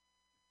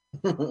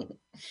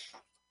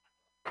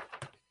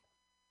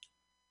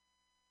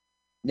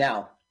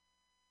 Now,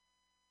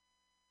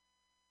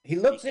 he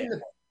looks in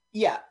the...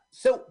 Yeah,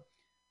 so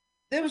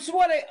this is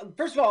what I...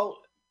 First of all,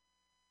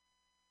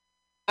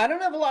 I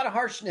don't have a lot of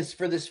harshness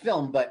for this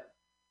film, but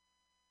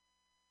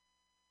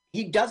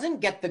he doesn't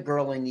get the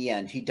girl in the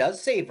end. He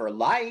does save her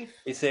life.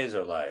 He saves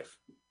her life.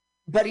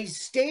 But he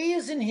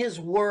stays in his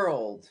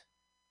world,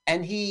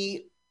 and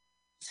he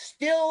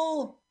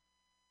still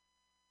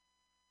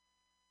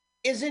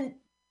isn't...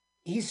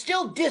 He's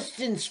still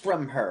distanced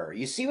from her.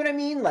 You see what I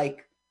mean?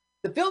 Like,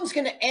 the film's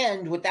going to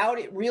end without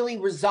it really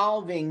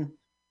resolving.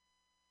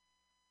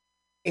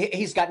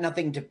 He's got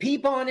nothing to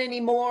peep on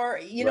anymore.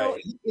 You know,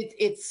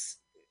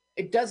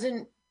 it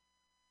doesn't...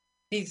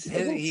 He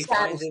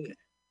finds it.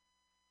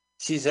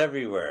 She's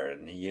everywhere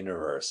in the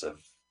universe of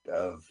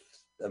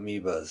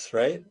amoebas,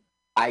 right?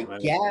 I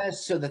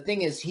guess. So the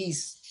thing is,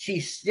 she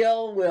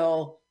still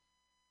will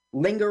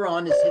linger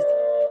on as his...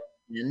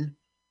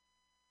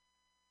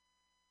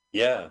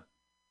 Yeah.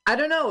 I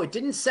don't know. It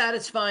didn't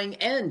satisfying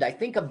end. I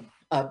think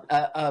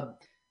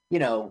you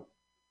know,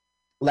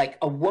 like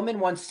a woman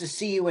wants to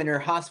see you in her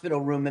hospital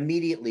room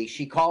immediately.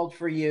 She called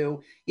for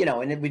you, you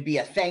know, and it would be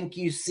a thank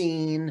you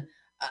scene.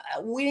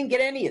 We didn't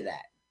get any of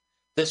that.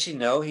 Does she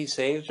know he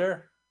saved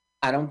her?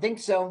 I don't think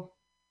so.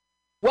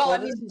 Well, I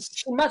mean,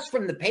 she must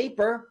from the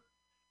paper.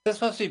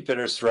 This must be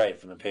bittersweet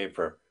from the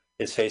paper.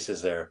 His face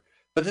is there.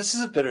 But this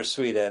is a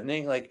bittersweet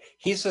ending. Like,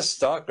 he's a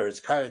stalker. It's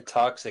kind of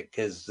toxic,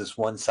 his this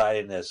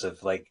one-sidedness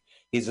of, like,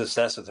 he's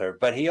obsessed with her.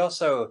 But he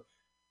also,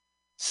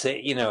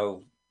 saves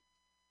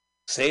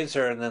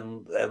her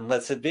and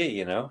lets it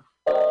be, No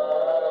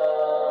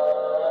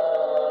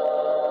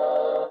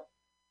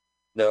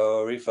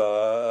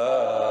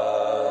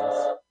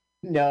refunds.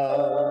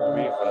 No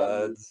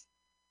refunds.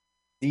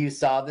 You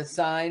saw the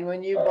sign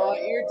when you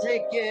bought your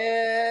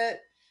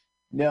ticket.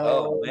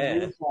 No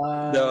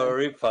refunds. No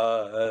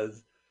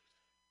refunds.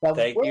 Well,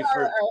 Thank you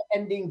for our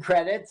ending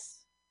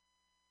credits.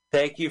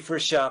 Thank you for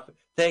shopping.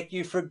 Thank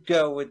you for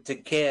going to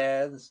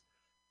Cannes.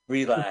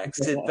 Relax,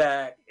 sit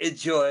back,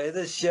 enjoy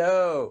the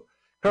show.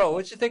 Carl,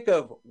 what'd you think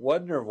of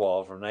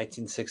Wonderwall from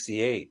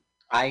 1968?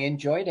 I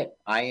enjoyed it.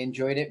 I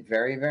enjoyed it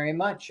very, very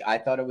much. I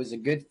thought it was a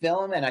good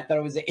film, and I thought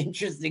it was an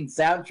interesting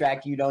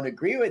soundtrack. You don't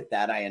agree with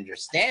that, I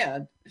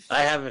understand.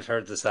 I haven't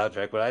heard the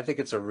soundtrack, but I think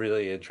it's a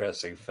really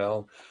interesting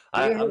film.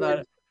 I get a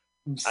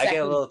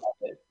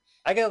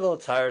little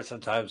tired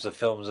sometimes of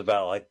films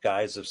about, like,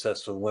 guys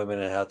obsessed with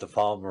women and have to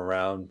follow them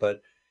around,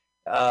 but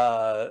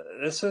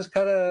this was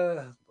kind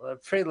of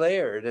pretty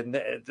layered, and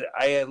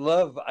I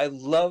love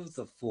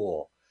The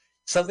Fool.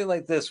 Something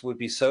like this would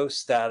be so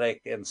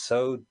static and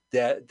so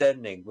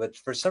deadening, but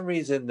for some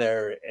reason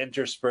their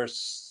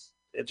interstitials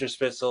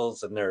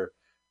and their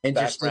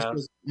background,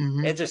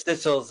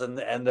 interstitials and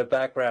the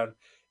background,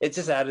 it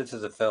just added to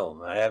the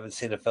film. I haven't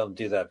seen a film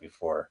do that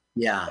before.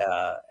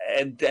 Yeah,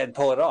 and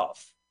pull it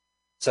off.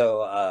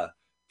 So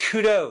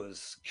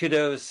kudos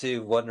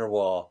to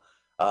Wonderwall.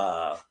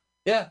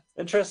 Yeah,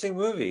 interesting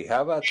movie.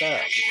 How about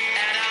that?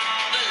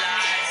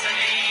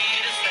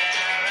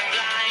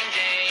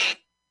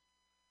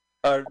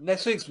 Our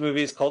next week's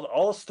movie is called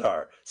All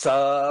Star.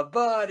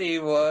 Somebody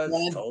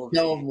once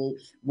told me,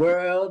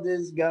 world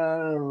is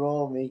gonna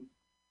roll me.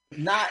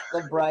 Not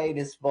the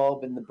brightest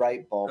bulb in the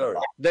bright bulb.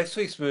 Next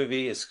week's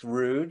movie is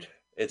Rude.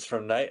 It's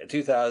from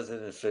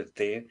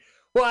 2015.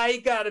 Why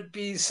you gotta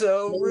be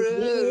so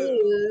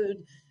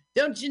rude?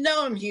 Don't you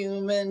know I'm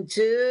human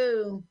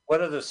too?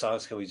 What other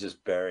songs can we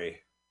just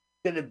bury?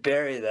 Gonna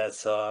bury that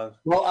song.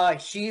 Well,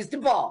 She's the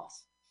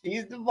Boss.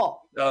 She's the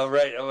boss. Oh,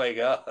 right. Oh, my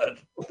God.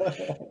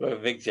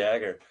 Mick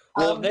Jagger.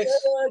 Well, I'm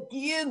next.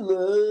 lucky in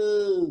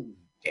love.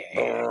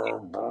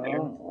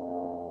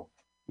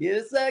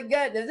 Yes, I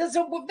got it.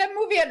 That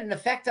movie had an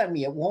effect on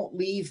me. It won't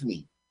leave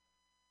me.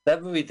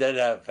 That movie did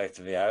have an effect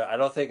on me. I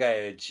don't think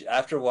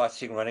after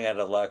watching Running Out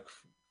of Luck,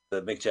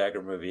 the Mick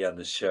Jagger movie on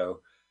the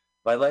show,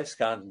 my life's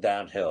gone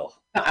downhill.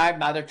 I'm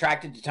not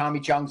attracted to Tommy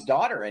Chong's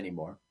daughter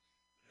anymore.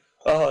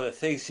 Oh, the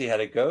things he had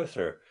to go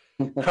through.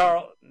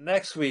 Carl,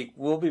 next week,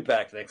 we'll be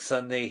back next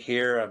Sunday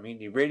here on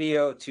Mutiny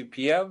Radio, 2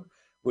 p.m.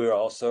 We'll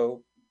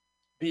also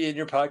be in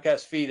your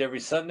podcast feed every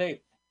Sunday.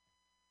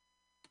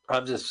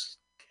 I'm just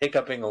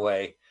hiccuping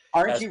away.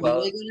 Aren't you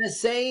really going to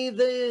say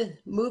the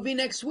movie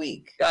next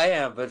week? I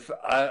am, but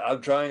I'm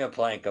drawing a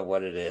blank on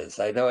what it is.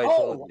 I know I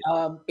told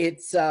you.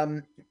 It's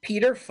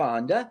Peter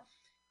Fonda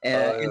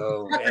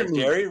and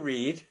Jerry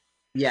Reed.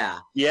 Yeah.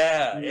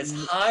 Yeah, it's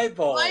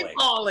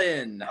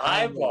highballing.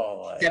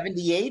 Highballing.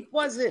 78,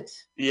 was it?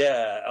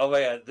 Yeah. Oh,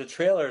 my God. The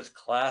trailer is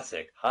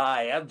classic.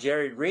 Hi, I'm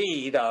Jerry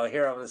Reed.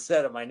 Here on the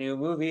set of my new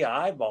movie,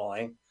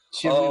 Highballing.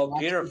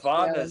 Peter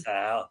Fonda's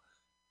how.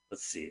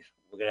 Let's see.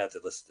 We're going to have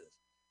to listen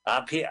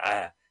to this.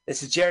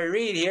 This is Jerry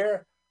Reed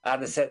here on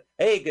the set.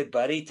 Hey, good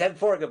buddy.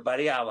 10-4, good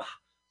buddy.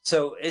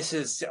 So this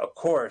is, of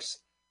course,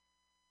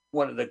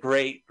 one of the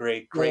great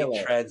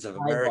trends of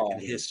American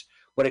history.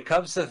 When it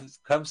comes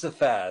to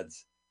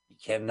fads, you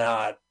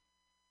cannot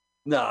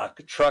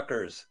knock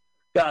truckers.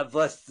 God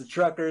bless the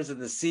truckers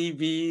and the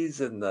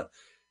CBs and the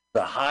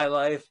high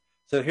life.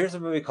 So here's a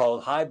movie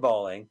called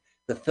Highballing.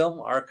 The Film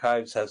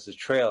Archives has the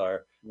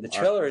trailer. The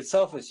trailer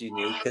itself is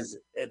unique because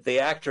the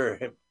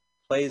actor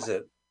plays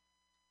it.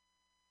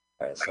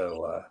 All right,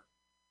 so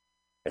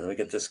let me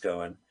get this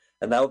going.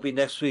 And that will be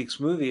next week's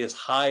movie is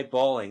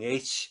Highballing,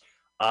 H-I-G-H,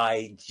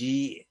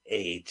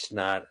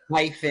 not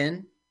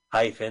hyphen.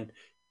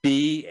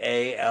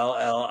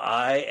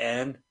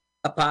 B-A-L-L-I-N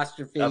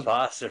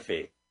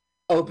apostrophe.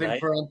 Open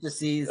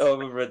parentheses.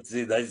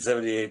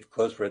 1978,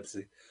 close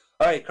parentheses.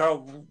 All right,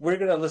 Carl, we're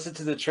going to listen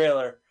to the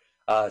trailer.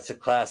 It's a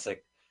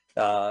classic.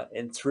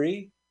 In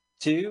 3,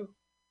 2,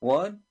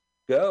 1,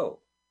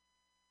 go.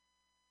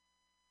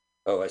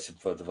 Oh, I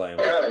should put the volume.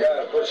 Kind of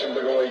guy pushing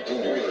big old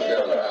 18-wheelers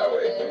down the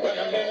highway.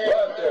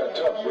 Right there,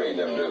 tough breed,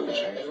 them dudes.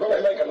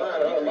 They make a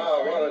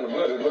 900-mile run in the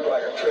blizzard look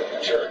like a trip to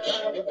church.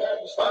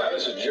 Hi,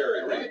 this is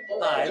Jerry Reed.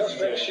 I just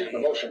finished shooting a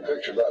motion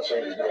picture about some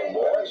of these little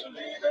boys.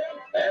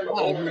 And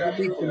before we got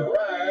through the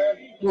ride,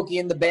 Smokey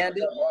and the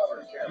Bandit.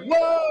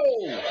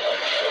 Whoa!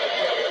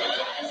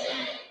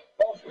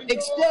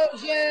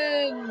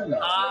 Explosion!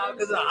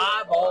 There's a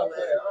highball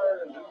there.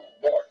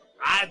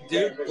 I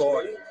do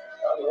for it.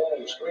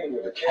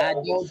 I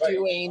don't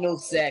do anal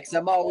sex.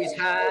 I'm always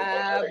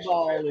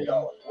highballing.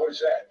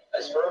 What's that?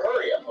 That's for a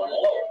hurry up on the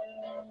low.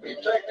 You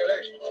take that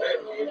extra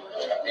feather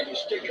and you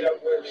stick it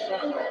up where the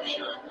sun don't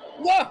shine.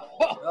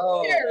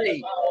 Whoa,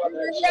 Jerry,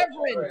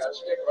 Reverend. I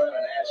stick around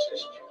and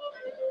assist you.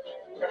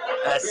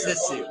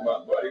 Assist you. My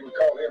buddy, we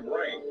call him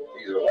Rain.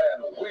 He's a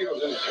lad with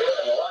wheels in his head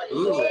and a light.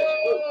 Ooh.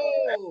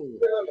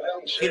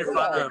 Peter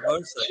Fonda on a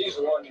motorcycle. She's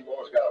the one you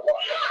boys got to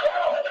watch.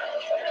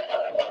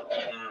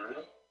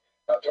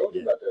 I told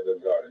you about that little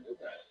garden,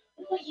 didn't I?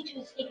 What are you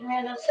doing sneaking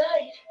around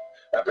outside?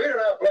 Now, Peter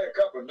and I play a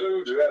couple of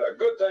dudes who had a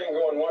good thing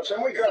going once,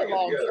 and we got to get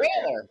together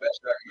again.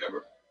 Best I can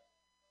remember.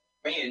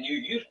 Me and you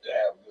used to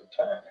have a good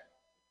time.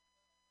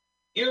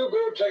 You'll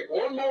go take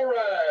one more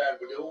ride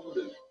with the old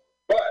dude.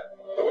 But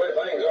the way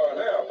things are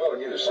now, a fella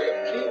get himself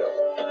killed.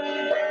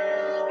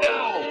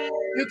 Ow!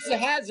 It's a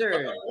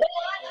hazard. Well, I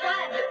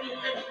tried to be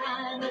the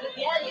kind of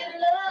gal you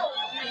love.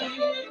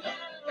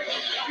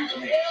 Excuse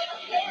me.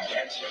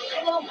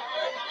 Come on,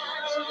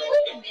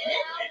 wait a minute.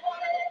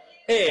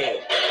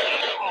 Hey.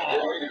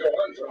 Didn't mean to go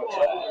hunting for no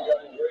trouble. We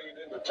got engraved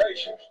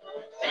invitations.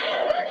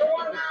 Breaker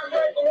 19,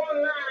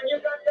 you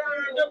got down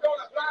and took on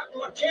a flight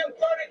from a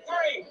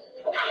 1033.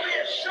 I'm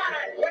being shot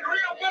at with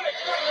real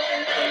bullets.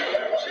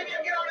 See if you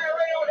can get on that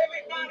radio and let me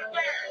find a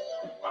bear.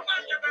 A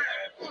bunch of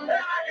bears. Hell,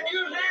 I can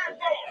use that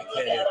for.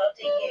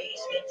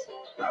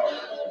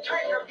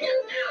 Take her, get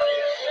down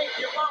here. Think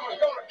your mama's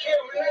gonna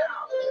kill me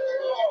now.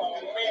 Oh,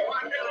 man, why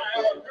did I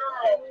have a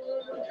girl?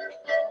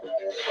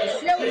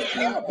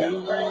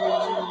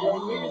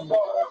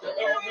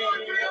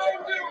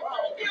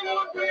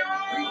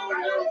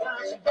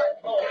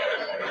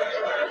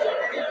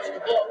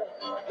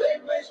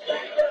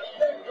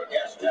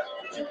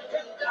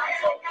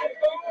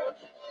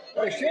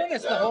 They're showing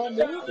us the whole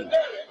movie.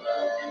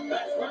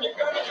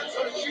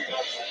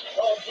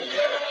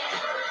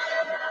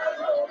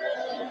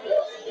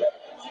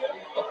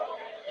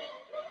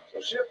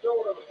 So shift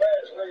over to the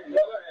past, lady,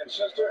 brother and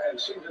sister, and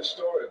see this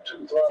story of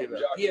two throttle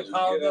jockeys who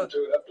get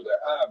into it up to their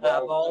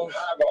eyeballs.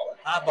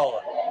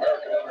 Eyeballing.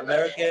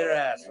 American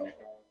International.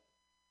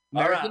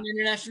 American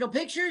International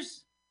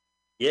Pictures?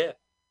 Yeah.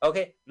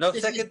 Okay. No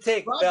second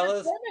take,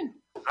 fellas.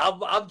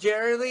 I'm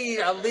Jerry Lee.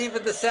 I'm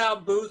leaving the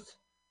sound booth.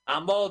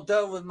 I'm all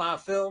done with my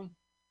film.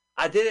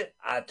 I did it.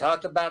 I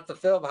talked about the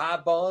film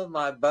Highballing,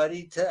 my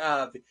buddy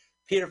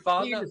Peter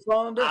Fonda.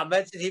 I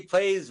mentioned he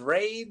plays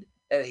Rain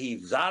and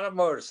he's on a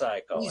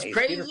motorcycle. He's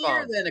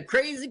crazier than a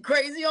crazy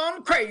on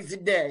a crazy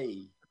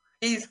day.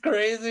 He's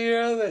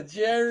crazier than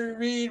Jerry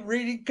Reed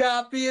reading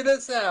copy in a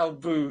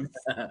sound booth.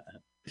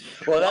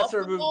 Well, that's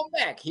our movie. Come on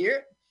back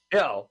here.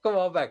 Yo, come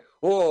on back.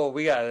 Whoa,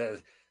 we got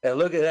it. And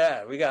look at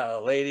that. We got a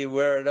lady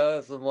wearing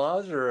some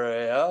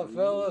lingerie, huh,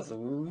 fellas?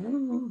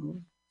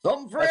 Ooh.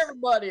 Something for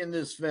everybody in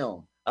this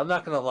film. I'm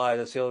not going to lie.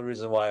 That's the only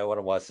reason why I want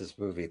to watch this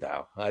movie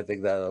now. I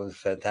think that was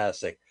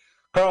fantastic.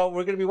 Carl,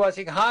 we're going to be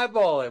watching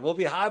Highballing. We'll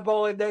be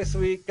highballing next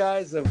week,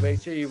 guys. So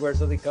make sure you wear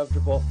something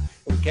comfortable.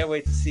 And we can't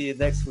wait to see you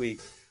next week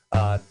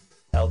on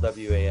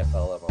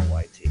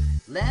LWAFLMOYT.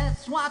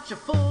 Let's watch a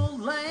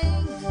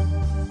full-length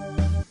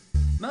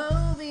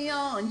movie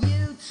on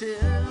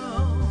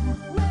YouTube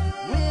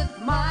with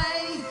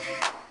Mike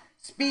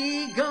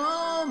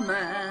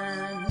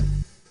Spiegelman.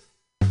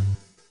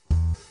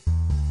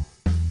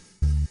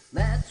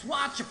 Let's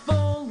watch a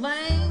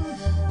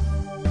full-length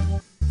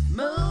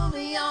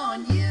movie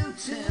on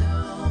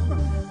YouTube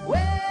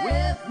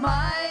with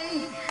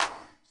Mike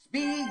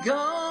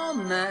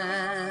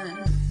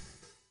Spiegelman.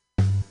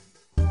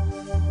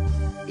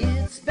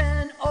 It's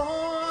been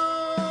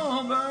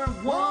over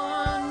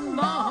 1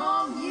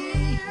 long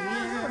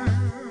year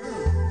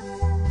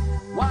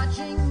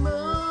watching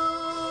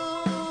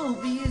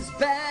movies,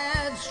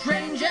 bad,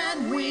 strange,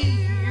 and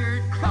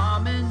weird,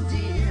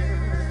 commandeered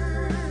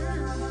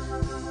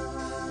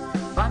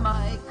by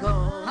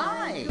Michael.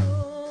 Hi,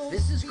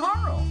 this is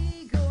Carl.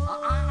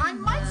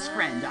 I'm Mike's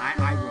friend.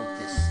 I wrote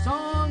this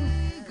song.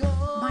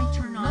 My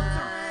turn ons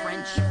are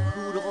French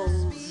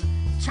poodles,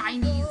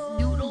 Chinese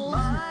noodles,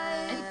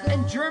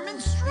 and German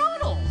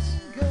strudels.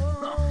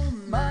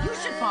 You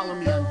should follow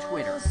me on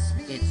Twitter.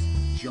 It's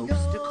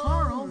Jokes to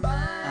Carl.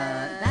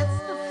 That's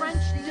the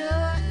French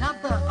duh,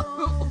 not the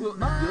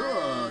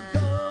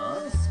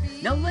duh.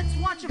 Now let's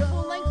watch a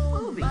full-length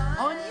movie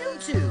on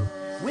YouTube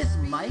with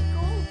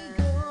Michael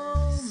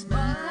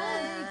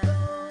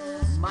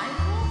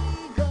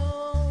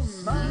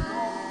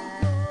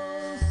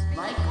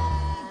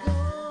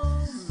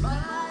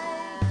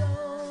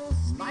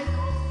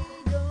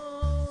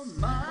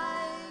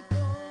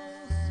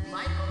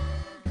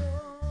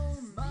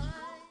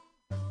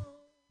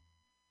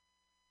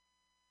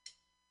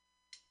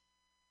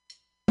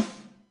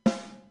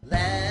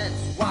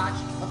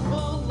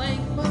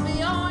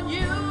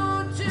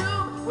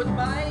with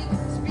Mike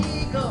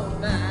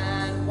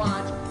Spiegelman.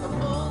 Watch a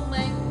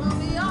full-length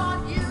movie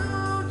on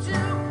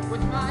YouTube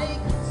with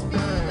Mike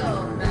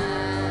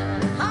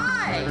Spiegelman.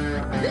 Hi,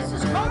 this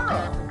is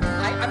Carl.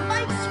 I'm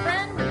Mike's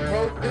friend who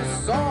wrote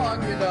this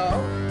song, you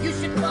know. You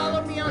should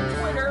follow me on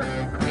Twitter.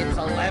 It's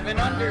 11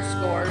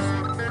 underscores.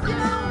 You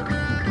know,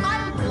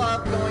 I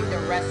love going to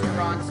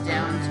restaurants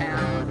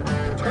downtown,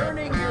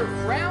 turning your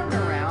frown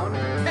around,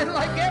 and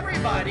like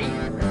everybody,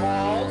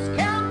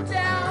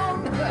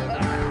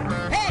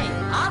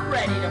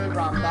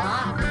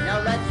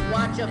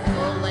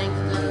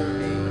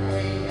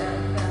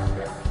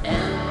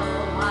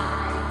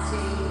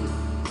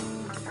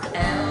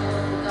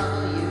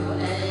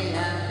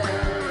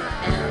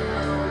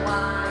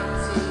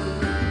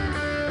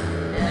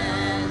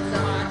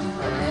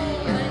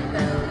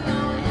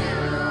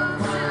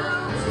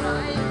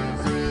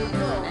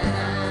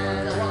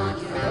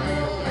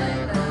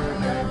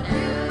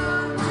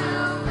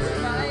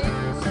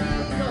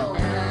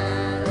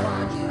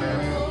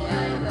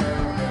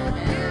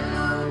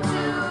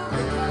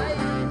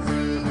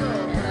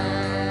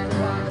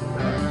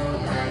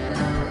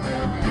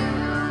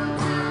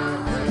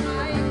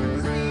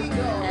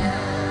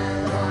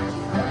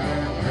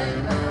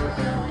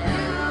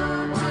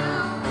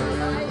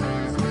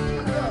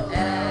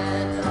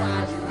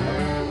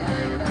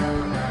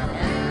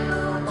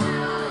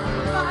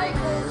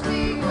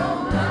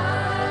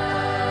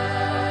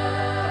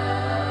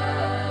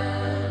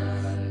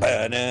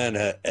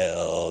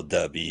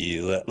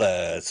 LW,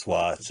 let's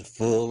watch a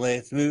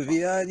full-length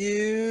movie on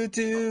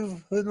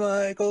YouTube with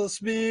Michael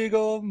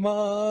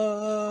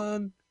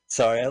Spiegelman.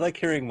 Sorry, I like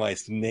hearing my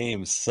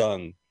name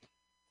sung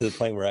to the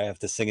point where I have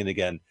to sing it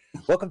again.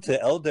 Welcome to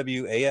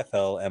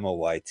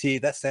LWAFLMOYT.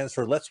 That stands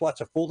for Let's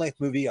Watch a Full-Length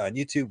Movie on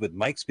YouTube with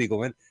Mike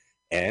Spiegelman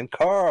and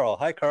Carl.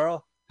 Hi,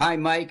 Carl. Hi,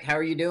 Mike. How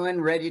are you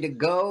doing? Ready to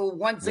go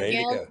once Ready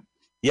again? to go.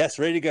 Yes,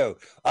 ready to go.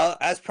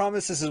 As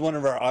promised, this is one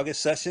of our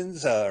August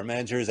sessions. Our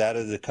manager is out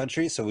of the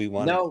country, so we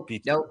want to be...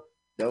 Nope.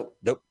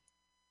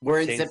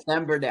 We're in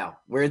September now.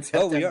 We're in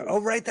September. Oh, we are. Oh,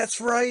 right.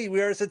 That's right.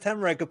 We are in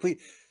September.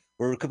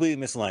 We're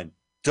completely misaligned.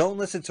 Don't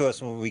listen to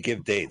us when we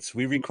give dates.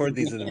 We record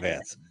these in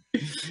advance.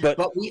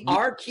 But we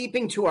are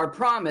keeping to our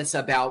promise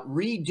about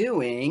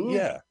redoing.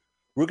 Yeah.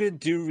 We're going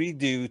to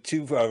redo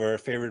two of our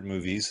favorite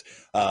movies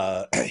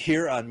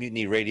here on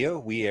Mutiny Radio.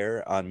 We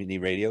air on Mutiny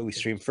Radio. We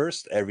stream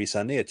first every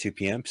Sunday at 2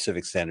 p.m.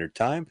 Pacific Standard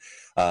Time.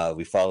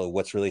 We follow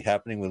what's really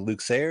happening with Luke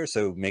Sayer,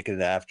 so make it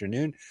an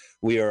afternoon.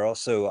 We are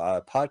also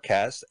a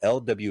podcast,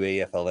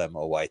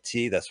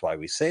 LWAFLMOYT. That's why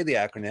we say the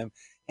acronym.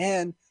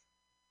 And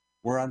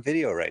we're on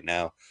video right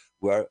now.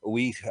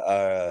 We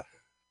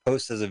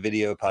post as a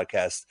video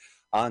podcast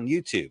on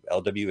YouTube,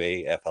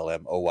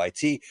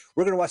 LWAFLMOYT.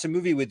 We're going to watch a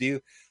movie with you.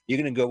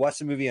 You're going to go watch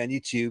the movie on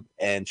YouTube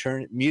and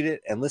mute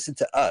it and listen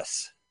to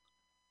us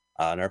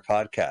on our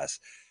podcast.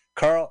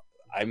 Carl,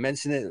 I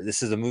mentioned it.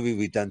 This is a movie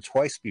we've done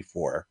twice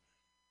before.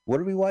 What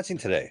are we watching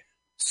today?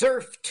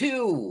 Surf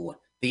 2,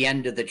 the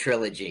end of the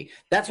trilogy.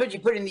 That's what you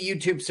put in the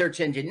YouTube search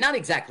engine. Not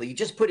exactly. You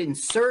just put in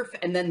Surf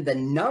and then the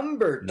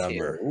number 2.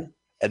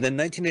 And then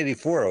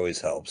 1984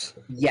 always helps.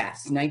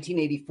 Yes,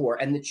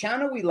 1984. And the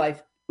channel we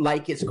like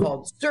is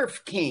called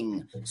Surf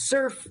King.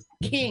 Surf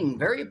King.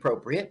 Very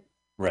appropriate.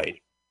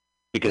 Right.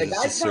 Because the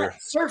guy's not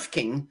Surf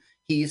King,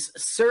 he's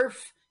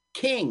Surf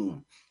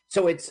King.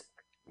 So it's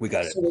we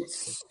got it. So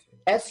it's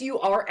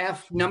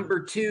SURF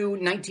number 2,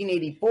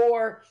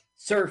 1984,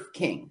 Surf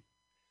King.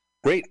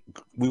 Great.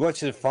 We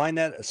want you to find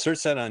that,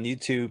 search that on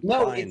YouTube.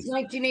 No, it's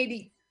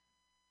 1980.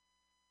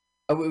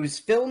 Oh, it was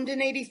filmed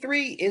in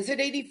 83. Is it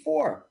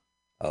 84?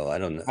 Oh, I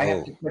don't know. I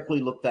have to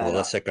quickly look that up.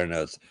 Let's check our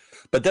notes.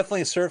 But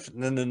definitely Surf,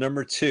 and then the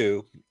number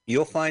 2,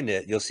 you'll find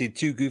it. You'll see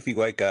two goofy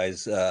white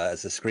guys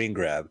as a screen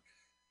grab.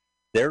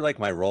 They're like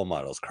my role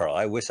models, Carl.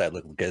 I wish I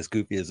looked as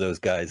goofy as those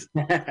guys.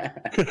 You're right,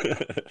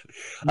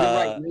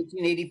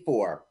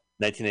 1984.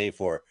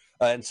 1984.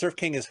 And Surf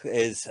King is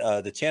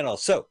the channel.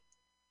 So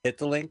hit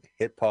the link,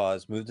 hit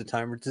pause, move the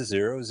timer to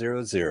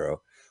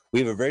 000. We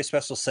have a very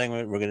special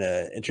segment. We're going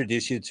to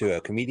introduce you to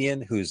a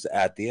comedian who's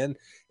at the end.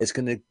 It's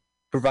going to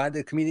provide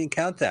the comedian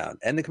countdown.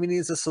 And the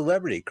comedian is a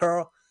celebrity,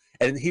 Carl.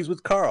 And he's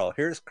with Carl.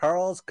 Here's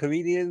Carl's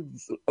comedian.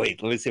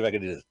 Wait, let me see if I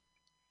can do this.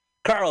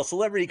 Carl,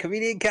 celebrity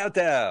comedian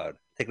countdown.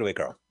 Take it away,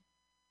 Carl.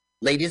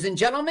 Ladies and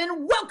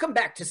gentlemen, welcome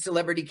back to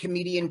Celebrity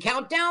Comedian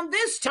Countdown,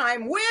 this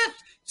time with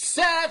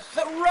Seth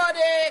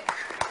Ruddick.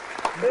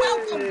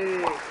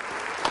 Welcome.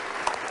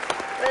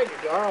 Thank you,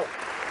 Carl.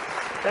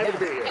 Happy to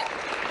be here.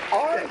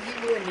 Are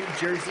you a New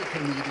Jersey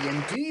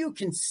comedian? Do you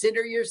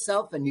consider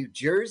yourself a New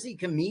Jersey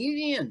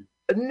comedian?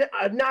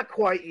 Not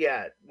quite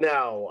yet.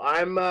 No,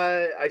 I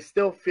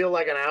still feel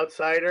like an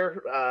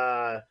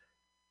outsider.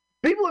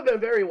 People have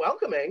been very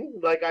welcoming.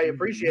 Like, I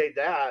appreciate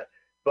that.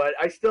 But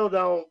I still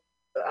don't.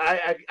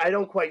 I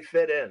don't quite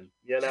fit in.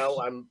 You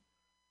know,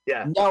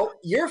 No,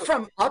 you're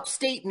from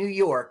upstate New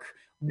York,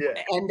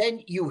 yeah. And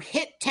then you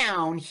hit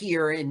town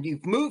here, and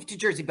you've moved to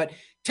Jersey. But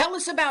tell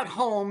us about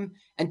home,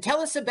 and tell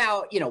us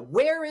about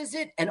where is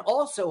it, and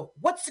also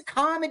what's the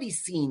comedy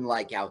scene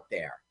like out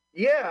there?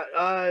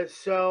 Yeah.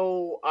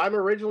 So I'm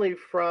originally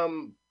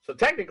from. So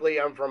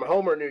technically, I'm from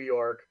Homer, New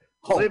York.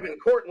 Live in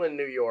Cortland,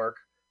 New York,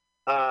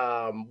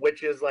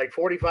 which is like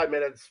 45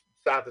 minutes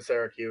south of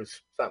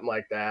Syracuse, something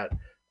like that.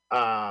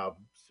 So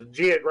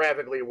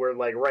geographically, we're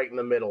like right in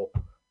the middle.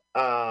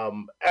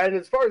 And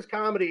as far as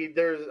comedy,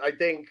 there's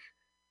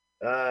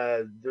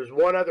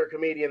one other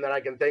comedian that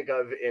I can think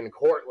of in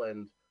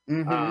Cortland.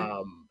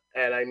 Mm-hmm.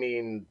 And I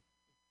mean,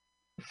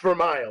 for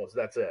miles,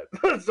 that's it.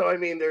 So, I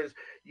mean,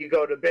 you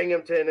go to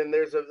Binghamton and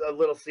there's a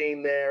little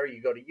scene there.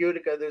 You go to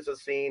Utica, there's a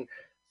scene.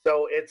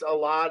 So it's a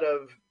lot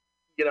of,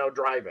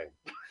 driving.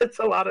 It's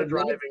a lot of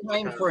driving.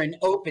 Time for an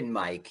open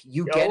mic.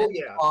 You get in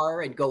the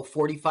car and go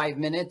 45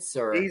 minutes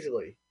or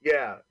easily.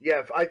 Yeah.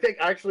 I think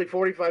actually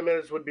 45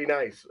 minutes would be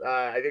nice.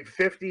 I think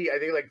 50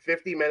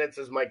 minutes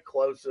is my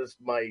closest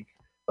mic.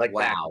 Like,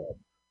 wow.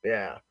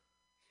 Yeah.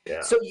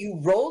 So you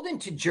rolled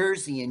into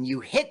Jersey and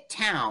you hit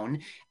town,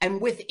 and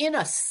within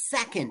a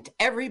second,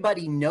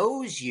 everybody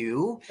knows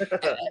you,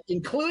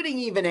 including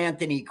even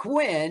Anthony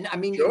Quinn. I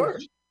mean, sure.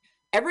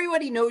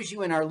 Everybody knows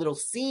you in our little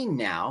scene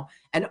now,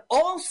 and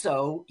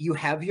also you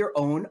have your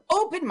own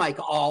open mic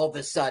all of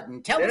a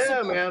sudden. Tell us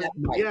about man. that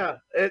mic. Yeah,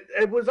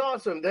 it was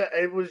awesome.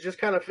 It was just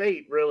kind of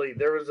fate, really.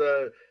 There was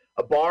a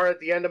bar at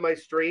the end of my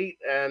street,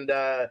 and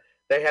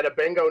they had a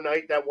bingo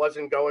night that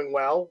wasn't going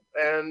well,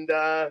 and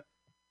I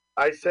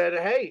said,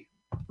 hey,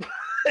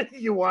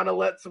 you want to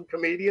let some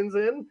comedians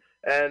in?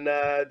 And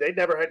they'd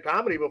never had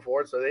comedy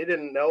before, so they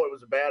didn't know it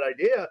was a bad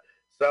idea.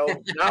 So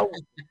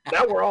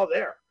now we're all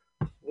there.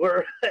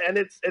 And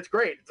it's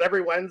great. It's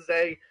every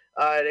Wednesday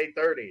at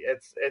 8:30.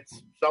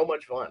 It's so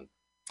much fun.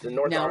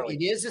 Now,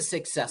 it is a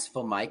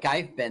successful mic.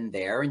 I've been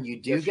there, and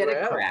you do Yes, get you a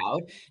have.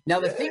 crowd.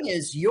 Now, the thing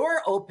is,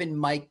 your open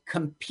mic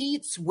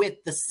competes with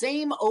the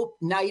same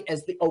night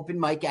as the open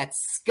mic at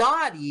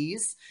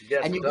Scotty's,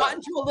 Yes, and it you does. got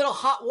into a little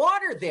hot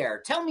water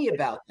there. Tell me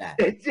about that.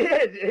 It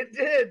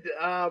did.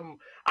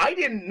 I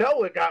didn't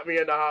know it got me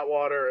into hot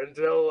water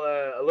until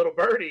a little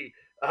birdie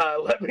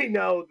let me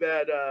know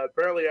that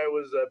apparently I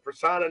was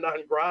persona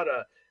non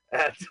grata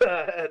at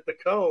the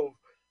Cove.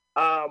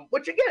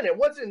 Which again, it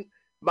wasn't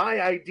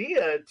my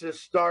idea to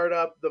start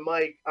up the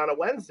mic on a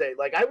Wednesday.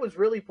 Like, I was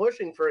really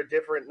pushing for a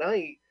different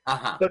night,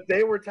 but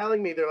they were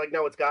telling me, they're like,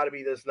 no, it's got to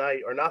be this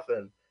night or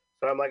nothing.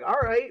 So I'm like, all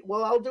right,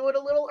 well, I'll do it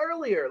a little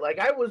earlier. Like,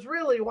 I was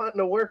really wanting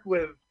to work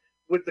with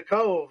the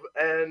Cove,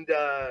 and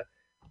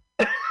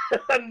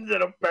and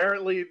then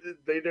apparently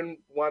they didn't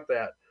want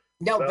that.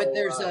 No, so, but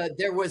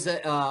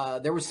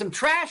there was some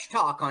trash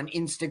talk on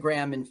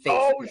Instagram and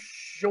Facebook. Oh,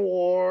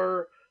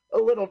 sure. A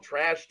little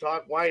trash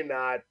talk, why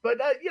not? But,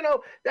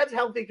 that's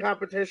healthy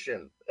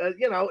competition.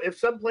 If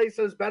some place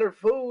has better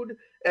food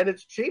and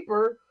it's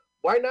cheaper,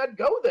 why not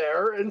go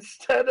there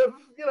instead of,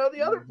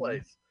 the other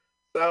place?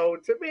 So,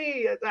 to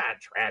me,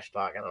 trash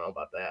talk, I don't know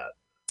about that.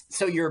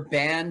 So you're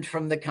banned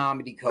from the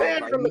Comedy Cove.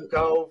 Banned from the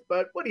Cove,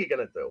 but what are you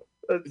going to do?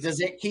 Does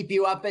it keep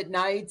you up at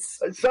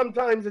nights?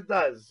 Sometimes it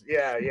does.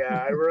 Yeah.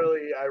 I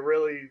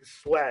really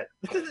sweat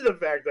the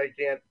fact I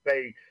can't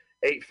pay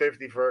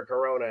 $8.50 for a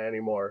Corona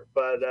anymore.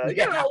 But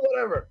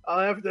whatever. I'll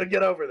have to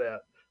get over that.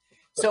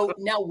 So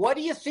now, what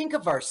do you think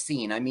of our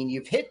scene? I mean,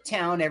 you've hit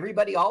town.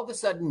 Everybody all of a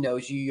sudden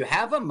knows you. You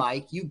have a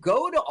mic. You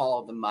go to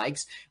all the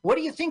mics. What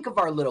do you think of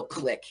our little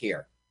clique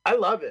here? I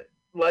love it.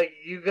 Like,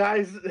 you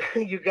guys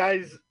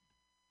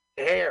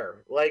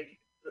care. Like,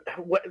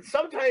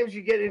 sometimes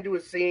you get into a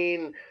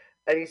scene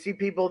and you see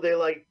people, they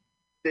like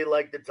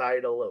the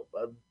title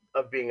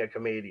of being a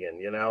comedian,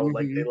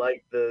 like they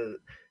like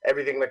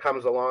everything that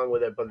comes along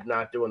with it, but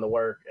not doing the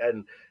work.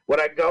 And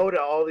when I go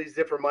to all these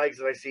different mics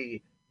and I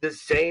see the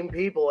same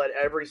people at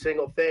every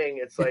single thing,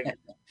 it's like,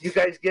 you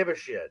guys give a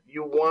shit.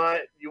 You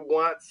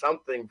want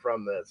something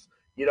from this.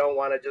 You don't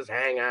want to just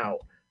hang out,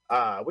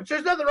 which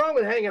there's nothing wrong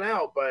with hanging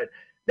out, but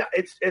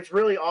it's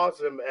really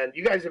awesome. And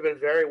you guys have been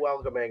very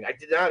welcoming. I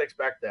did not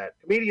expect that.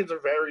 Comedians are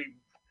very,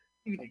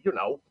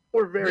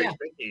 we're very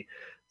picky.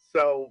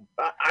 So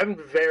I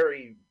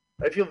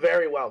feel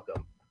very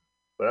welcome,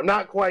 but I'm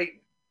not quite,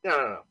 I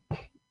don't know.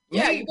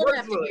 Yeah, Me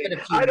personally,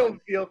 I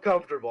don't feel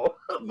comfortable,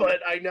 but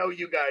I know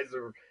you guys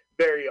are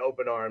very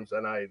open arms,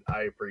 and I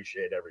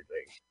appreciate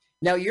everything.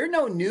 Now, you're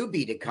no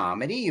newbie to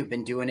comedy. You've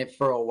been doing it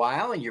for a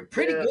while, and you're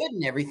pretty good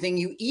and everything.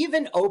 You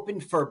even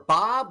opened for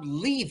Bob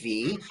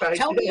Levy.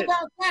 Tell me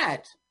about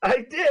that. I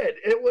did.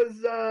 It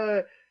was,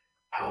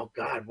 oh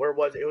God, where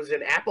was it? It was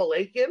in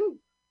Appalachian.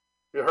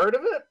 You heard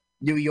of it?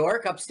 New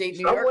York, upstate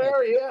New York?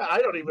 Somewhere, yeah. I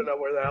don't even know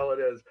where the hell it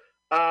is.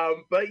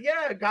 But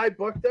yeah, a guy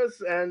booked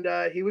us, and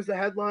he was the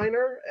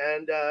headliner,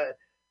 and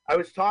I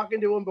was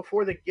talking to him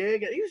before the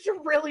gig, and he was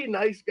a really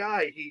nice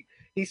guy.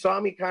 He saw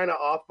me kind of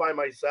off by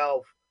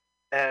myself,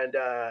 and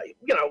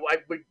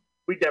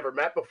we'd never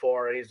met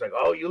before, and he's like,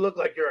 "Oh, you look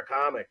like you're a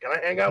comic. Can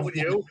I hang out with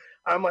you?"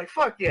 I'm like,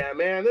 "Fuck yeah,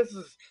 man! This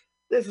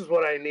is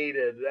what I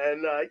needed."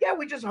 And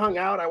we just hung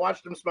out. I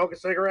watched him smoke a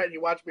cigarette. He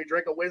watched me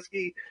drink a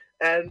whiskey,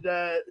 and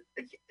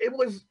it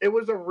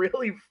was a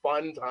really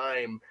fun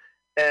time.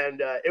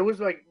 And it was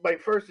like my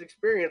first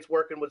experience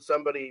working with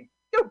somebody,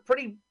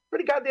 pretty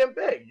goddamn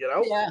big,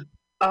 Yeah.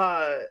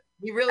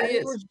 He really is.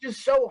 He was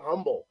just so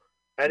humble,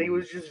 and he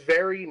was just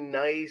very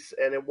nice.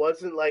 And it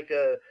wasn't like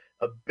a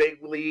big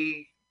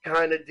league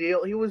kind of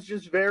deal. He was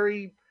just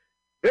very,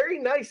 very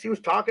nice. He was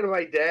talking to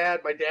my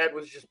dad. My dad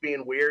was just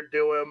being weird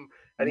to him,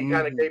 and he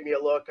kind of gave me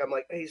a look. I'm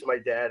like, "He's my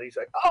dad." He's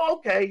like, "Oh,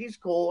 okay, he's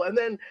cool." And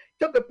then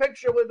took a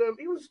picture with him.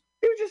 He was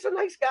just a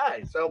nice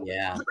guy. So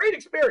it was a great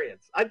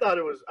experience. I thought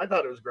it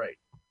was great.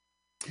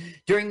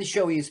 During the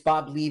show, he was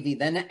Bob Levy.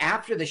 Then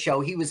after the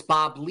show, he was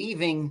Bob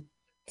leaving.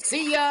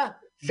 See ya.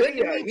 He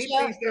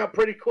peaced out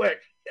pretty quick.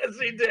 Yes,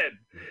 he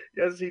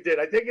did.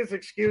 I think his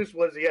excuse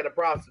was he had a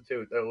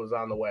prostitute that was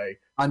on the way.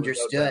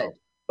 Understood.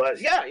 But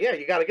yeah,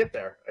 you got to get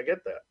there. I get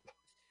that.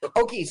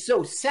 Okay,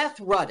 so Seth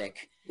Ruddick,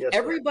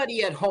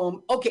 everybody at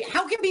home. Okay,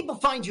 how can people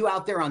find you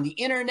out there on the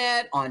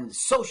internet, on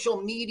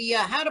social media?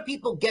 How do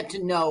people get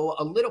to know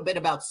a little bit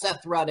about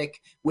Seth Ruddick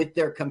with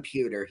their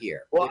computer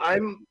here? Well,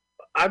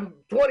 I'm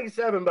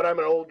 27, but I'm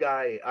an old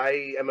guy.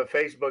 I am a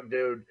Facebook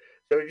dude.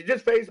 So if you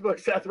just Facebook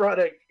Seth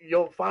Ruddick,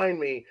 you'll find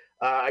me.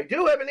 I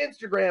do have an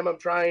Instagram. I'm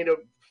trying to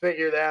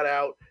figure that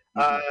out.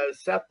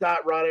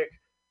 Seth.Ruddick.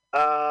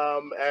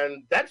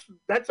 And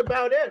that's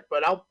about it.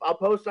 But I'll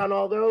post on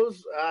all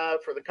those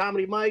for the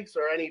comedy mics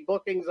or any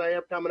bookings I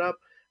have coming up.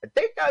 I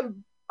think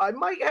I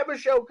might have a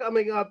show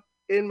coming up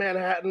in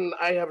Manhattan.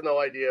 I have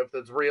no idea if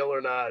that's real or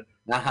not.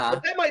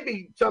 But that might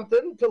be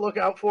something to look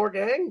out for,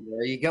 gang.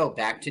 There you go.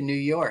 Back to New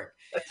York.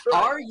 That's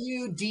right.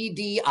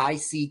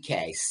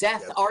 Ruddick.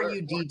 Seth, Yes,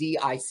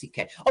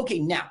 Ruddick. Okay,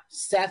 now,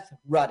 Seth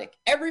Ruddick.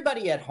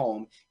 Everybody at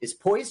home is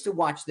poised to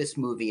watch this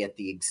movie at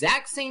the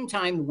exact same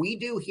time we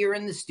do here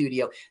in the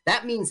studio.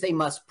 That means they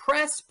must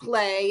press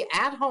play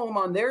at home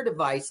on their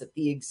device at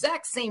the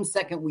exact same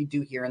second we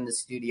do here in the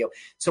studio.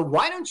 So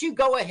why don't you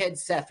go ahead,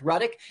 Seth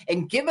Ruddick,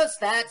 and give us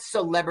that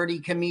celebrity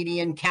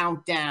comedian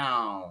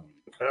countdown?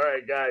 All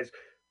right, guys.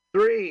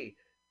 3,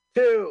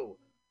 2,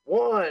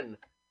 1,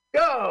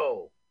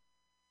 go!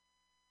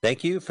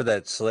 Thank you for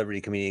that celebrity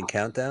comedian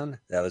countdown.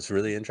 That was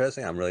really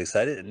interesting. I'm really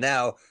excited. And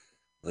now,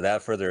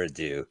 without further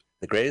ado,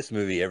 the greatest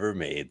movie ever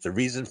made, the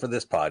reason for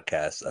this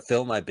podcast, a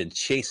film I've been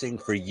chasing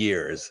for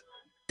years,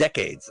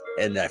 decades,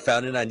 and I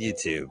found it on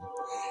YouTube,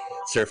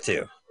 Surf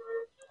 2.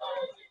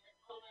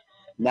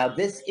 Now,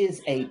 this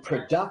is a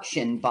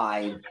production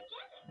by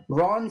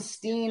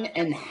Bronstein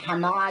and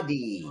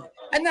Hamadi.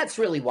 And that's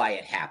really why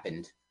it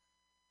happened.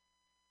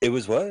 It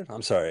was what?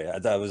 I'm sorry.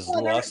 I was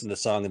lost in the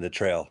song and the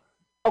trail.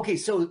 Okay,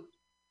 so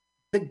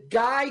the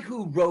guy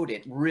who wrote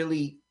it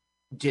really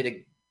did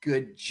a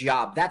good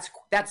job.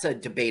 That's a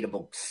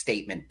debatable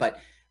statement, but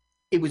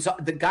it was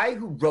the guy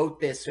who wrote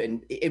this,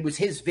 and it was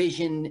his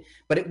vision,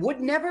 but it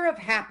would never have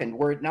happened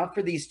were it not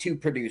for these two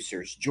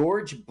producers,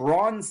 George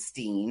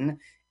Bronstein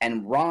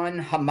and Ron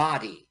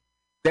Hamadi.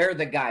 They're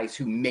the guys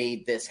who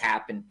made this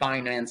happen,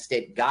 financed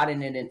it, got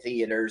it in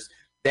theaters.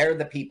 They're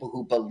the people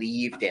who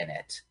believed in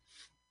it.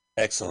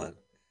 Excellent.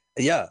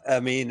 Yeah, I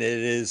mean, it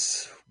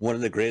is one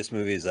of the greatest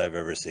movies I've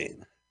ever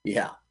seen.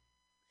 Yeah.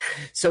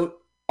 So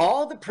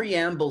all the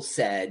preamble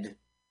said,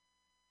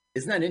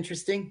 isn't that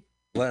interesting?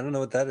 Well, I don't know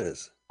what that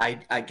is.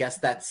 I guess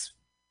that's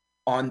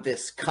on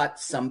this cut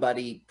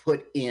somebody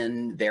put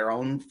in their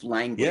own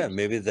language. Yeah,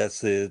 maybe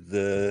that's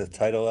the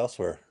title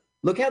elsewhere.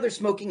 Look how they're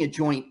smoking a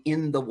joint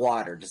in the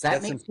water. Does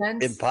that make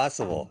sense?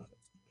 Impossible.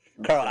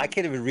 Carl, I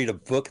can't even read a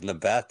book in the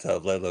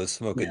bathtub, let alone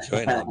smoke a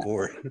joint on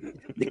board.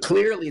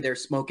 Clearly, they're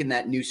smoking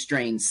that new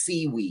strain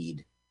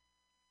seaweed.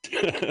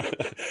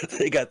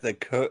 They got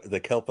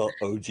the kelp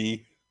OG.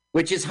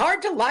 Which is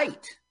hard to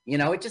light. You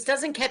know, it just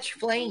doesn't catch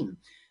flame.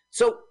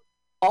 So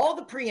all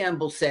the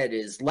preamble said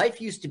is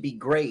life used to be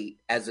great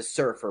as a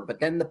surfer, but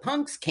then the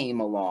punks came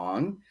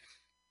along,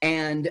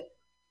 and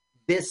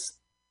this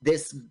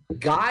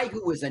guy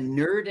who was a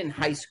nerd in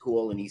high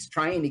school, and he's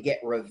trying to get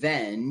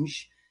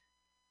revenge,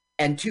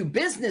 and two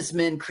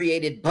businessmen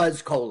created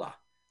Buzz Cola,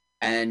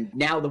 and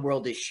now the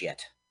world is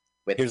shit.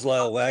 Here's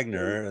Lyle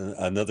Wagner,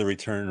 another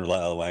return of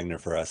Lyle Wagner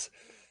for us.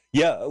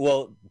 Yeah,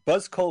 well,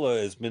 Buzz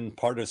Cola has been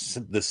part of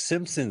the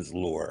Simpsons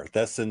lore.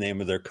 That's the name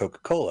of their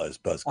Coca-Cola, is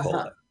Buzz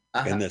Cola.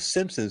 And the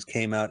Simpsons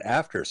came out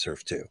after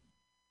Surf 2.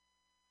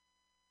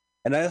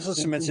 And I also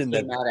should mention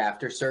that came out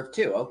after Surf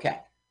 2. Okay.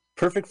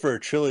 Perfect for a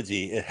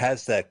trilogy. It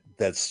has that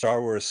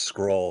Star Wars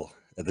scroll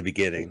at the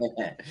beginning.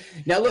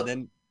 Now look,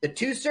 the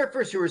two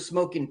surfers who are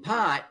smoking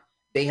pot,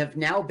 they have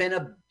now been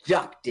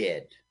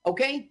abducted.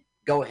 Okay,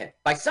 go ahead.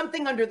 By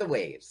something under the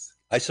waves.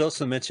 I should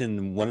also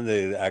mention one of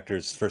the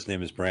actors' first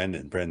name is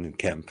Brandon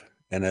Kemp.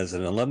 And as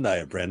an alumni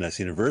of Brandeis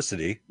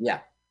University,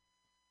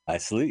 I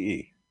salute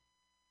ye.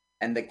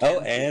 And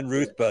and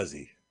Ruth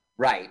Buzzy.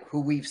 Right, who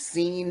we've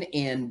seen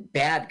in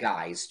Bad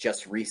Guys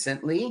just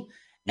recently.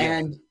 Yeah.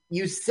 And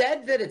you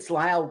said that it's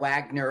Lyle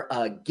Wagner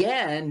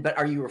again, but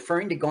are you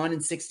referring to Gone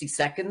in 60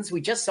 Seconds?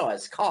 We just saw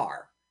his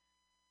car.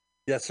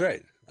 That's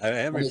right. I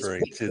am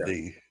referring to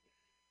the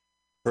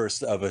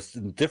first of a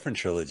different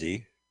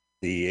trilogy,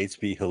 the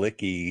H.B.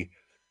 Halicki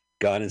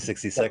Gone in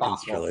 60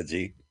 Seconds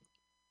trilogy.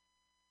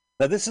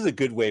 Now, this is a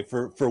good way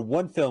for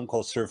one film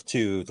called Surf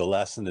 2, the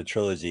last in the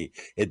trilogy.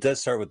 It does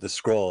start with the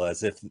scroll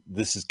as if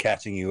this is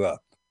catching you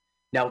up.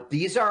 Now,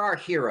 these are our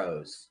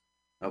heroes,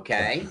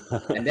 okay?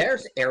 And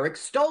there's Eric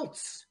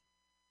Stoltz.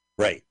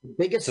 Right. The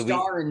biggest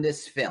star in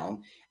this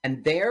film.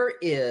 And there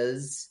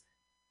is,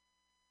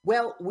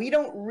 well, we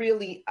don't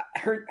really,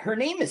 her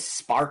name is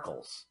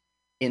Sparkles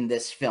in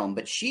this film,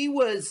 but she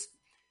was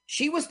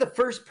the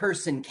first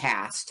person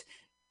cast.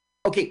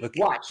 Okay,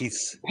 watch.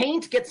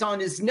 Paint gets on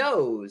his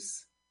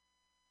nose.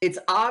 It's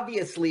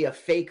obviously a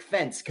fake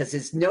fence because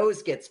his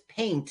nose gets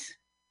paint.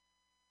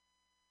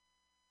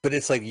 But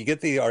it's like you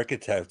get the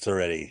archetypes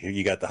already.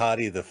 You got the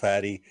hottie, the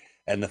fatty,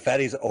 and the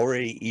fatty's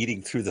already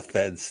eating through the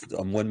fence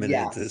 1 minute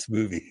into this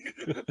movie.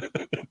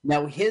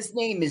 Now, his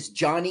name is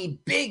Johnny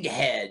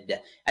Bighead.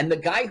 And the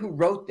guy who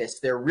wrote this,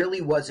 there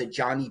really was a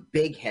Johnny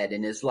Bighead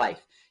in his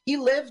life. He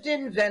lived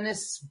in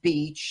Venice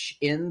Beach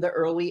in the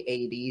early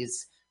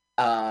 80s.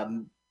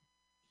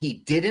 He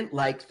didn't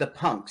like the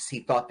punks. He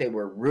thought they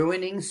were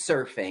ruining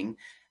surfing.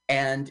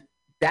 And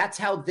that's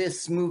how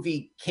this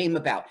movie came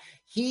about.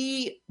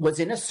 He was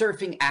in a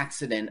surfing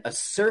accident. A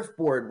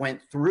surfboard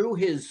went through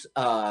his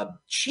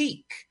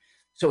cheek.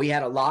 So he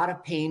had a lot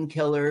of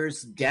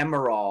painkillers,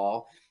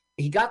 Demerol.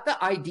 He got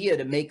the idea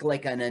to make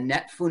like an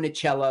Annette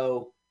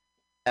Funicello,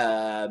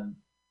 a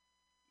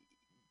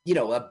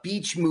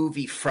beach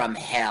movie from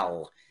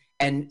hell.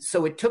 And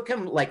so it took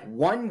him like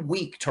 1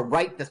 week to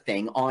write the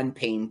thing on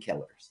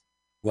painkillers.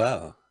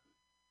 Wow.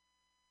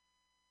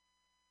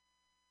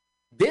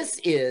 This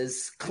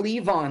is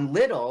Cleavon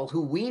Little,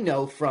 who we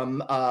know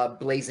from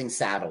Blazing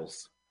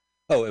Saddles.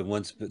 Oh, and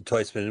once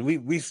Toy Spin, and we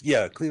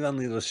Cleavon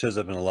Little shows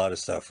up in a lot of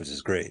stuff, which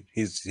is great.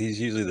 He's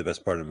usually the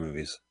best part of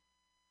movies.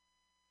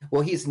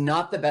 Well, he's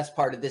not the best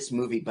part of this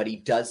movie, but he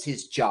does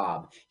his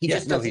job. He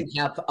just doesn't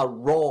have a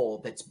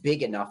role that's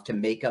big enough to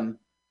make him.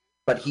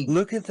 But he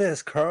look at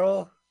this,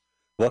 Carl.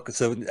 Welcome.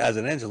 So, as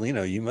an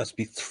Angelino, you must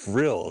be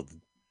thrilled.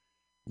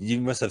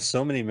 You must have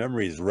so many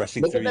memories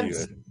rushing through you.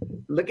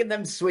 Look at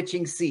them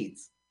switching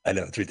seats. I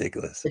know, it's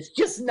ridiculous. It's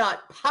just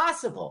not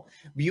possible.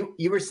 You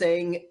were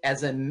saying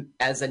as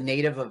a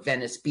native of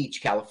Venice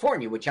Beach,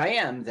 California, which I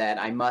am, that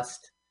I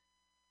must.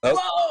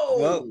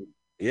 Whoa!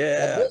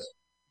 Yeah. Now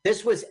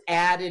this was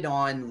added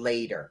on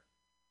later.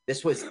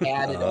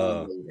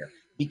 On later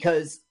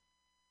because,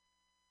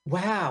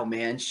 wow,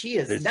 man, she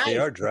is nice. They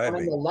are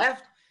driving on the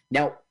left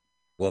now.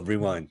 Well,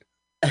 rewind.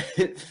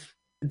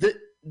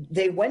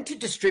 They went to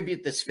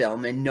distribute this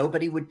film and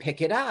nobody would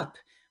pick it up.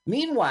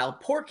 Meanwhile,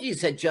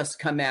 Porky's had just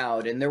come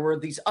out and there were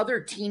these other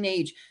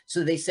teenage.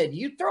 So they said,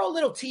 you throw a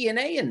little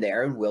TNA in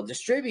there and we'll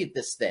distribute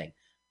this thing.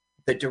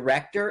 The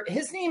director,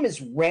 his name is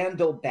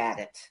Randall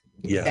Babbitt.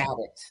 Yeah.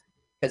 Babbitt.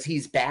 Because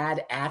he's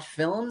bad at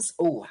films.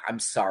 Oh, I'm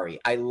sorry.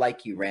 I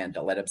like you,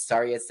 Randall. And I'm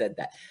sorry I said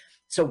that.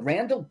 So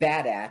Randall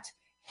Babbitt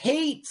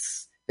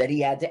hates that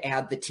he had to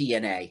add the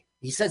TNA.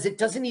 He says it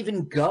doesn't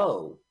even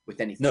go with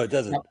anything. No, it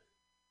doesn't. Now,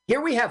 here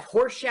we have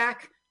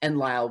Horshack and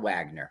Lyle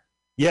Wagner.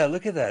 Yeah,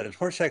 look at that. And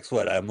Horshack's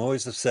what? I'm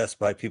always obsessed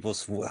by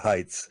people's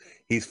heights.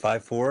 He's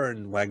 5'4"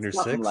 and Wagner's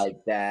 6. Something like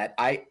that.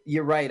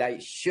 You're right. I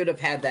should have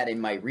had that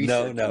in my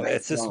research. No,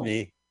 it's just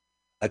me.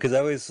 Because I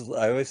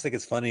always think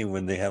it's funny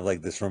when they have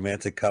like this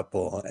romantic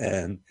couple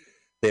and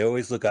they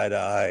always look eye to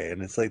eye,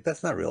 and it's like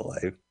that's not real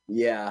life.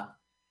 Yeah.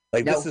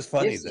 Like now, this is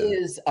funny. This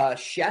is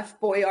Chef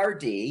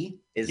Boyardee.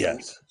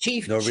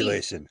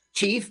 Relation.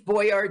 Chief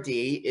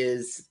Boyardee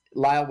is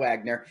Lyle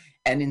Wagner,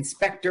 and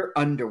Inspector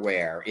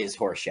Underwear is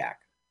Horshack.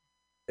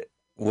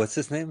 What's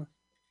his name?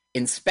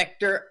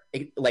 Inspector,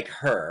 like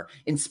her.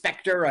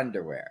 Inspector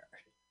Underwear.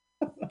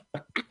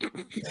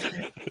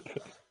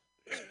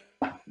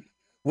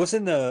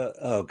 Wasn't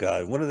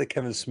one of the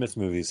Kevin Smith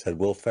movies had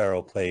Will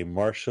Ferrell play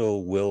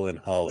Marshall, Will, and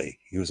Holly.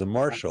 He was a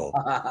marshal,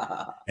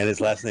 and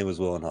his last name was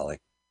Will and Holly.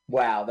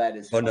 Wow, that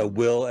is funny. No,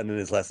 Will, and then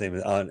his last name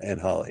is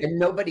and Holly. And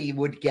nobody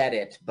would get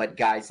it but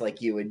guys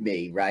like you and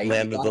me, right?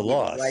 Land of the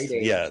Lost.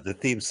 Yeah, the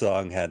theme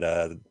song had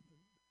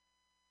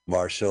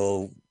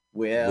Marshall,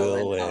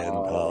 Will and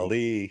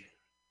Holly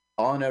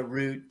on a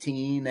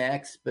routine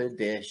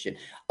expedition.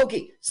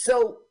 Okay,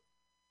 so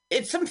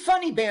it's some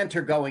funny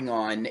banter going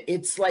on.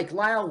 It's like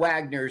Lyle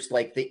Wagner's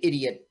like the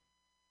idiot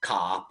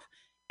cop,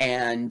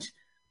 and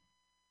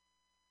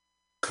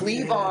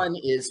Cleavon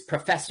is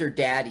Professor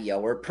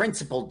Daddio or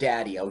Principal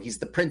Daddio. He's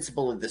the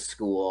principal of the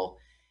school.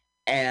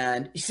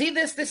 And you see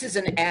this? This is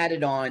an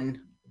added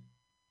on.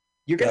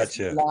 You're going to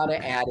see a lot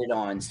of added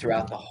ons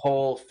throughout the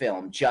whole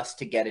film just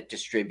to get it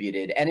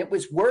distributed. And it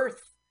was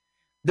worth.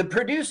 The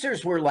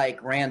producers were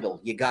like, Randall,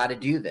 you got to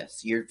do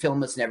this. Your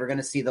film is never going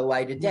to see the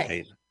light of day.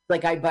 Right.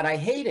 Like, but I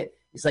hate it.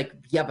 It's like,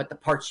 yeah, but the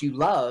parts you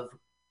love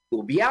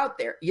will be out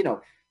there. You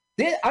know,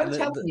 I'm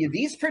telling you,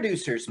 these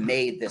producers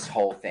made this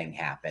whole thing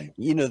happen.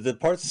 You know, the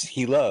parts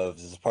he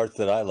loves, the parts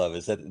that I love,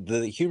 is that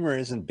the humor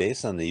isn't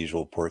based on the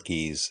usual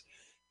Porky's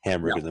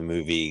hamburger, the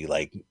movie.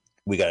 Like,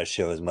 we got to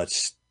show as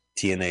much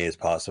TNA as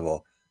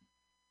possible.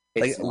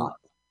 It's not.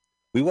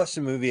 We watched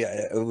a movie.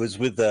 It was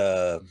during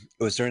the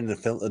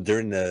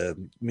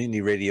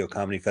MutinyRadio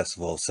Comedy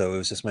Festival. So it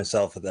was just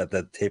myself at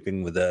the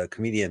taping with a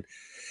comedian,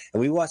 and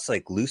we watched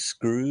like Loose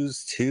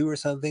Screws 2 or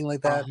something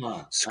like that.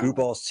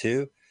 Screwballs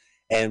 2.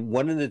 And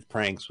one of the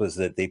pranks was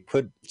that they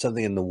put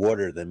something in the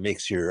water that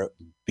makes your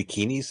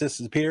bikinis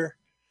disappear.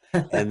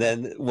 And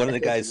then one of the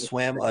guys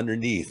swam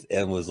underneath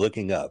and was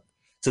looking up.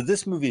 So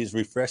this movie is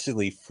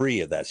refreshingly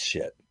free of that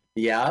shit.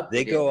 Yeah.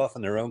 They go off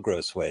in their own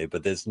gross way,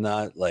 but it's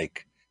not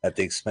like at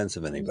the expense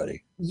of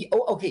anybody.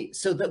 Okay,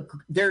 so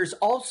there's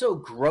also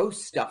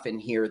gross stuff in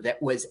here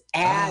that was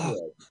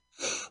added.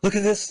 Look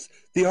at this.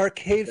 The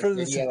arcade from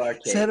the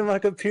Santa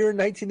Monica Pier in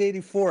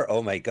 1984.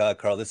 Oh my God,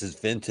 Carl, this is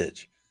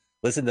vintage.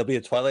 Listen, there'll be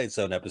a Twilight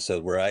Zone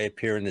episode where I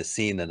appear in this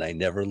scene and I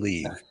never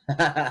leave.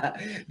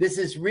 This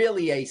is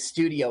really a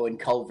studio in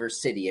Culver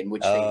City in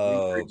which they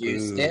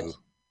reproduced it.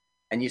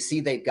 And you see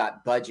they've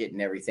got budget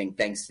and everything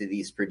thanks to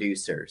these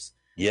producers.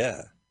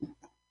 Yeah.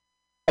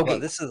 Okay.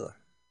 Oh,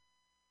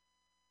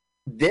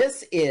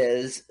 this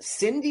is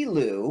Cindy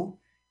Lou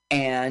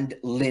and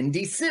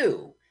Lindy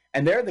Sue.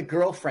 And they're the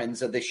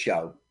girlfriends of the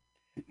show.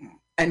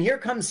 And here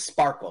comes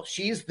Sparkle.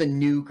 She's the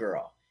new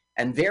girl.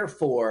 And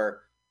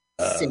therefore,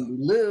 Cindy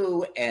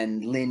Lou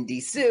and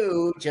Lindy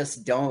Sue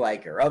just don't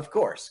like her, of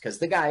course, because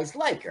the guys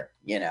like her,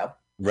 you know?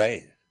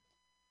 Right.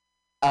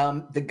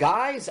 The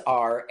guys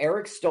are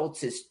Eric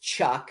Stoltz is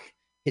Chuck,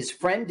 his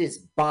friend is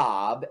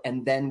Bob,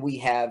 and then we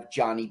have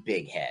Johnny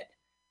Bighead.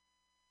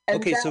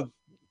 And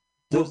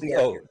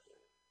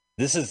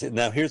this is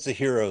now here's the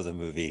hero of the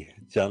movie,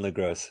 John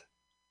LaGrosse.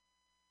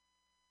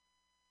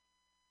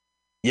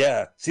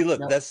 Yeah, see, look,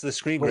 that's the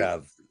screen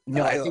grab.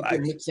 No, I think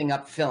you're mixing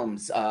up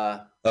films.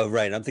 Oh,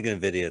 right. I'm thinking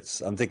of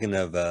idiots. I'm thinking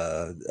of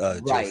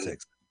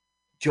joysticks.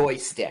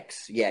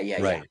 Joysticks.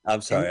 Yeah. Right.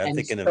 I'm sorry. I'm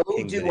thinking of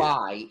King So do Video.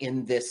 I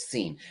in this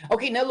scene.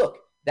 Okay, now look.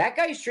 That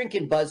guy's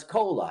drinking Buzz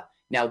Cola.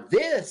 Now,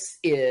 this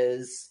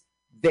is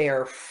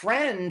their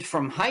friend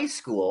from high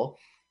school,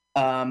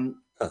 and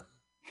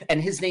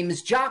his name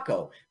is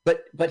Jocko.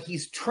 But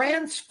he's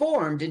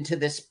transformed into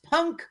this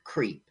punk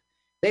creep.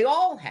 They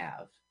all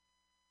have.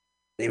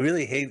 They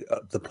really hate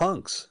the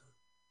punks.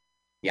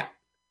 Yeah.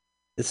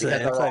 It's an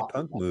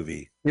anti-punk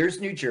movie.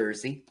 Here's New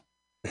Jersey.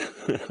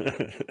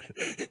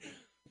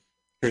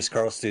 Here's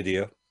Carl's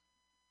studio.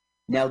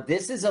 Now,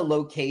 this is a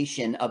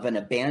location of an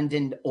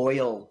abandoned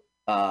oil.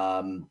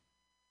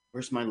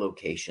 Where's my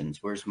locations?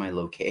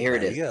 Here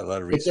it is. You got a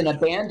lot of it's an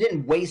research.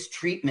 abandoned waste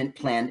treatment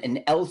plant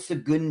in El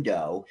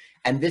Segundo,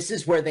 and this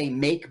is where they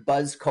make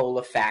Buzz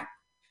Cola.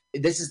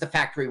 This is the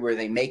factory where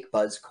they make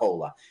Buzz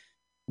Cola.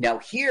 Now,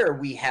 here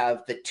we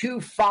have the two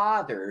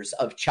fathers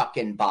of Chuck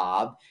and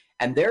Bob,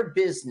 and they're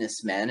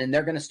businessmen, and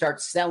they're going to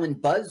start selling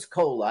Buzz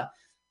Cola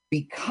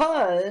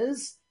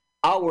because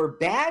our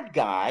bad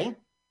guy,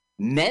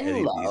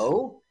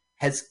 Menlo,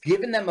 has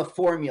given them a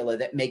formula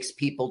that makes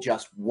people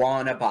just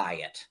want to buy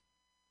it.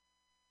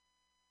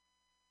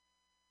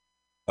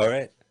 All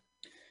right.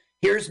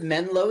 Here's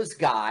Menlo's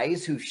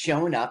guys who've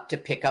shown up to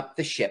pick up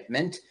the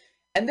shipment,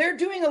 and they're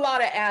doing a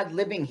lot of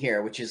ad-libbing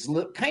here, which is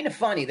kind of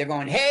funny. They're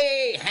going,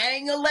 hey,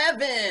 hang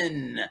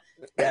 11!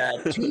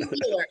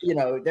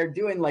 They're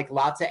doing like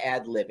lots of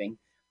ad-libbing,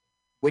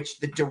 which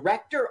the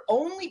director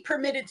only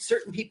permitted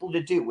certain people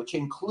to do, which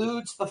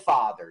includes the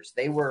fathers.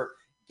 They were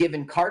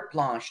given carte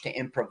blanche to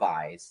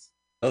improvise.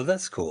 Oh,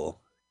 that's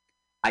cool.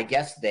 I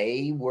guess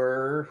they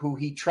were who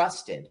he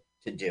trusted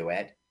to do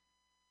it.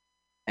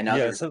 And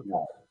others,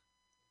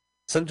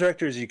 some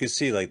directors you can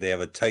see like they have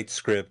a tight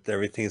script,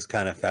 everything's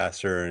kind of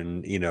faster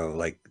and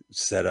like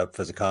set up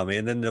as a comedy,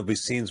 and then there'll be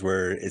scenes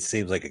where it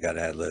seems like it got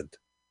ad-libbed.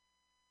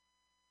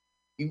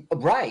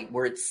 Right,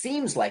 where it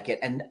seems like it.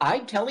 And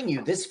I'm telling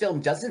you, this film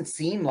doesn't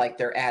seem like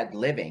they're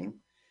ad-libbing.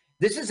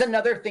 This is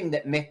another thing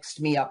that mixed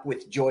me up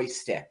with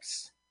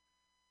joysticks.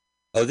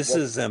 Oh, this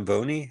is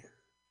Zamboni?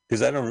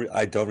 Because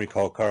I don't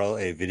recall, Carl,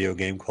 a video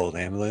game called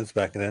Ambulance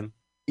back then.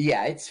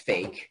 Yeah, it's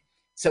fake.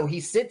 So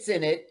he sits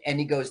in it and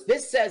he goes,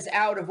 this says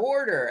out of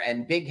order.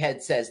 And Big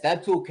Head says,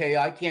 that's okay,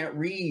 I can't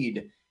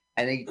read.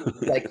 And he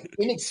like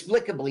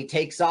inexplicably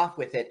takes off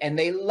with it, and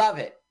they love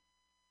it.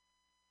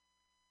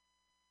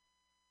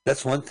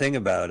 That's one thing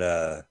about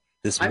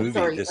this movie.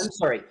 I'm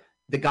sorry.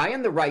 The guy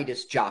on the right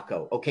is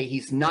Jocko. Okay,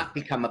 he's not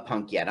become a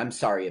punk yet. I'm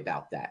sorry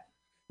about that.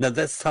 Now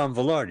that's Tom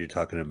Villard you're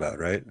talking about,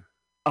 right?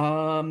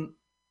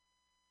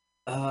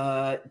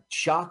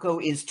 Jocko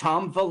is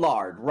Tom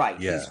Villard, right?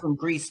 Yeah. He's from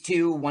Grease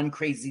 2, One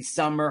Crazy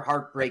Summer,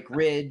 Heartbreak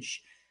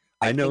Ridge.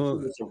 I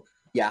know.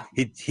 Yeah.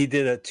 He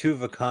did a Two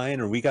of a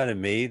Kind, or We Got It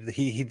Made.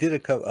 He did a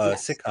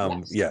sitcom.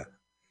 Yes. Yeah.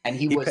 And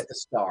he was the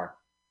star.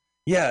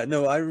 Yeah,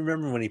 no, I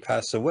remember when he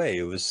passed away.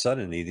 It was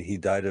sudden. He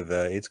died of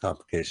AIDS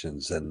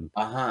complications, and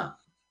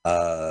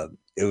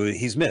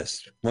he's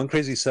missed. One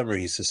Crazy Summer,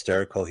 he's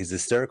hysterical. He's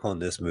hysterical in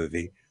this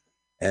movie,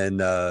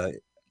 and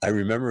I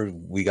remember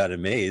We Got It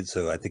Made,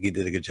 so I think he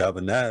did a good job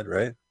in that,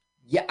 right?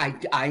 Yeah,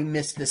 I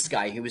missed this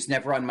guy. He was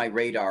never on my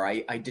radar.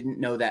 I didn't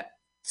know that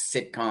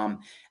sitcom,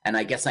 and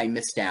I guess I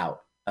missed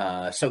out.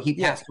 So he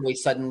passed away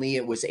suddenly.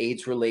 It was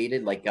AIDS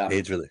related, like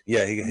AIDS related.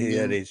 Yeah, he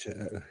had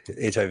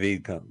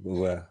HIV.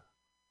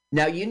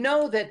 Now you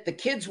know that the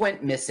kids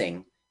went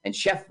missing, and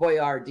Chief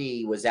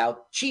Boyardee was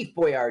out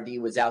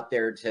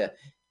there to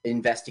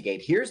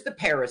investigate. Here's the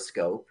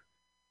periscope,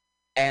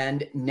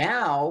 and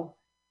now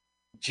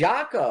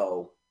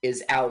Jocko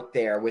is out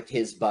there with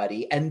his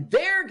buddy, and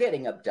they're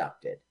getting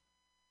abducted.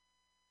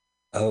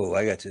 Oh,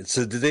 I got you.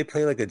 So did they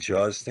play like a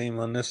Jaws theme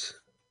on this?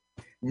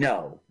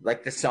 No,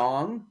 like the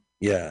song?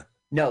 Yeah.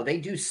 No, they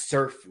do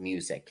surf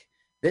music.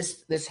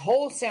 This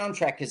whole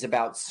soundtrack is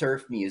about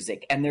surf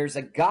music, and there's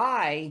a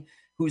guy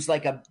who's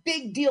like a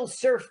big deal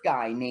surf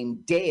guy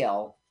named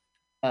Dale.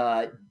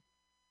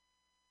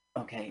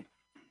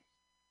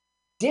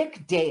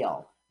 Dick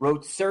Dale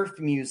wrote surf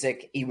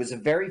music. He was a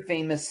very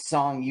famous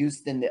song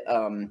used in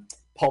the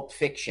Pulp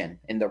Fiction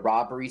in the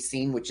robbery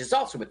scene, which is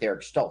also with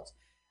Eric Stoltz.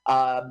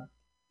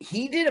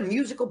 He did a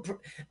musical.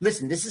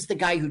 Listen, this is the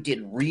guy who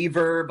did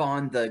reverb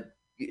on the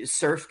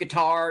surf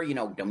guitar.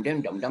 Dum dum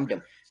dum dum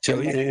dum.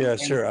 Yeah,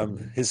 sure.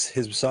 His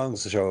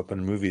songs show up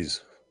in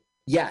movies.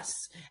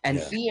 Yes, and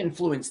he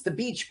influenced the Beach